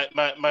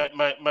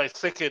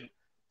second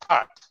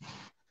part.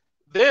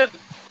 Then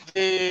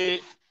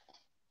the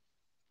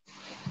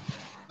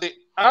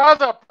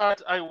other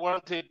part I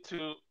wanted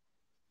to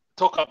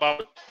talk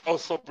about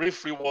also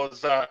briefly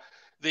was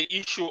the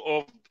issue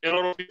of a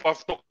lot of people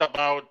have talked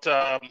about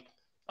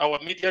our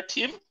media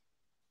team.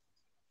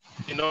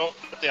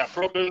 There are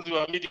problems with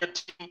our media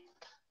team.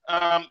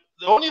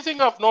 The only thing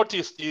I've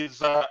noticed is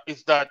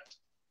that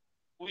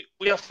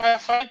we are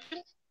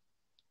firefighting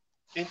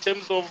in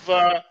terms of,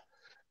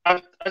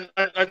 and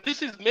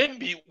this is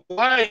maybe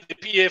why the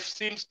PF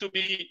seems to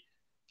be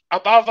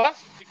above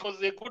us, because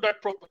they're good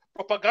at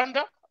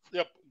propaganda,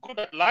 they're good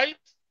at lies.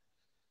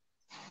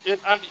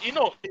 And in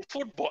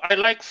football, I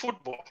like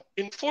football.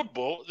 In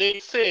football, they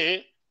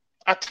say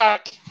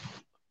attack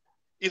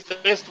is the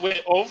best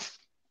way of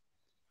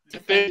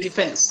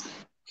defense.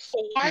 So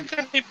why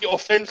can't we be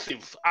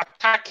offensive,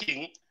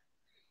 attacking,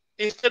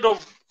 instead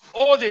of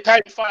all the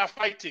time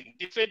firefighting,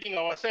 defending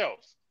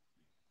ourselves?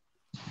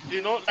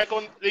 Like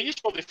on the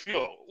issue of the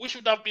fuel, we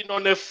should have been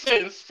on a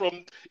fence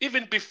from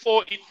even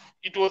before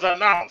it was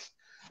announced,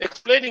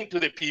 explaining to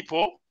the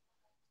people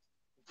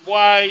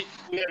why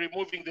we are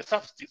removing the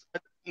subsidies,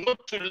 not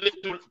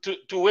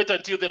to wait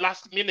until the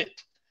last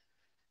minute.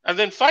 And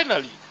then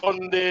finally,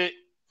 on the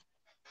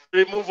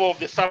removal of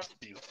the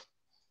subsidies,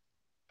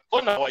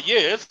 on our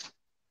years,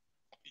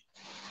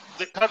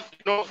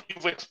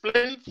 you've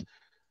explained.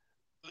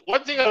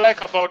 One thing I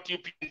like about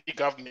UPND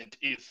government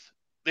is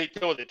they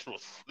tell the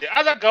truth. The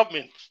other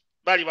government,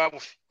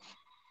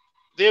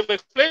 they've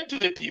explained to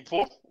the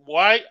people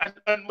why,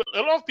 and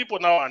a lot of people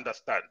now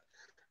understand,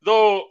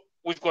 though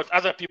we've got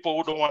other people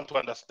who don't want to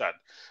understand.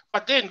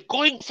 But then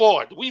going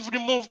forward, we've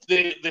removed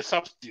the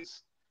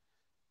subsidies.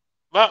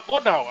 But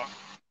Nawa,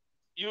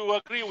 you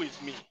agree with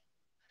me.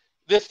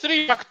 The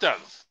three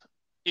factors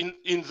in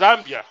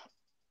Zambia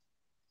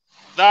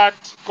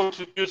that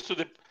contributes to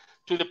the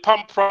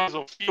pump price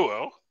of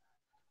fuel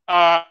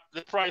are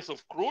the price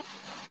of crude,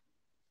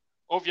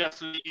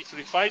 obviously its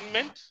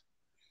refinement,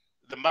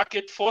 the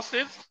market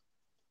forces,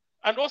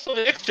 and also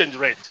the exchange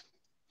rate.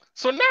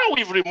 So now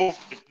we've removed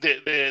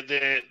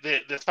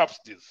the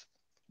subsidies.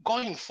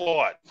 Going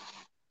forward,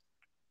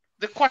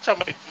 the kwacha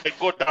might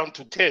go down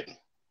to 10.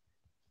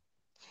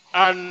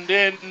 And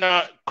then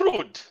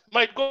crude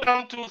might go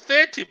down to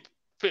 30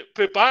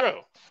 per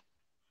barrel.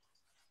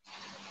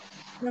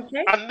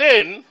 Okay. And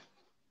then,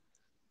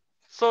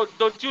 so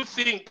don't you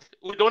think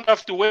we don't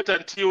have to wait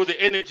until the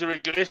Energy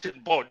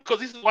Regulation Board? Because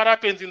this is what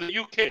happens in the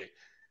UK.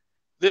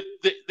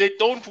 They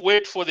don't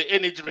wait for the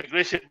Energy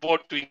Regulation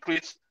Board to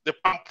increase the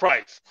pump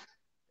price.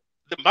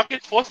 The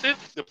market forces,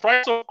 the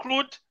price of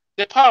crude,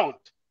 the pound,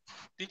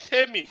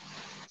 determine.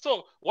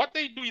 So what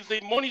they do is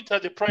they monitor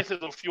the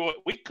prices of fuel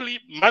weekly,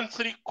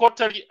 monthly,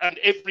 quarterly, and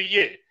every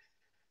year.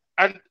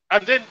 And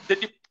then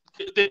the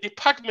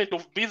Department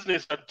of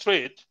Business and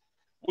Trade,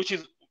 which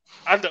is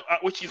under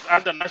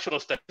national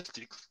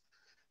statistics,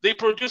 they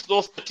produce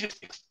those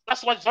statistics.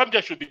 That's what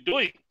Zambia should be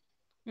doing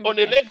on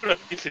a regular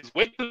basis,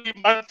 weekly,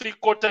 monthly,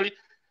 quarterly,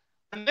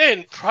 and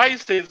then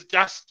prices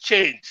just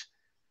change.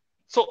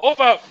 So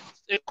over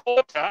a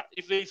quarter,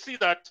 if they see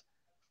that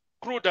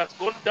crude has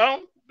gone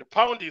down, the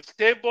pound is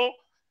stable,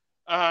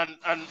 and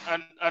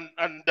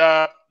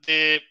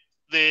the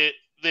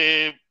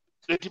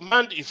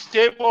demand is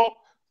stable,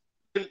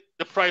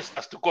 the price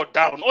has to go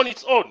down on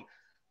its own.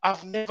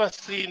 I've never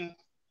seen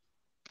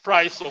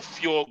price of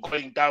fuel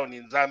going down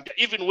in Zambia,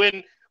 even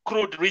when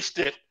crude reached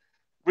 $20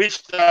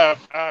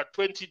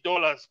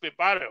 per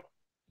barrel.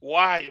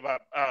 Why,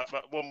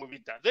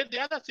 Mubita? Then the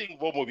other thing,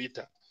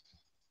 Mubita,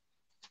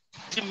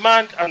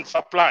 demand and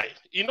supply.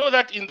 You know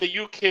that in the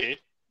UK,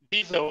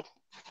 diesel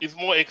is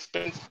more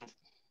expensive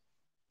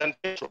than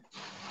petrol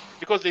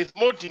because there's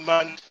more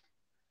demand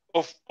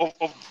of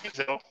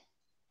diesel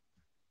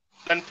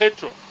than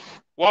petrol.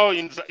 While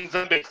in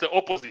Zambia, it's the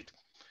opposite.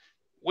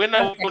 When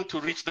are we going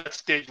to reach that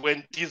stage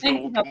when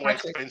diesel will be more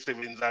expensive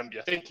in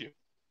Zambia? Thank you.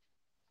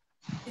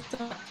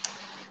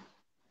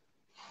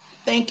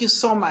 Thank you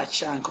so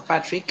much, Uncle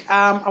Patrick.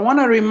 I want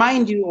to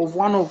remind you of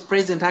one of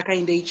President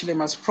Hakainde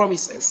Hichilema's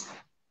promises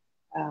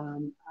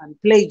and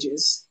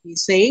pledges. He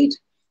said,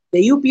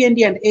 the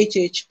UPND and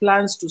HH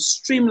plans to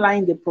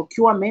streamline the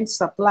procurement,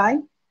 supply,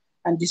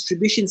 and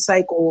distribution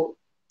cycle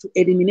to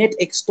eliminate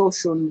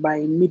extortion by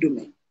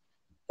middlemen.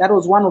 That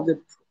was one of the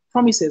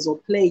promises or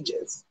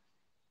pledges.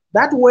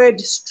 That word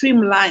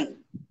streamline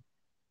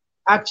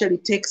actually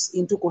takes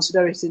into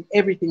consideration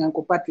everything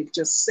Uncle Patrick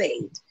just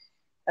said.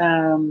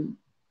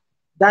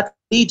 That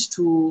leads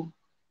to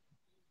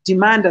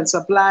demand and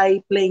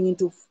supply playing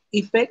into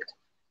effect.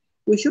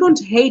 We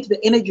shouldn't hate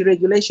the Energy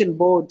Regulation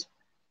Board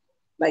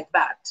like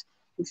that.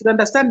 We should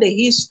understand the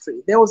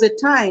history. There was a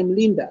time,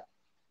 Linda,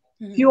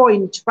 fuel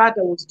in Chipata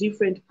was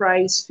different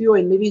price, fuel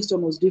in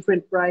Livingston was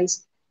different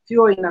price,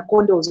 fuel in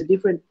Akonde was a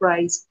different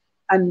price,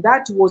 and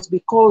that was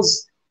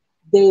because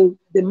the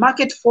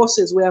market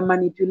forces were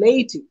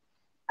manipulating,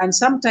 and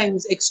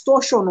sometimes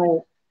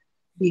extortional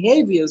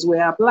behaviors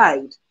were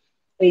applied,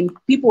 and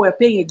people were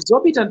paying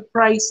exorbitant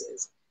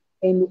prices.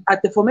 And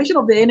at the formation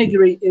of the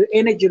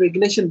Energy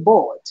Regulation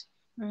Board,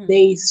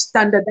 they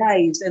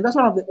standardized, and that's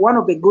one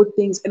of the good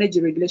things Energy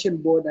Regulation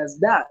Board has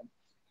done,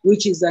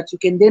 which is that you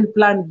can then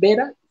plan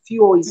better.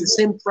 Fuel is the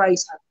same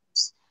price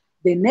across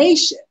the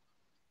nation.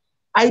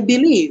 I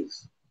believe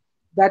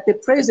that the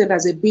president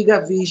has a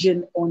bigger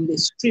vision on the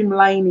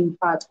streamlining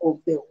part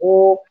of the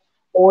whole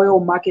oil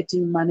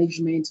marketing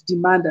management,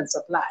 demand and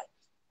supply.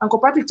 Uncle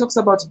Patrick talks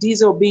about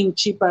diesel being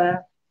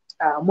cheaper,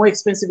 more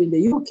expensive in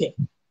the UK.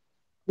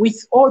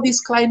 With all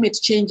these climate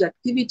change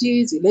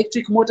activities,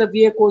 electric motor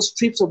vehicles,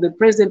 trips of the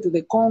president to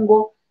the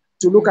Congo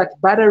to look at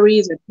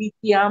batteries and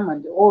lithium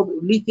and all the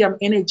lithium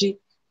energy,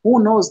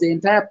 who knows, the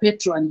entire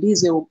petrol and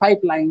diesel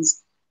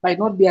pipelines might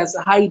not be as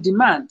high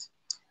demand.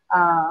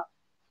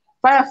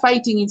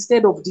 Firefighting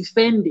instead of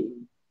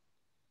defending.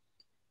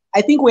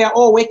 I think we are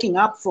all waking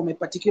up from a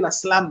particular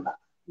slumber.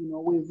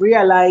 We've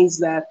realized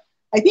that,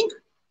 I think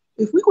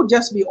if we could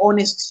just be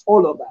honest,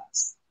 all of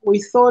us,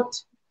 we thought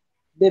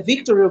the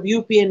victory of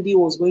UPND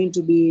was going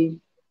to be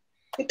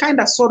a kind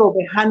of sort of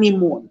a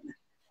honeymoon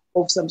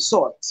of some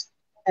sort.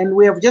 And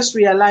we have just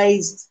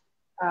realized,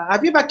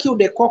 have you ever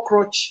killed a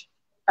cockroach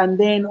and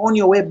then on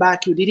your way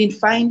back, you didn't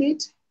find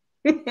it?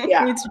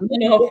 Yeah.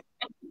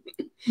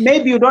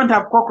 Maybe you don't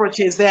have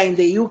cockroaches there in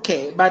the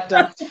UK,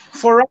 but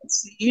for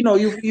us,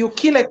 you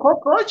kill a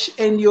cockroach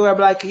and you are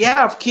like,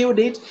 yeah, I've killed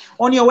it.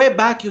 On your way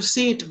back, you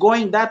see it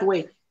going that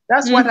way.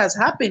 That's what has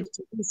happened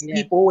to these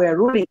people who were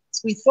ruling.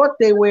 We thought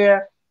they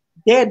were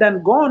dead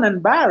and gone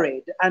and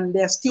buried, and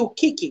they're still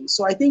kicking.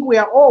 So I think we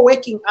are all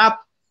waking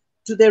up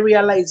to the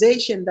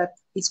realization that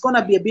it's going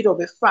to be a bit of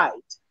a fight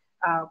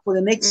for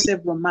the next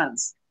several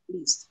months, at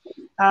least.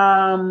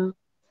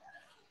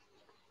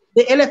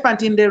 The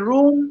elephant in the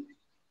room,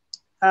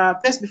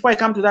 first, before I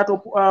come to that,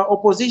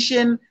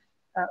 opposition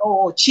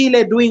or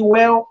Chile doing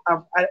well,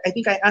 I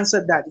think I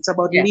answered that. It's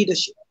about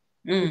leadership.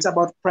 It's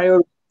about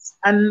priorities.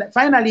 And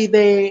finally,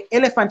 the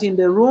elephant in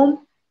the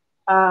room,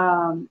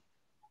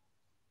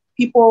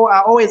 people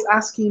are always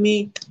asking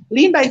me,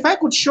 Linda, if I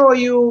could show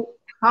you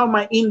how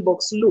my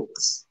inbox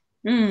looks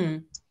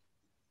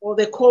or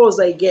the calls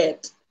I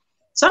get.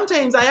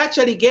 Sometimes I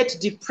actually get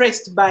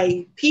depressed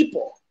by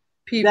people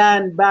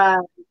than by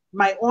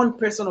my own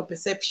personal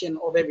perception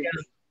of everything.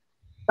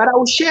 But I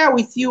will share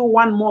with you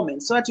one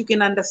moment so that you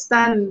can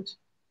understand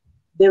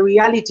the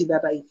reality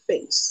that I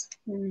face.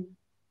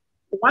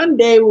 One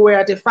day we were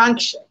at a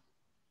function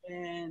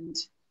and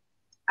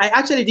I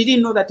actually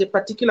didn't know that a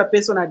particular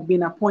person had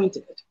been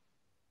appointed.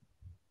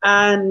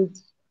 And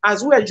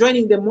as we were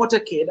joining the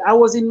motorcade, I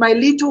was in my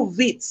little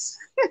Vitz.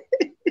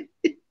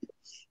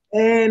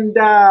 And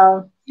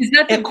is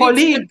that a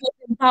colleague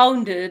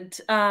impounded?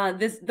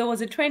 There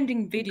was a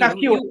trending video.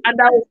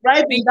 And I was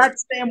driving that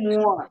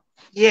same one.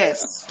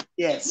 Yes,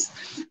 yes.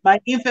 My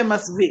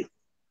infamous Vitz.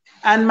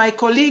 And my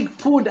colleague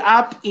pulled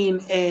up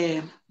in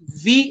a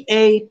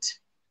V8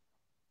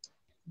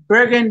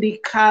 burgundy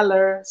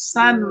color,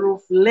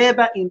 sunroof,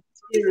 leather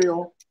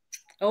interior,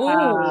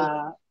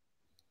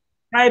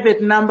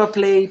 private number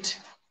plate.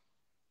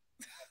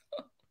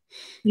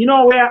 You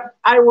know, where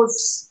I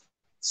was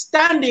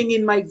standing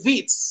in my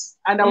Vitz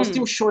and I was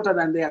still shorter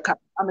than their car.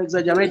 I'm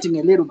exaggerating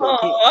a little bit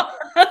here.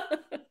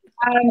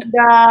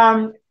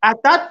 And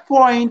at that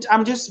point,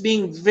 I'm just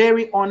being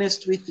very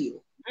honest with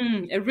you.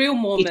 A real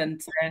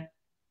moment.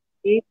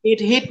 It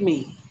hit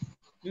me.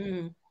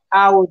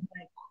 I was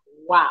like,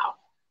 wow.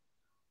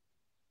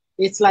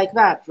 It's like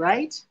that,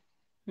 right?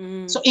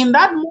 So in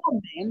that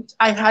moment,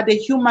 I had a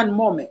human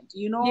moment.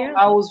 You know,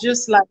 I was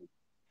just like,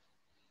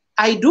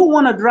 I do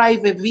want to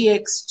drive a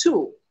VX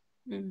too.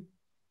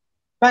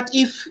 But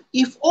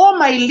if all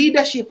my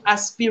leadership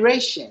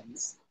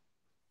aspirations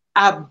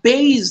are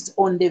based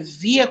on the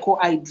vehicle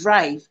I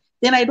drive,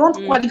 then I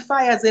don't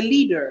qualify as a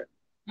leader.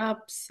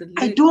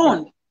 Absolutely. I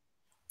don't.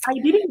 I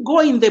didn't go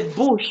in the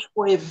bush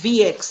for a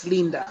VX,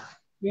 Linda.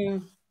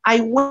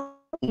 I went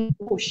in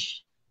the bush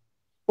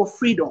for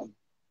freedom,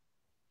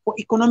 for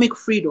economic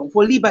freedom,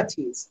 for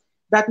liberties,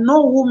 that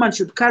no woman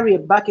should carry a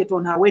bucket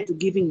on her way to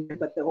giving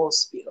birth at the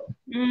hospital,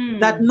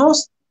 that no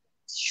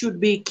should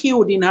be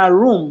killed in her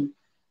room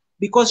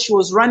because she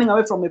was running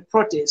away from a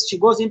protest. She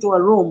goes into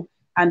a room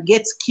and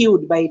gets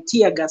killed by a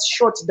tear gas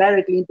shot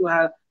directly into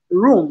her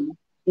room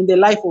in the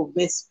life of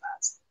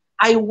Vespas.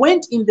 I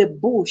went in the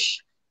bush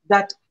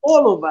that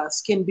all of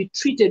us can be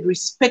treated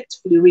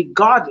respectfully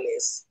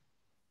regardless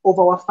of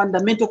our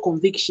fundamental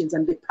convictions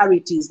and the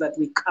parities that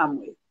we come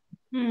with.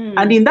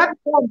 And in that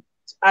moment,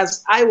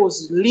 as I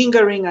was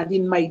lingering and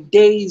in my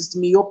dazed,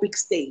 myopic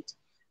state,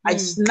 I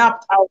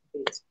snapped out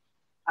of it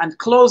and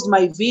closed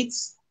my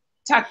Vitz,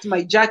 tucked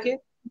my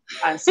jacket,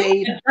 and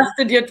said,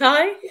 adjusted your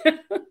tie?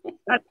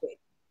 That's it.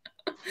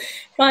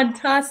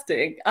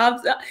 Fantastic.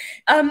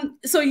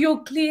 So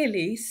you're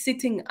clearly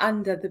sitting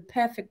under the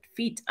perfect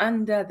feet,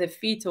 under the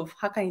feet of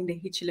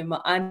Hakainde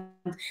Hichilema. And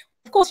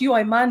of course, you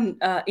are a man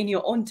in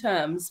your own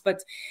terms,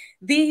 but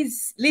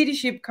these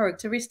leadership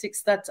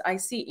characteristics that I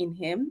see in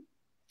him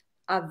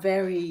are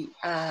very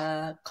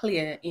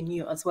clear in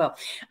you as well.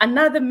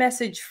 Another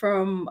message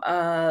from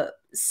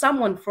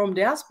someone from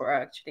diaspora,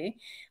 actually,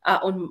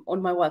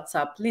 on my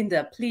WhatsApp.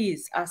 Linda,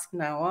 please ask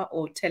Nawa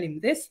or tell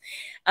him this.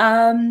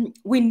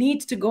 We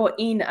need to go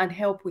in and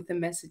help with the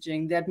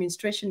messaging. The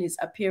administration is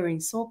appearing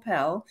so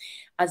pale,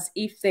 as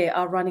if they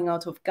are running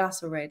out of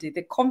gas already.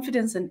 The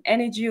confidence and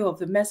energy of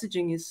the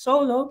messaging is so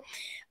low.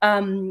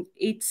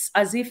 It's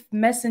as if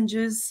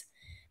messages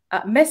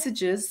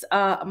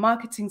are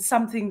marketing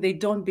something they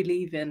don't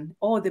believe in,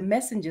 or the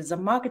messengers are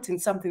marketing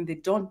something they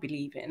don't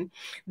believe in.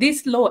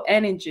 This low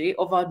energy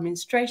of our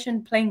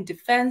administration playing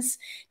defense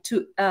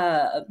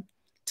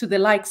to the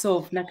likes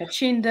of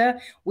Nakachinda,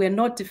 we're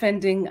not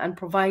defending and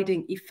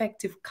providing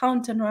effective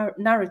counter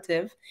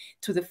narrative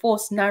to the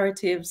false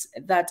narratives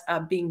that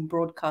are being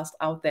broadcast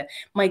out there.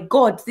 My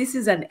God, this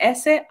is an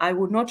essay. I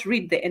will not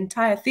read the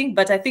entire thing,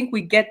 but I think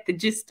we get the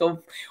gist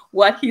of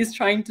what he's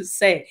trying to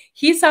say.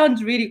 He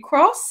sounds really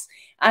cross,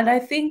 and I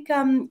think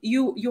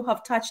you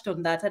have touched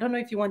on that. I don't know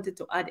if you wanted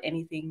to add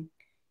anything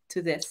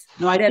to this.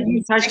 No, I think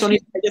you touched on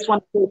it. I just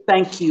want to say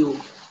thank you.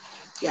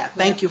 Yeah,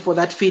 thank you for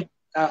that feedback.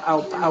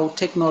 I'll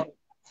take note.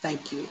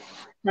 Thank you.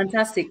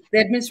 Fantastic. The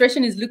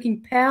administration is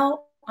looking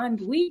pale and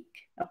weak,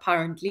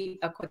 apparently,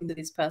 according to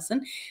this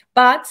person.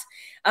 But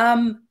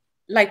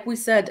like we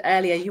said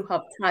earlier, you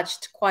have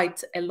touched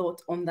quite a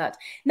lot on that.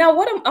 Now,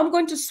 what I'm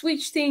going to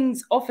switch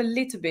things off a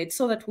little bit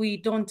so that we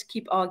don't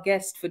keep our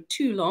guest for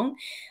too long.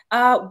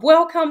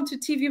 Welcome to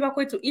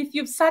TVBAKWETU. If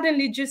you've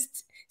suddenly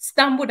just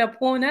stumbled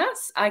upon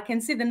us. I can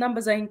see the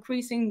numbers are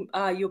increasing.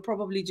 You're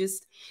probably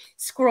just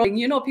scrolling.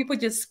 You know, people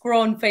just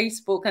scroll on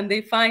Facebook and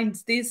they find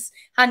this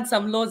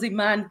handsome, lousy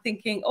man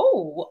thinking,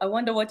 oh, I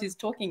wonder what he's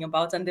talking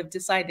about. And they've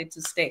decided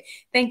to stay.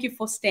 Thank you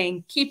for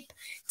staying. Keep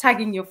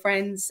tagging your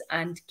friends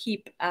and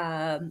keep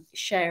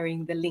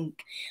sharing the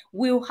link.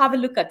 We'll have a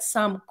look at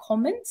some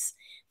comments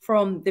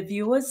from the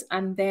viewers,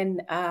 and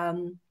then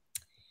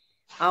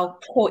I'll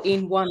call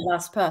in one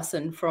last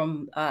person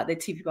from the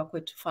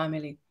TVBAKWETU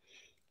family.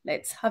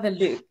 Let's have a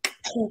look.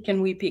 Who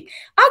can we pick?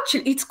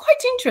 Actually, it's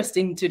quite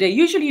interesting today.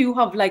 Usually you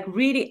have like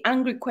really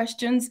angry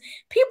questions.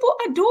 People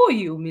adore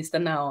you, Mr.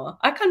 Nawa.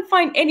 I can't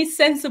find any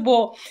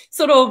sensible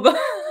sort of...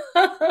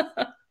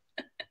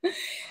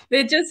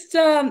 They're just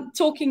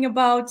talking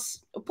about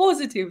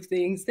positive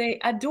things. They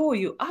adore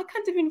you. I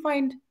can't even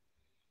find...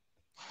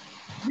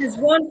 There's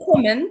one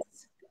comment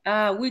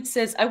which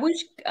says, I wish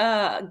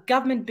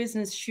government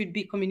business should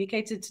be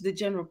communicated to the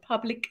general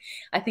public.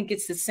 I think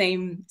it's the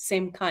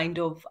same kind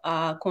of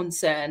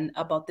concern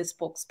about the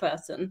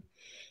spokesperson,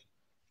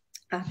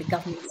 the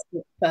government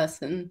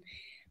spokesperson.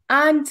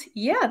 And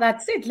yeah,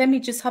 that's it. Let me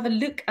just have a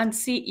look and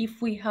see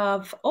if we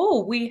have,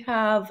 we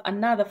have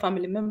another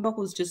family member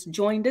who's just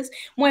joined us.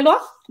 Mwelo,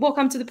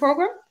 welcome to the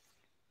program.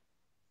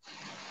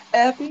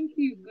 Thank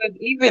you. Good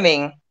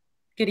evening.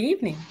 Good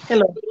evening.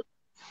 Hello.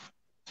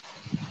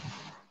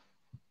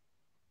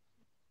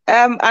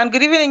 And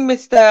good evening,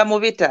 Mr.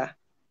 Mubita.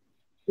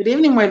 Good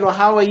evening, Mwelo.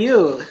 How are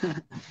you?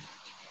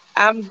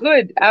 I'm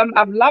good.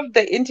 I've loved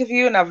the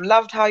interview, and I've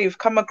loved how you've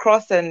come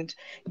across and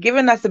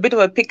given us a bit of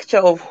a picture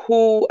of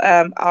who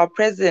our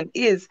president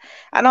is.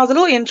 And I was a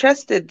little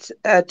interested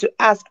to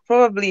ask,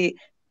 probably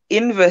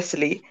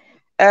inversely,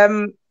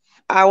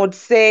 I would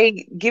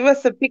say, give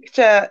us a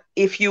picture,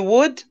 if you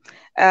would,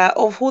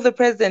 of who the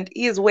president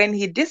is when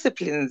he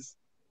disciplines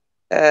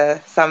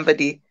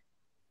somebody.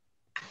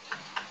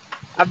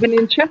 I've been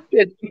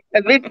interested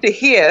a bit to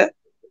hear.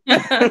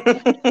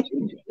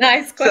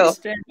 Nice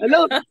question.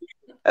 So,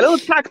 a little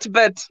tact,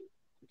 but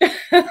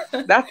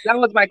that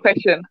was my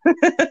question.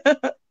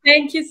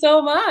 Thank you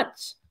so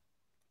much.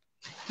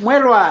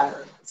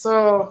 Mwelo,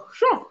 so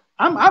sure.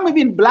 I'm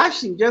even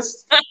blushing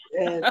just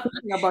thinking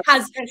about.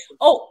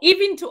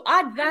 Even to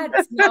add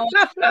that, now,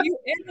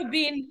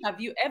 have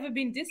you ever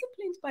been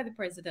disciplined by the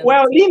president?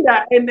 Well,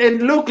 Linda,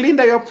 and look,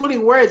 Linda, you're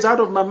pulling words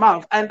out of my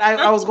mouth. And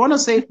I was going to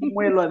say to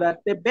Mwelo that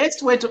the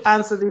best way to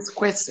answer this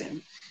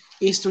question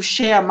is to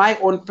share my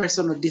own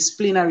personal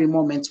disciplinary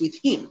moments with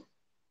him,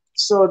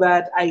 so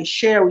that I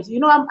share with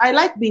you. I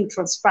like being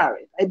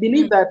transparent. I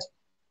believe that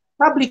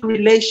public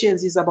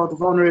relations is about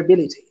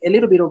vulnerability, a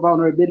little bit of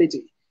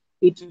vulnerability.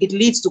 It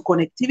leads to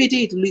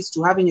connectivity. It leads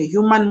to having a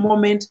human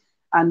moment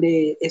and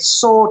a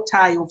soul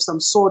tie of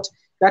some sort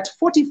that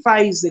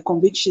fortifies the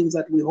convictions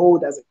that we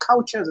hold as a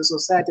culture, as a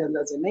society, and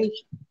as a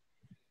nation.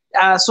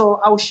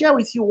 So I'll share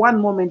with you one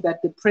moment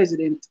that the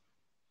president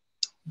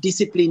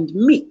disciplined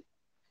me.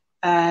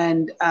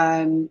 And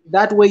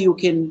that way you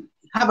can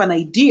have an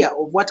idea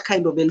of what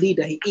kind of a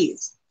leader he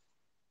is.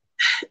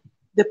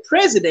 The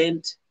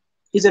president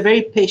is a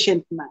very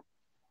patient man,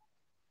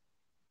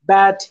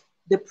 but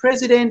the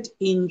president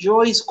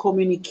enjoys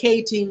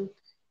communicating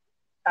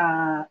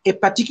a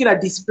particular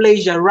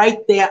displeasure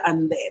right there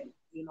and then.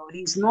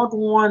 He's not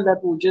one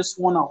that will just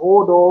want to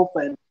hold off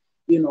and,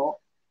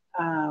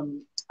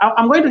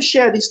 I'm going to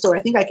share this story.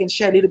 I think I can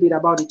share a little bit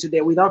about it today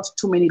without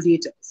too many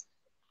details.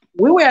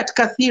 We were at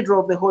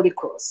Cathedral of the Holy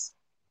Cross.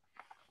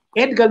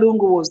 Edgar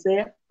Lungu was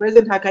there.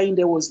 President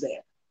Hakainde was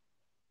there.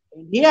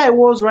 And here I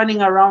was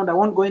running around. I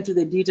won't go into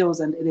the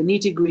details and the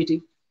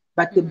nitty-gritty.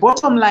 But the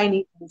bottom line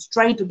is I was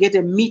trying to get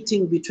a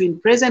meeting between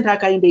President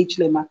Hakainde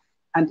Hichilema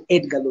and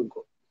Edgar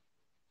Lungu.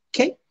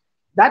 Okay?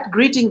 That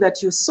greeting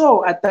that you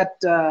saw at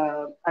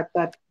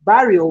that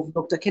burial of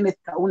Dr. Kenneth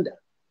Kaunda,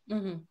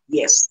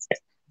 yes,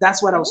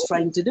 that's what I was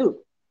trying to do.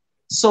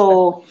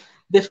 So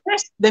the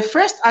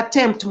first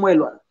attempt,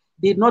 Mwelo,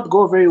 did not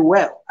go very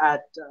well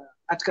at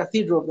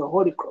Cathedral of the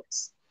Holy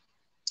Cross.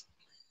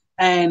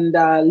 And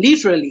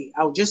literally,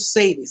 I'll just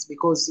say this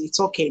because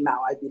it's okay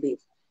now, I believe.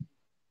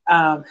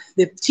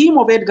 The team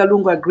of Edgar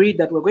Lungu agreed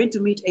that we're going to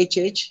meet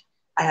HH.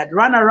 I had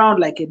run around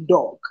like a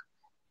dog.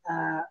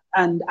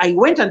 And I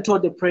went and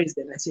told the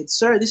president, I said,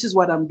 sir, this is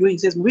what I'm doing. He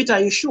says, Mubita,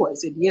 are you sure? I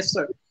said, yes,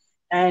 sir.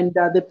 And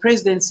the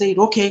president said,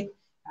 okay.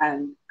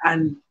 And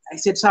I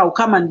said, so I'll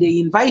come and they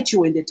invite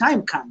you when the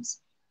time comes.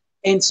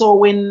 And so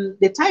when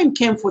the time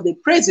came for the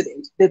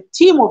president, the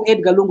team of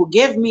Edgar Lungu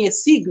gave me a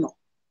signal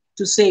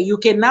to say, you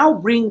can now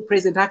bring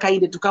President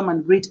Hakainde to come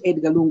and greet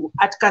Edgar Lungu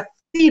at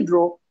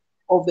Cathedral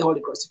of the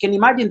Holy Cross. You can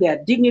imagine there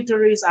are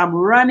dignitaries. I'm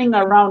running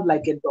around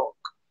like a dog.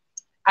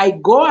 I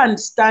go and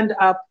stand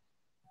up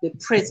the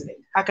president,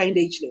 Hakainde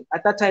Hichilema,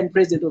 at that time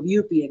president of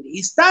UPND.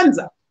 He stands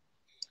up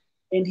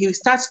and he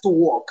starts to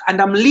walk,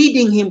 and I'm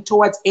leading him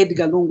towards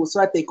Edgar Lungu so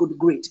that they could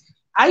greet.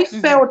 I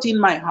felt in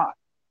my heart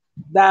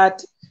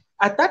that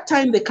at that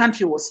time the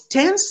country was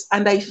tense,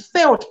 and I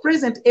felt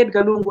President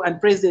Edgar Lungu and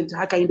President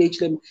Hakainde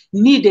Hichilema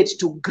needed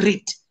to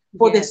greet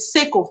for the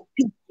sake of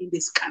peace in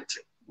this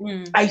country.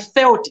 I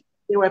felt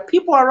it. There were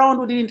people around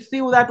who didn't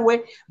feel that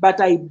way,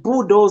 but I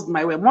bulldozed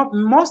my way.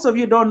 Most of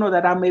you don't know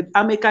that I'm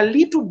a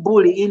little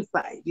bully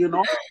inside, you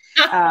know.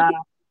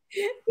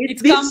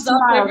 It's this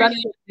smile that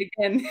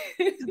again.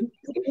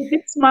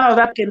 this smile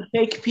that can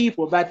fake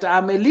people, but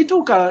I'm a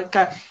little.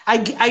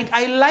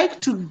 I like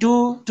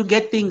to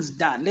get things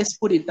done. Let's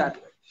put it that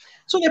way.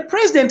 So the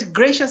president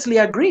graciously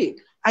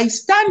agreed. I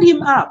stand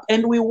him up,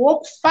 and we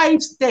walk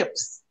 5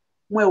 steps,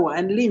 Mwewa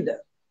and Linda,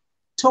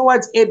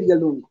 towards Edgar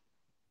Lungu.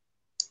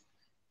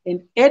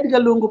 And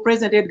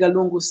President Edgar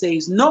Lungu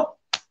says, "No,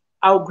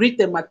 I'll greet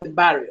them at the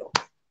burial."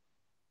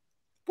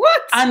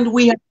 What? And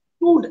we have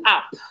stood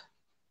up.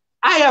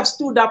 I have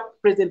stood up,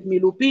 President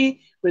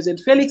Milupi,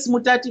 President Felix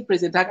Mutati,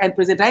 and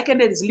President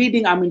Aikende is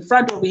leading. I'm in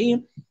front of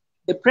him.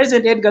 The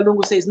President Edgar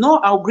Lungu says, "No,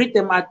 I'll greet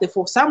them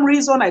for some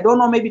reason. I don't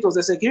know, maybe it was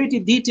a security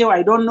detail.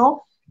 I don't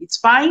know. It's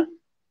fine."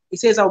 He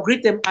says, "I'll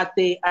greet them at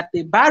the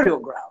burial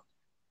ground."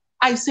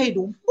 I said,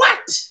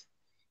 "What?"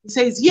 He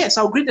says, "Yes,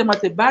 I'll greet them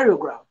at the burial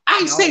ground."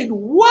 I said,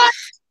 "What?"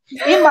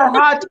 In my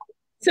heart.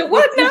 So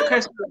what now?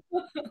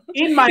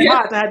 In my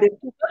heart, I had a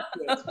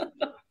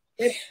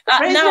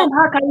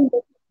President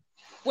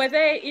were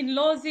they in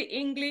Lozi,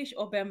 English,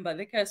 or Bemba,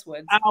 the curse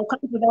words? I'll come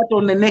to that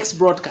on the next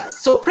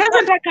broadcast. So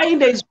President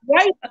Hakainde is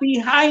right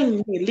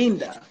behind me,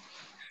 Linda.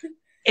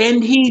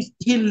 And he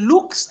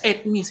looks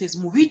at me and says,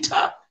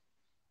 "Mubita,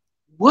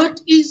 what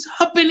is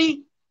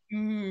happening?"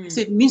 I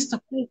said, "Mr.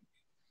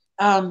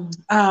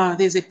 President,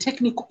 there's a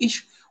technical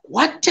issue."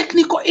 "What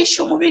technical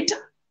issue, Mubita?"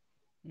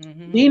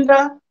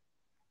 Linda,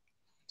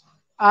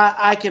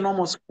 I can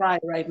almost cry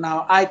right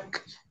now.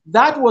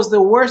 That was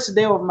the worst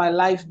day of my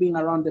life, being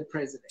around the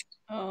president.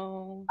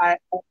 Oh. I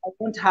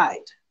won't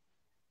hide.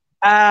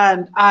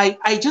 And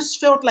I just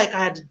felt like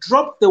I had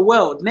dropped the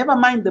world, never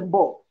mind the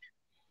ball.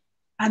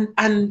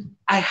 And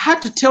I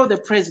had to tell the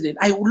president.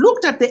 I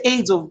looked at the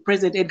aides of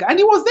President Edgar, and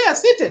he was there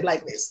seated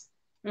like this,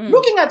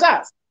 looking at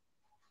us.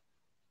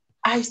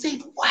 I said,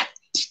 "What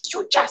did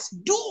you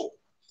just do?"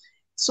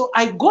 So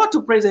I go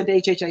to President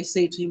HH. I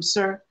say to him,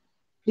 "Sir,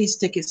 please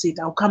take a seat.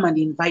 I'll come and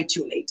invite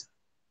you later."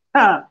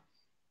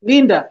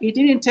 Linda, it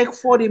didn't take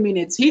 40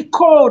 minutes. He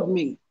called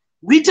me.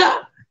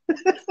 "Rita."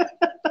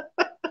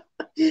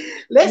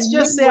 Let's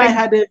just say I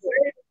had a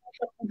very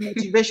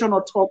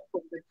motivational talk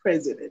from the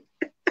president.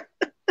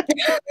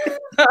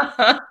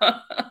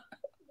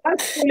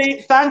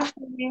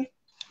 Thankfully,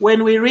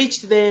 when we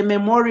reached the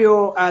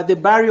memorial, the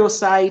burial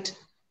site,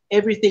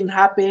 everything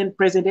happened.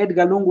 President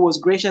Edgar Lungu was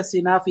gracious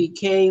enough. He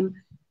came.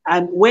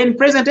 And when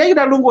President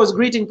Edgar Lungu was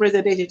greeting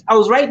President HH, I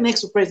was right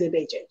next to President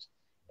HH.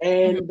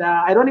 And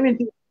I don't even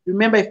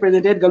remember if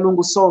President Edgar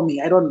Lungu saw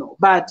me. I don't know.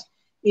 But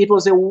it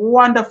was a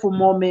wonderful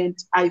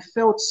moment. I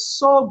felt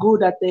so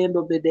good at the end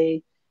of the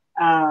day.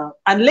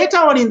 And later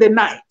on in the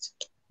night,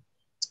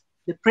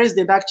 the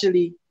president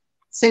actually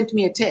sent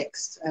me a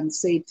text and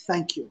said,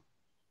 "Thank you."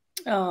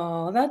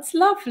 Oh, that's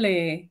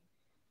lovely.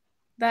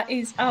 That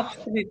is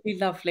absolutely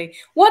lovely.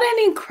 What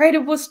an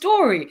incredible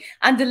story.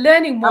 And the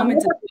learning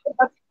moment.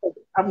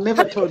 I've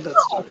never told that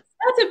story.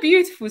 That's a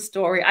beautiful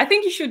story. I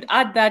think you should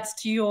add that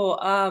to your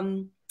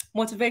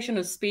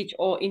motivational speech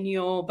or in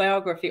your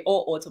biography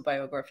or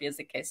autobiography, as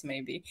the case may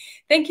be.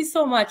 Thank you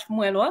so much,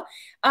 Mwelwa.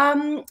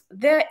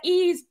 There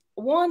is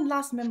one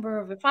last member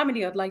of the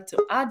family I'd like to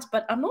add,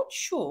 but I'm not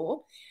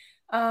sure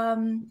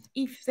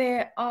if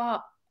they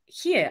are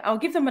here. I'll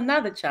give them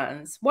another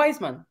chance.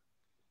 Wiseman,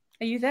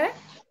 are you there?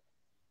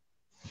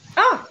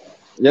 Ah,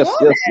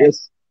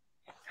 yes.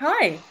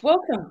 Hi,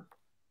 welcome.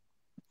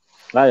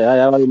 Hi,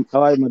 how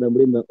are you, Madam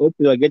Linda? Hope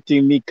you are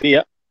getting me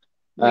clear.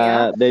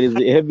 There is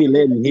a heavy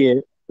rain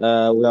here.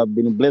 We have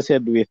been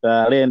blessed with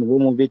rain.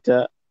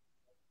 Mubita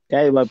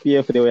Kaiba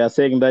PF, they were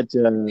saying that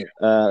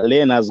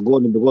rain has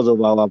gone because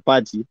of our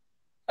party,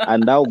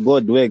 and how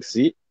God works.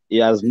 He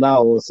has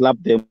now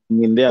slapped them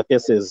in their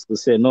faces to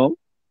say, "No,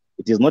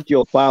 it is not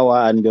your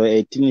power and your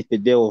 18th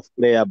day of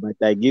prayer, but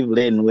I give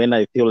rain when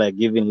I feel like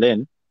giving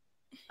rain."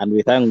 And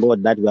we thank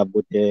God that we have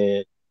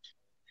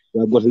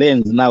got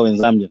rains now in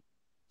Zambia.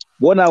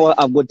 1 hour,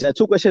 I've got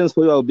 2 questions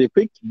for you. I'll be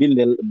quick, being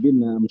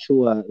I'm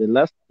sure the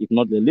last, if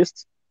not the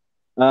least.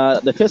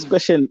 The first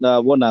question,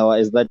 1 hour,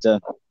 is that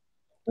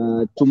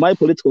to my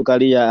political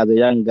career as a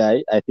young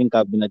guy, I think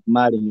I've been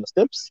admiring your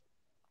steps.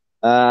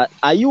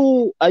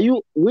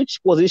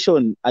 Which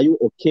position are you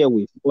okay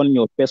with on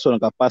your personal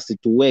capacity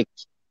to work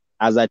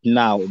as at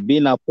now,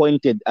 being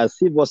appointed as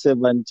civil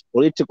servant,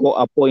 political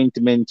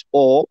appointment,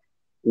 or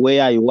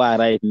where you are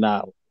right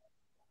now?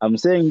 I'm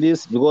saying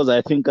this because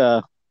I think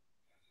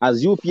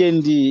as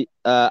UPND,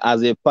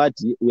 as a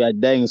party, we are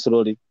dying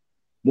slowly.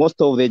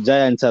 Most of the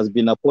giants has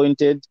been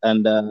appointed,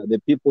 and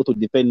the people to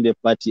defend the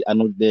party are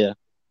not there.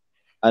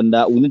 And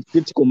we need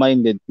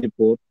critical-minded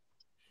people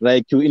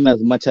like you, in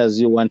as much as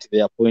you want the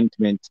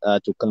appointment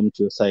to come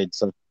to your side.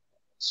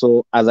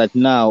 So as at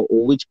now,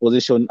 which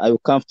position are you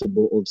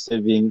comfortable of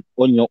serving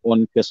on your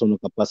own personal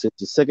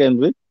capacity?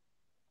 Second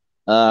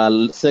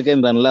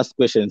and last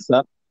question,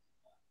 sir.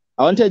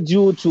 I wanted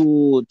you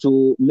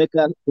to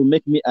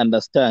make me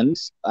understand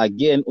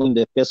again on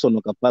the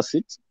personal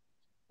capacity.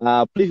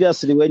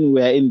 Previously, when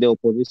we were in the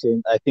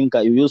opposition, I think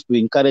you used to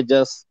encourage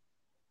us.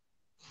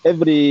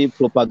 Every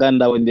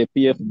propaganda when the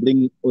PF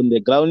bring on the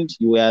ground,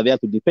 you were there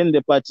to defend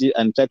the party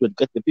and try to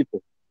educate the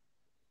people.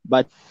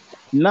 But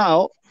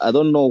now, I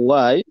don't know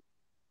why,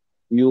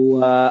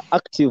 you are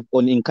active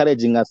on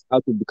encouraging us how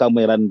to become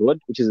a landlord,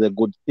 which is a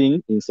good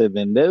thing in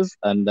 7 days,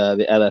 and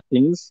the other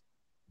things.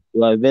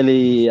 You are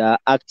very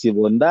active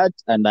on that,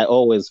 and I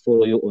always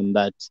follow you on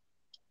that.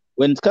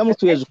 When it comes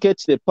to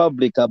educate the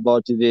public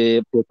about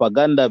the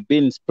propaganda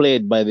being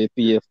spread by the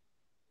PF,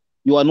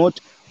 you are not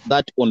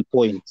that on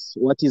point.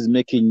 What is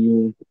making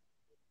you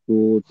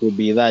to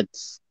be that?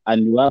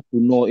 And you have to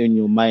know in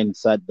your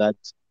mindset that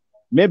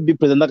maybe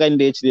President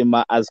Hakainde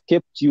Hichilema has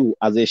kept you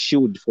as a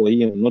shield for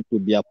him not to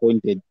be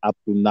appointed up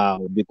to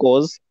now,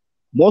 because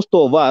most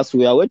of us,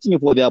 we are waiting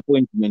for the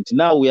appointment.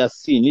 Now we are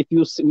seeing, if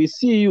we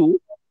see you,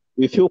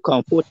 we feel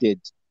comforted.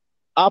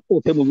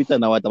 Who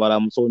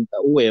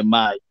am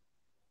I?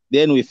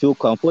 Then we feel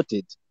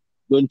comforted.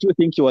 Don't you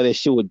think you are a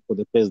shield for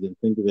the president?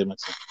 Thank you very much.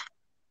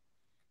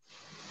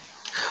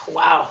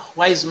 Wow,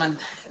 wise man.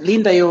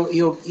 Linda,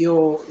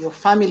 your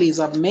family is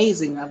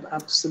amazing.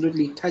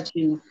 Absolutely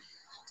touching,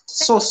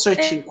 so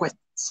searching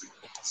questions.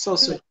 So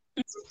searching.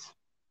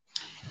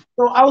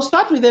 So I'll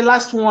start with the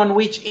last one,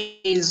 which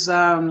is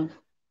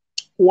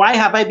why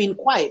have I been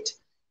quiet?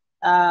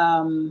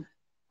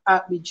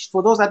 Which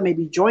for those that may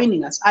be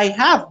joining us, I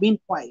have been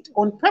quiet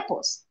on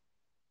purpose.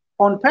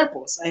 On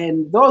purpose.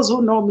 And those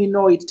who know me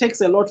know it takes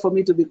a lot for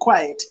me to be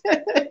quiet.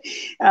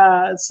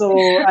 So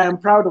I am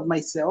proud of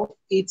myself.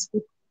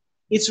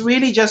 It's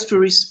really just to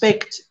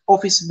respect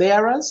office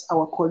bearers,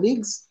 our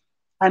colleagues,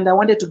 and I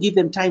wanted to give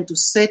them time to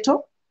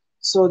settle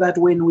so that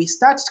when we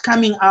start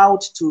coming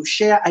out to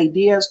share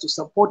ideas, to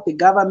support the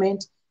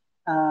government,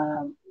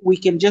 we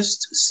can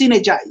just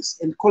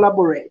synergize and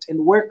collaborate and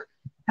work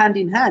hand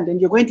in hand.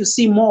 And you're going to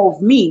see more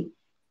of me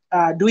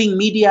doing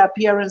media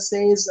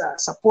appearances,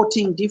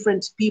 supporting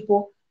different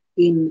people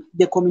in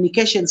the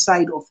communication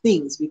side of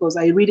things, because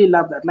I really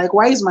love that. Like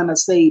Wiseman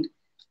has said,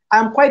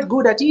 I'm quite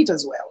good at it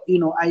as well. You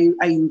know, I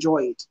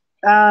enjoy it.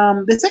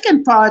 The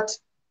second part,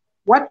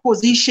 what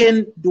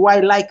position do I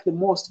like the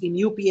most in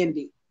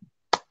UPND?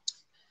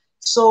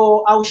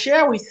 So I'll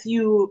share with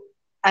you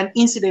an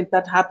incident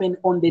that happened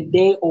on the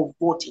day of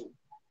voting,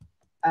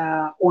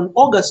 on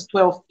August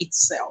 12th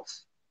itself.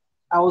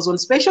 I was on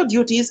special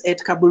duties at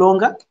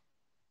Kabulonga,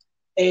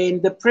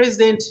 and the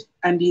president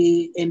and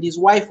his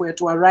wife were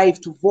to arrive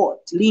to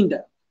vote,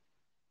 Linda.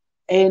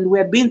 And we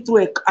had been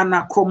through an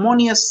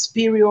acrimonious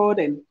period,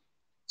 and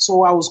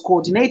so I was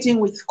coordinating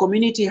with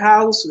community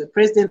house, the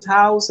president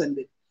house, and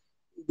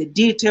the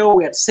detail.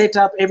 We had set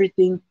up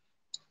everything.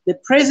 The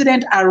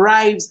president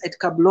arrives at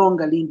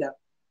Kabulonga, Linda.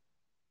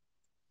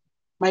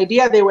 My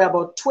dear, there were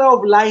about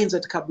 12 lines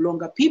at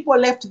Kabulonga. People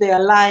left their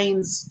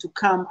lines to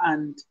come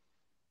and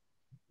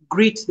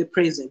greet the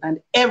president,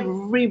 and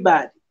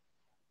everybody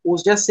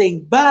was just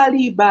saying,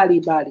 Bali, Bali,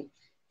 Bali.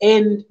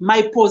 And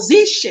my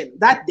position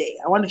that day,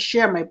 I want to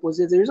share my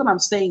position. The reason I'm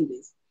saying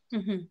this,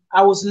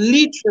 I was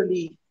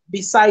literally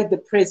beside the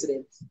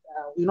president.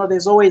 You know,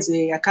 there's always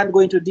I can't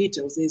go into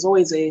details. There's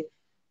always a,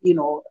 you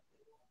know,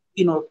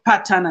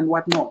 pattern and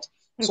whatnot.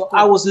 So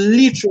I was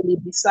literally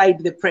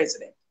beside the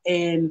president,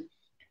 and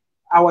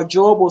our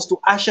job was to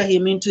usher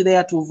him into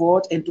there to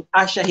vote and to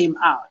usher him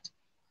out.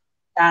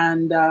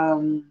 And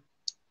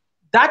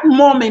that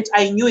moment,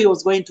 I knew he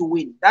was going to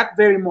win. That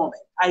very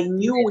moment, I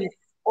knew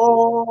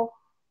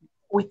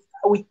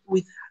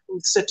with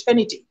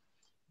certainty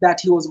that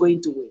he was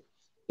going to win.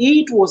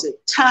 It was a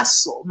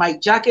tussle. My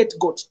jacket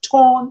got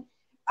torn.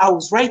 I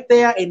was right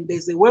there, and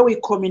there's a way we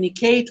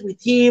communicate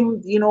with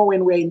him, you know,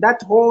 when we're in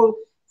that whole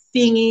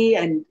thingy,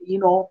 and, you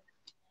know,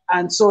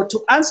 and so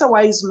to answer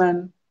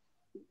Wiseman,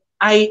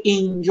 I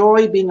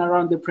enjoy being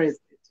around the president.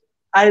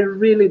 I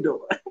really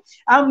do.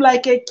 I'm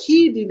like a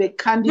kid in a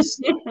candy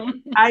store.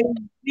 I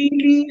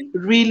really,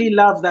 really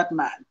love that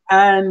man.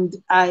 And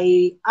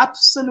I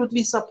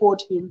absolutely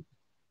support him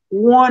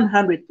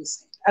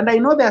 100%. And I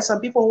know there are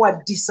some people who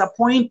are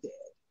disappointed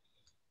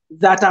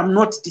that I'm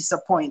not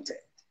disappointed.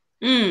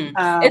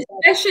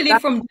 Especially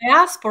from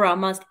diaspora, I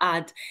must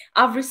add.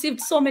 I've received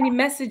so many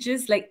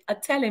messages, like I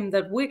tell him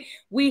that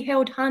we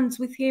held hands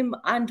with him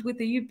and with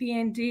the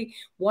UPND.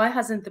 Why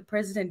hasn't the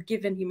president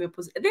given him a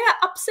position? They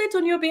are upset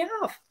on your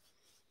behalf.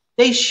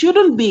 They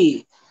shouldn't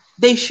be.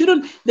 They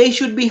shouldn't. They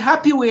should be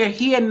happy we're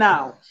here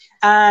now.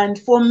 And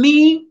for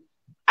me,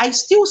 I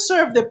still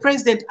serve the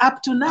president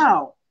up to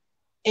now.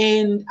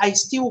 And I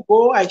still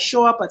go, I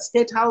show up at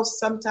State House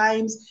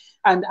sometimes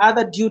and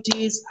other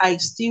duties. I'm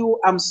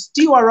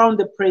still around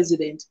the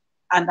president,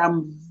 and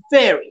I'm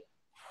very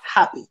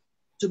happy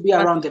to be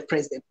around the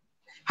president.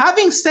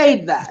 Having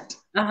said that,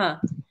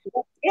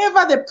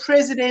 whatever the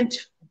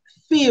president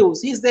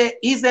feels, he's the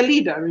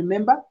leader,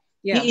 remember?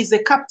 Yeah. He is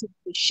the captain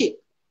of the ship.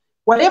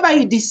 Whatever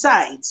he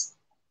decides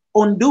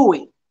on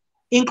doing,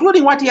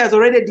 including what he has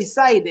already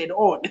decided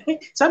on.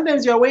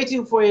 Sometimes you're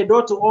waiting for a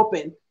door to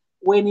open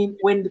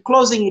when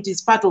closing it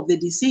is part of the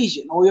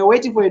decision, or you're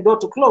waiting for a door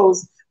to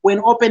close when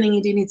opening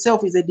it in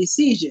itself is a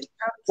decision.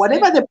 Absolutely.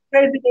 Whatever the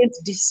president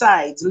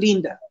decides,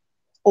 Linda,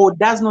 or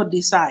does not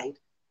decide,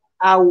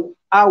 I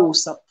will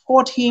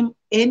support him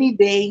any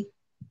day,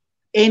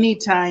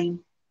 anytime,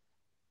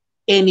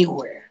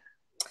 anywhere.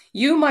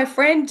 You, my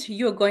friend,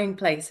 you're going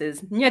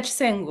places.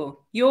 Nyachisengo,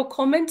 your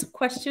comment,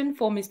 question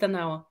for Mr.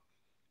 Nawa.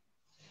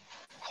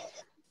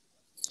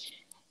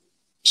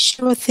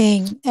 Sure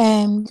thing.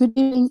 Good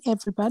evening,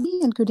 everybody,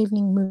 and good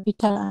evening,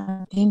 Mubita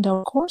and Linda,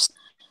 of course.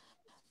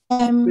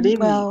 Good evening.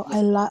 Well,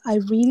 I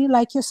really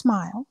like your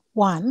smile,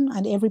 one,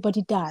 and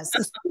everybody does,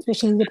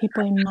 especially the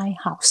people in my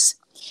house.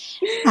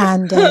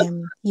 And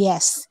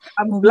yes,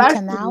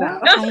 Mubita now,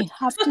 I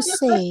have to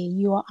say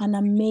you are an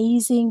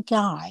amazing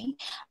guy.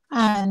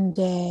 And,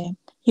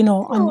 you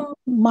know,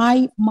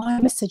 my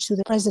message to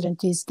the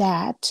president is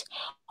that,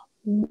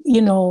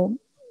 you know,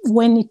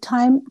 when the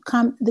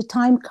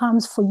time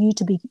comes for you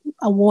to be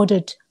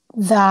awarded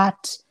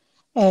that,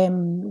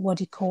 what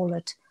do you call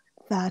it,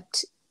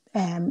 that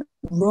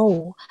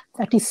role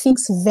that he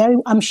thinks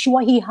I'm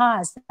sure he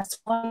has. That's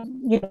why,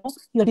 you know,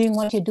 you're doing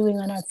what you're doing,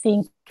 and I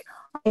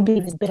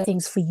believe there's better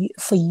things for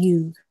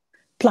you,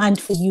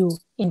 planned for you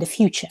in the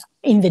future,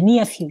 in the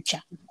near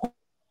future.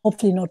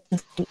 Hopefully not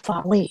too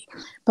far away.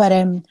 But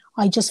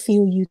I just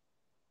feel you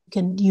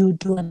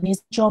do an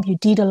amazing job. You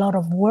did a lot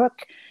of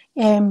work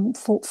for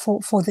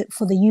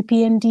the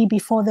UPND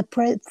before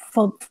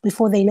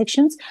the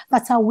elections.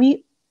 That's how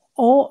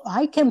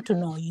I came to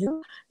know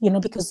you, you know,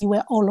 because you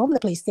were all over the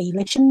place the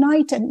election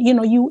night. And, you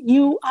know,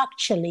 you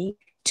actually,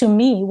 to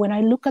me, when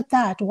I look at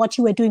that, what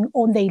you were doing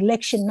on the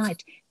election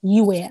night,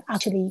 you were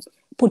actually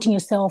putting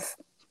yourself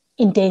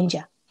in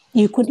danger.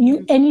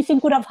 Anything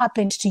could have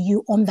happened to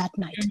you on that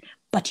night,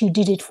 but you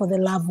did it for the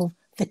love of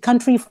the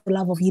country, for the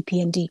love of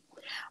UPND.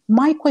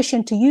 My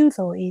question to you,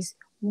 though, is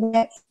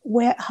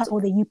where has all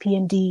the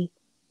UPND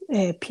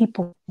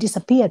people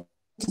disappeared?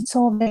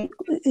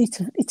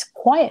 It's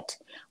quiet.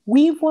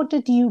 We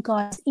voted you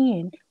guys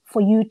in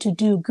for you to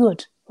do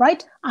good,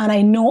 right? And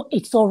I know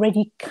it's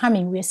already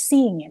coming. We're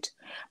seeing it.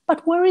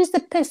 But where is the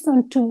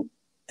person to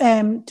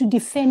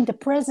defend the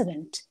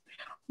president?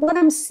 What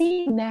I'm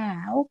seeing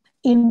now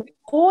in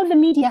all the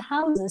media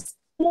houses,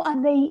 who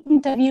are they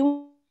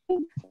interviewing?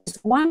 There's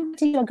one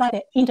particular guy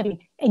they're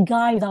interviewing, a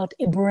guy without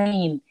a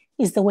brain,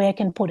 is the way I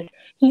can put it.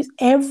 He's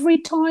every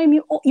time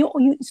you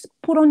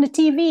put on the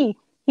TV,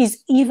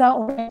 he's either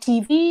on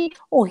TV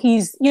or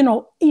he's, you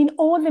know, in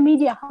all the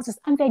media houses,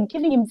 and they're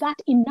giving him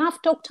that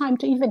enough talk time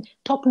to even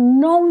talk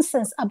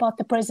nonsense about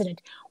the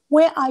president.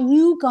 Where are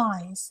you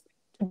guys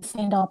to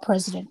defend our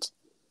president?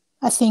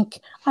 I think.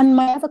 And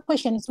my other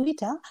question is,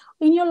 Rita,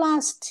 in your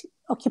last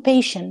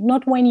occupation,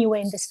 not when you were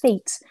in the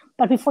States,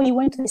 but before you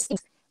went to the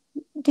States,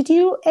 did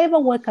you ever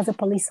work as a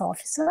police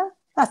officer?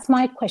 That's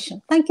my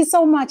question. Thank you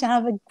so much. And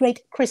have a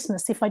great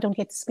Christmas if I don't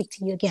get to speak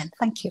to you again.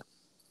 Thank you.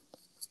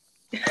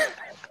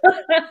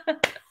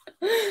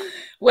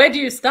 Where do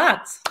you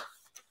start?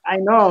 I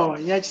know.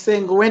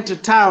 Nyachisengo went to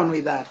town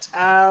with that.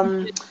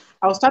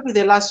 I'll start with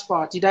the last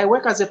part. Did I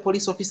work as a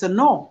police officer?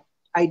 No,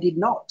 I did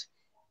not.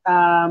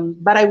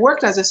 But I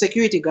worked as a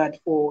security guard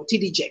for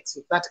TDJX,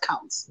 if that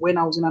counts, when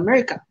I was in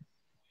America.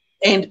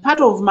 And part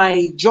of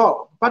my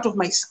job, part of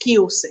my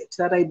skill set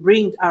that I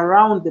bring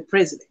around the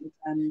president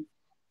and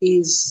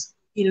is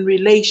in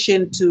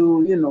relation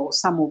to, you know,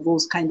 some of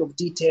those kind of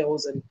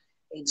details and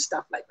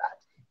stuff like that.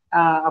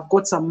 I've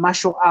got some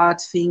martial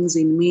art things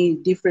in me,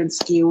 different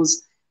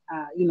skills.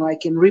 You know, I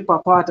can rip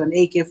apart an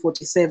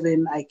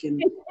AK-47. I can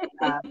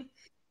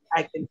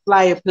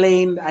fly a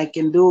plane. I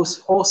can do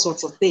all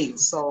sorts of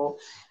things. So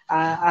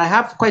I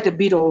have quite a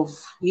bit of,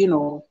 you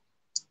know,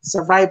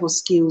 survival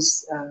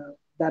skills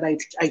that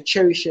I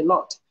cherish a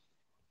lot.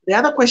 The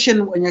other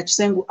question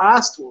Nyachisengo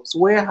asked was,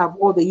 where have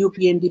all the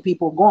UPND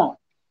people gone?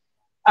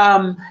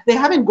 They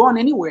haven't gone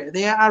anywhere.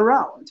 They are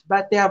around,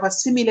 but they have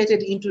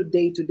assimilated into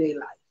day-to-day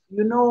life.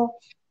 You know,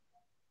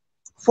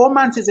 4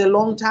 months is a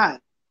long time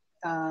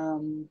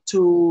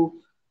to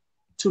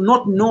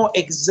not know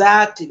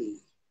exactly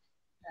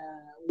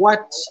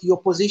what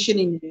your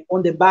position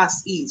on the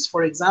bus is,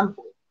 for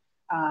example.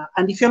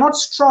 And if you're not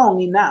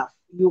strong enough,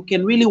 you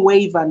can really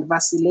waver and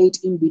vacillate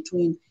in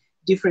between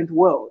different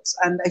worlds.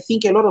 And I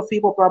think a lot of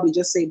people probably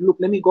just say, look,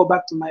 let me go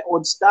back to my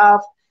old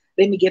stuff.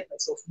 Let me get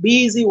myself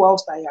busy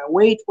whilst I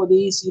wait for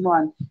this, you know,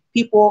 and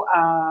people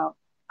are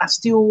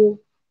still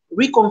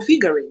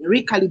reconfiguring,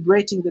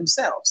 recalibrating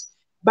themselves.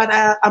 But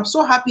I'm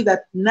so happy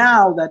that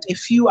now that a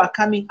few are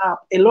coming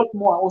up, a lot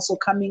more are also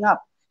coming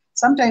up.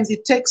 Sometimes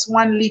it takes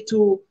one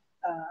little,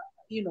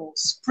 you know,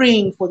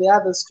 spring for the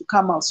others to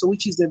come out, so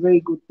which is a very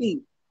good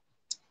thing.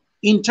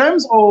 In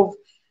terms of,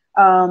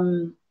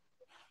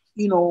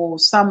 you know,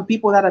 some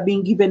people that are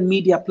being given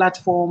media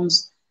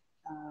platforms,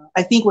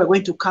 I think we're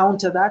going to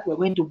counter that. We're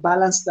going to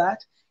balance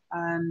that.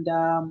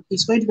 And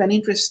it's going to be an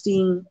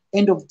interesting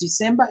end of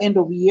December, end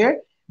of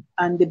year,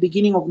 and the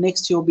beginning of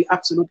next year will be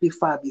absolutely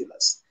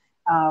fabulous.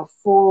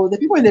 For the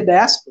people in the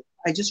diaspora,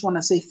 I just want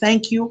to say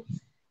thank you.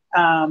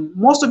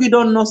 Most of you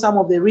don't know some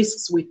of the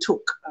risks we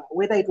took,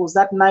 whether it was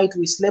that night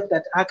we slept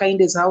at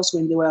Hakainde's house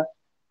when they were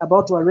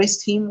about to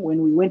arrest him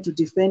when we went to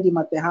defend him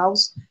at the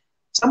house.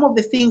 Some of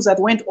the things that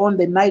went on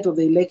the night of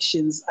the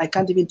elections, I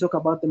can't even talk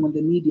about them on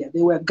the media.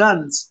 They were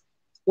guns.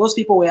 Those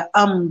people were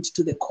armed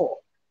to the core.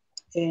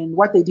 And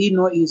what they didn't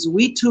know is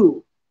we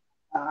too,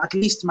 at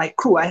least my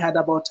crew, I had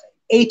about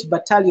 8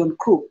 battalion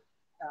crew.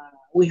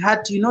 We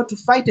had to, to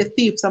fight a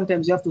thief,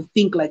 sometimes you have to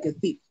think like a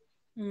thief.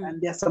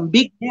 And there are some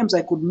big names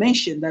I could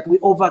mention that we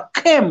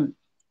overcame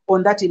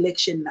on that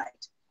election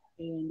night.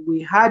 And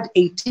we had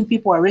 18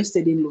 people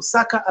arrested in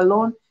Lusaka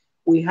alone.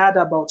 We had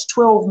about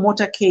 12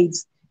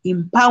 motorcades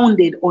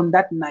impounded on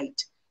that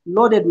night,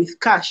 loaded with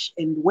cash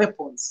and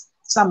weapons,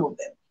 some of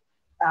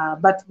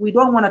them. But we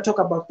don't want to talk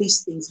about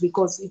these things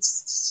because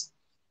it's,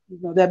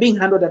 they're being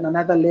handled at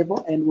another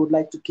level, and would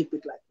like to keep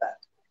it like that.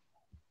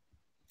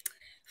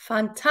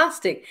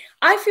 Fantastic.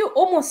 I feel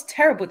almost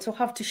terrible to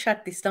have to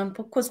shut this down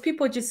because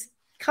people just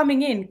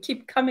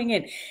keep coming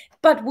in.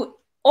 But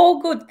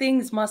all good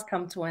things must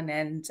come to an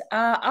end.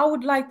 I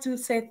would like to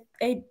say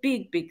a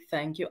big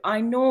thank you.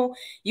 I know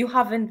you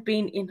haven't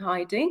been in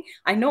hiding.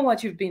 I know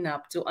what you've been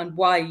up to and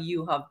why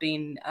you have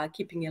been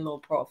keeping a low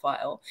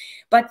profile.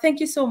 But thank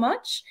you so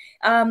much.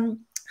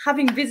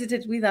 Having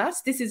visited with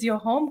us, this is your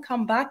home.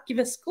 Come back, give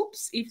us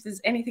scoops. If there's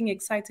anything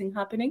exciting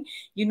happening,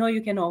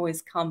 you can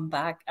always come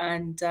back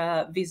and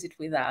visit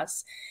with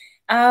us.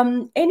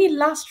 Any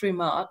last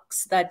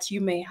remarks that you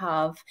may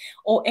have,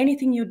 or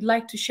anything you'd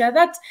like to share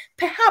that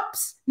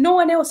perhaps no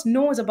one else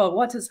knows about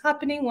what is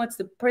happening, what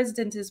the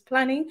president is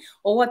planning,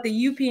 or what the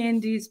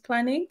UPND is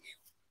planning?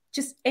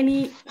 Just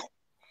any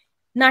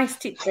nice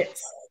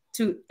tidbits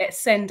to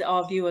send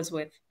our viewers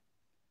with.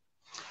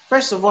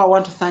 First of all, I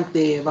want to thank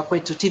the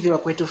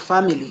TVBAKWETU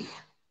family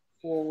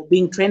for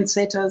being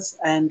trendsetters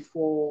and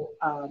for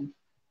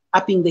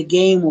upping the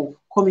game of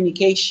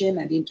communication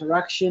and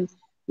interaction.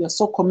 You're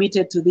so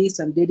committed to this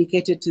and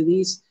dedicated to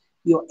this.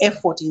 Your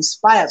effort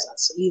inspires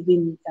us,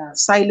 even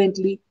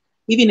silently.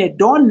 Even a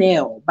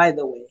doornail, by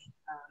the way,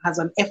 has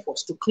an effort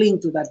to cling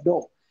to that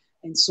door.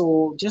 And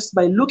so just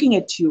by looking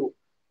at you,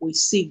 we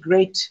see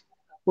great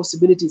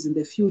possibilities in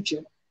the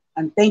future.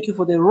 And thank you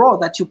for the role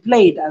that you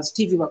played as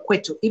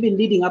TVBAKWETU, even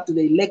leading up to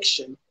the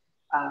election.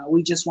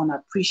 We just want to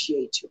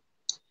appreciate you.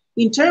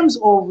 In terms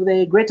of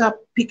the greater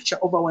picture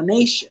of our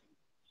nation,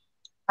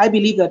 I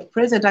believe that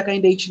President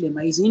Hakainde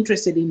Hichilema is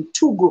interested in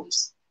 2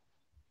 groups.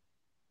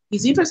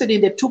 He's interested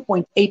in the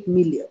 2.8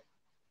 million,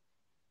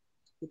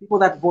 the people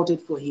that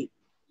voted for him.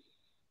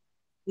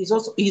 He's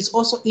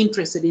also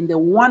interested in the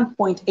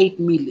 1.8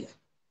 million,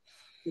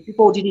 the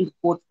people who didn't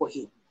vote for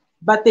him.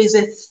 But there's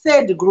a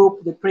third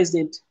group the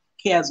president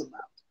cares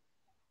about,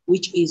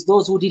 which is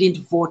those who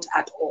didn't vote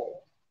at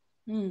all.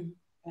 And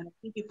I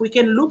think if we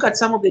can look at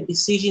some of the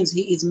decisions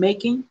he is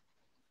making,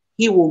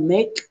 he will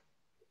make,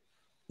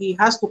 he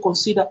has to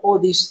consider all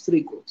these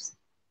 3 groups.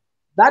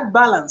 That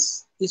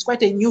balance is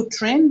quite a new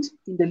trend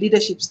in the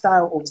leadership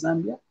style of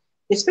Zambia,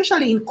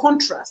 especially in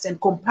contrast and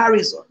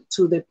comparison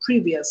to the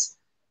previous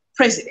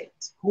president,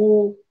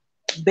 who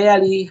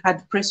barely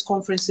had press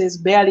conferences,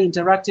 barely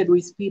interacted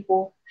with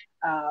people,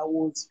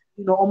 was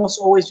almost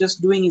always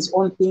just doing his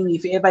own thing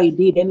if ever he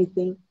did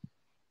anything.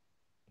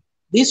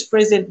 This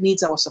president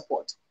needs our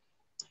support.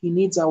 He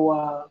needs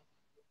our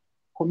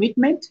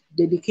commitment,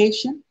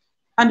 dedication,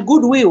 and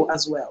goodwill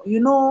as well.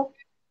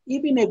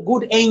 Even a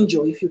good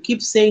angel, if you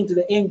keep saying to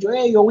the angel,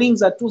 hey, your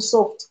wings are too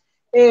soft.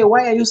 Hey,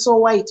 why are you so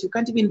white? You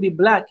can't even be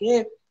black.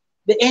 Hey,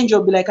 the angel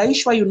will be like, are you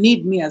sure you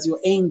need me as your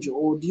angel?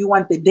 Or do you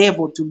want the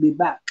devil to be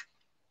back?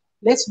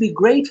 Let's be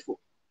grateful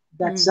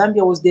that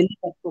Zambia was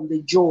delivered from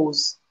the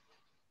jaws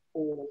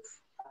of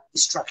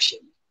destruction.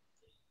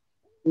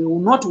 We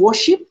will not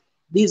worship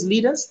these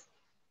leaders,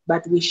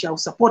 but we shall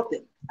support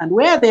them. And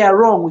where they are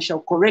wrong, we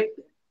shall correct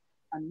them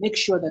and make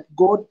sure that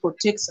God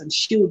protects and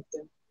shields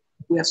them.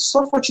 We are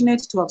so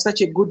fortunate to have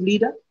such a good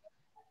leader,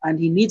 and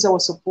he needs our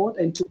support.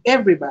 And to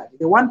everybody,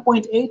 the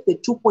 1.8, the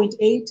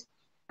 2.8,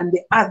 and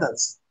the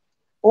others,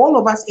 all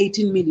of us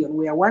 18 million,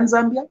 we are one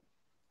Zambia,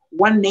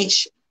 one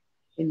nation.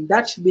 And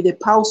that should be the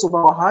pulse of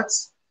our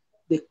hearts,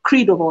 the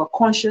creed of our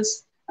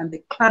conscience, and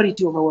the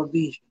clarity of our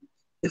vision.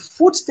 The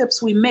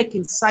footsteps we make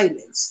in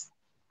silence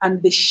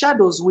and the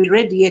shadows we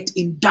radiate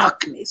in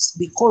darkness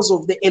because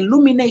of the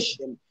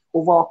illumination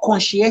of our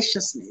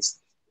conscientiousness,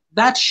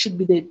 that should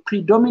be the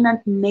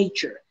predominant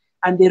nature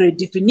and the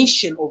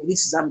redefinition of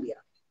this Zambia.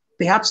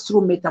 Perhaps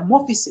through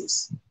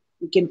metamorphosis,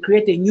 we can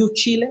create a new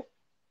Chile,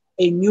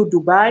 a new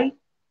Dubai,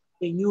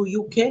 a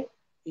new UK,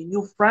 a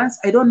new France.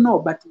 I don't know,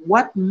 but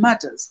what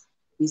matters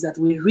is that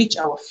we reach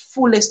our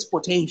fullest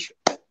potential,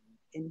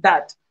 and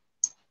that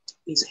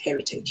is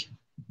heritage.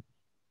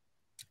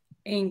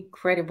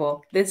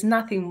 Incredible. There's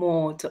nothing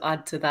more to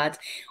add to that.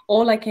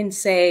 All I can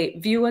say,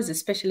 viewers,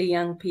 especially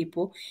young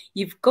people,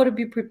 you've got to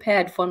be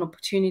prepared for an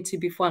opportunity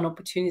before an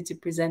opportunity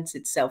presents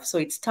itself. So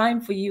it's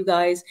time for you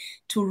guys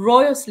to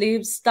roll your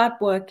sleeves, start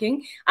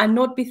working, and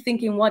not be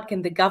thinking, what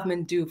can the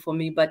government do for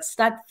me? But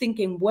start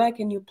thinking, where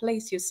can you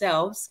place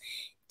yourselves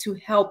to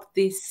help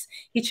this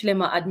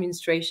Hichilema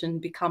administration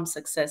become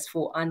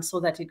successful, and so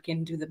that it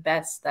can do the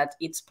best that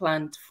it's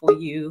planned for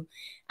you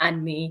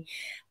and me.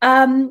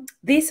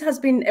 This has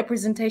been a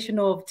presentation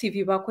of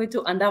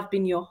TVBAKWETU, and I've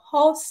been your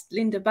host,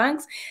 Linda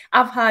Banks.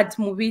 I've had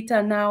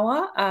Mubita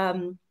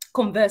Nawa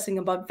conversing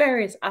about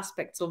various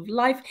aspects of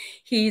life,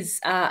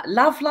 his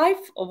love life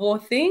of all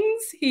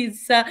things,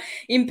 his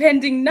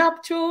impending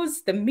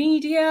nuptials, the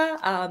media,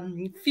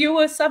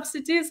 fewer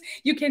subsidies.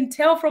 You can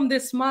tell from the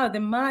smile the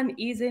man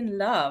is in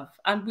love,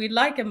 and we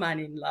like a man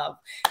in love.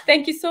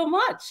 Thank you so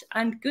much,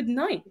 and good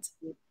night.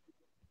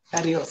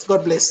 Adios.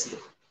 God bless you.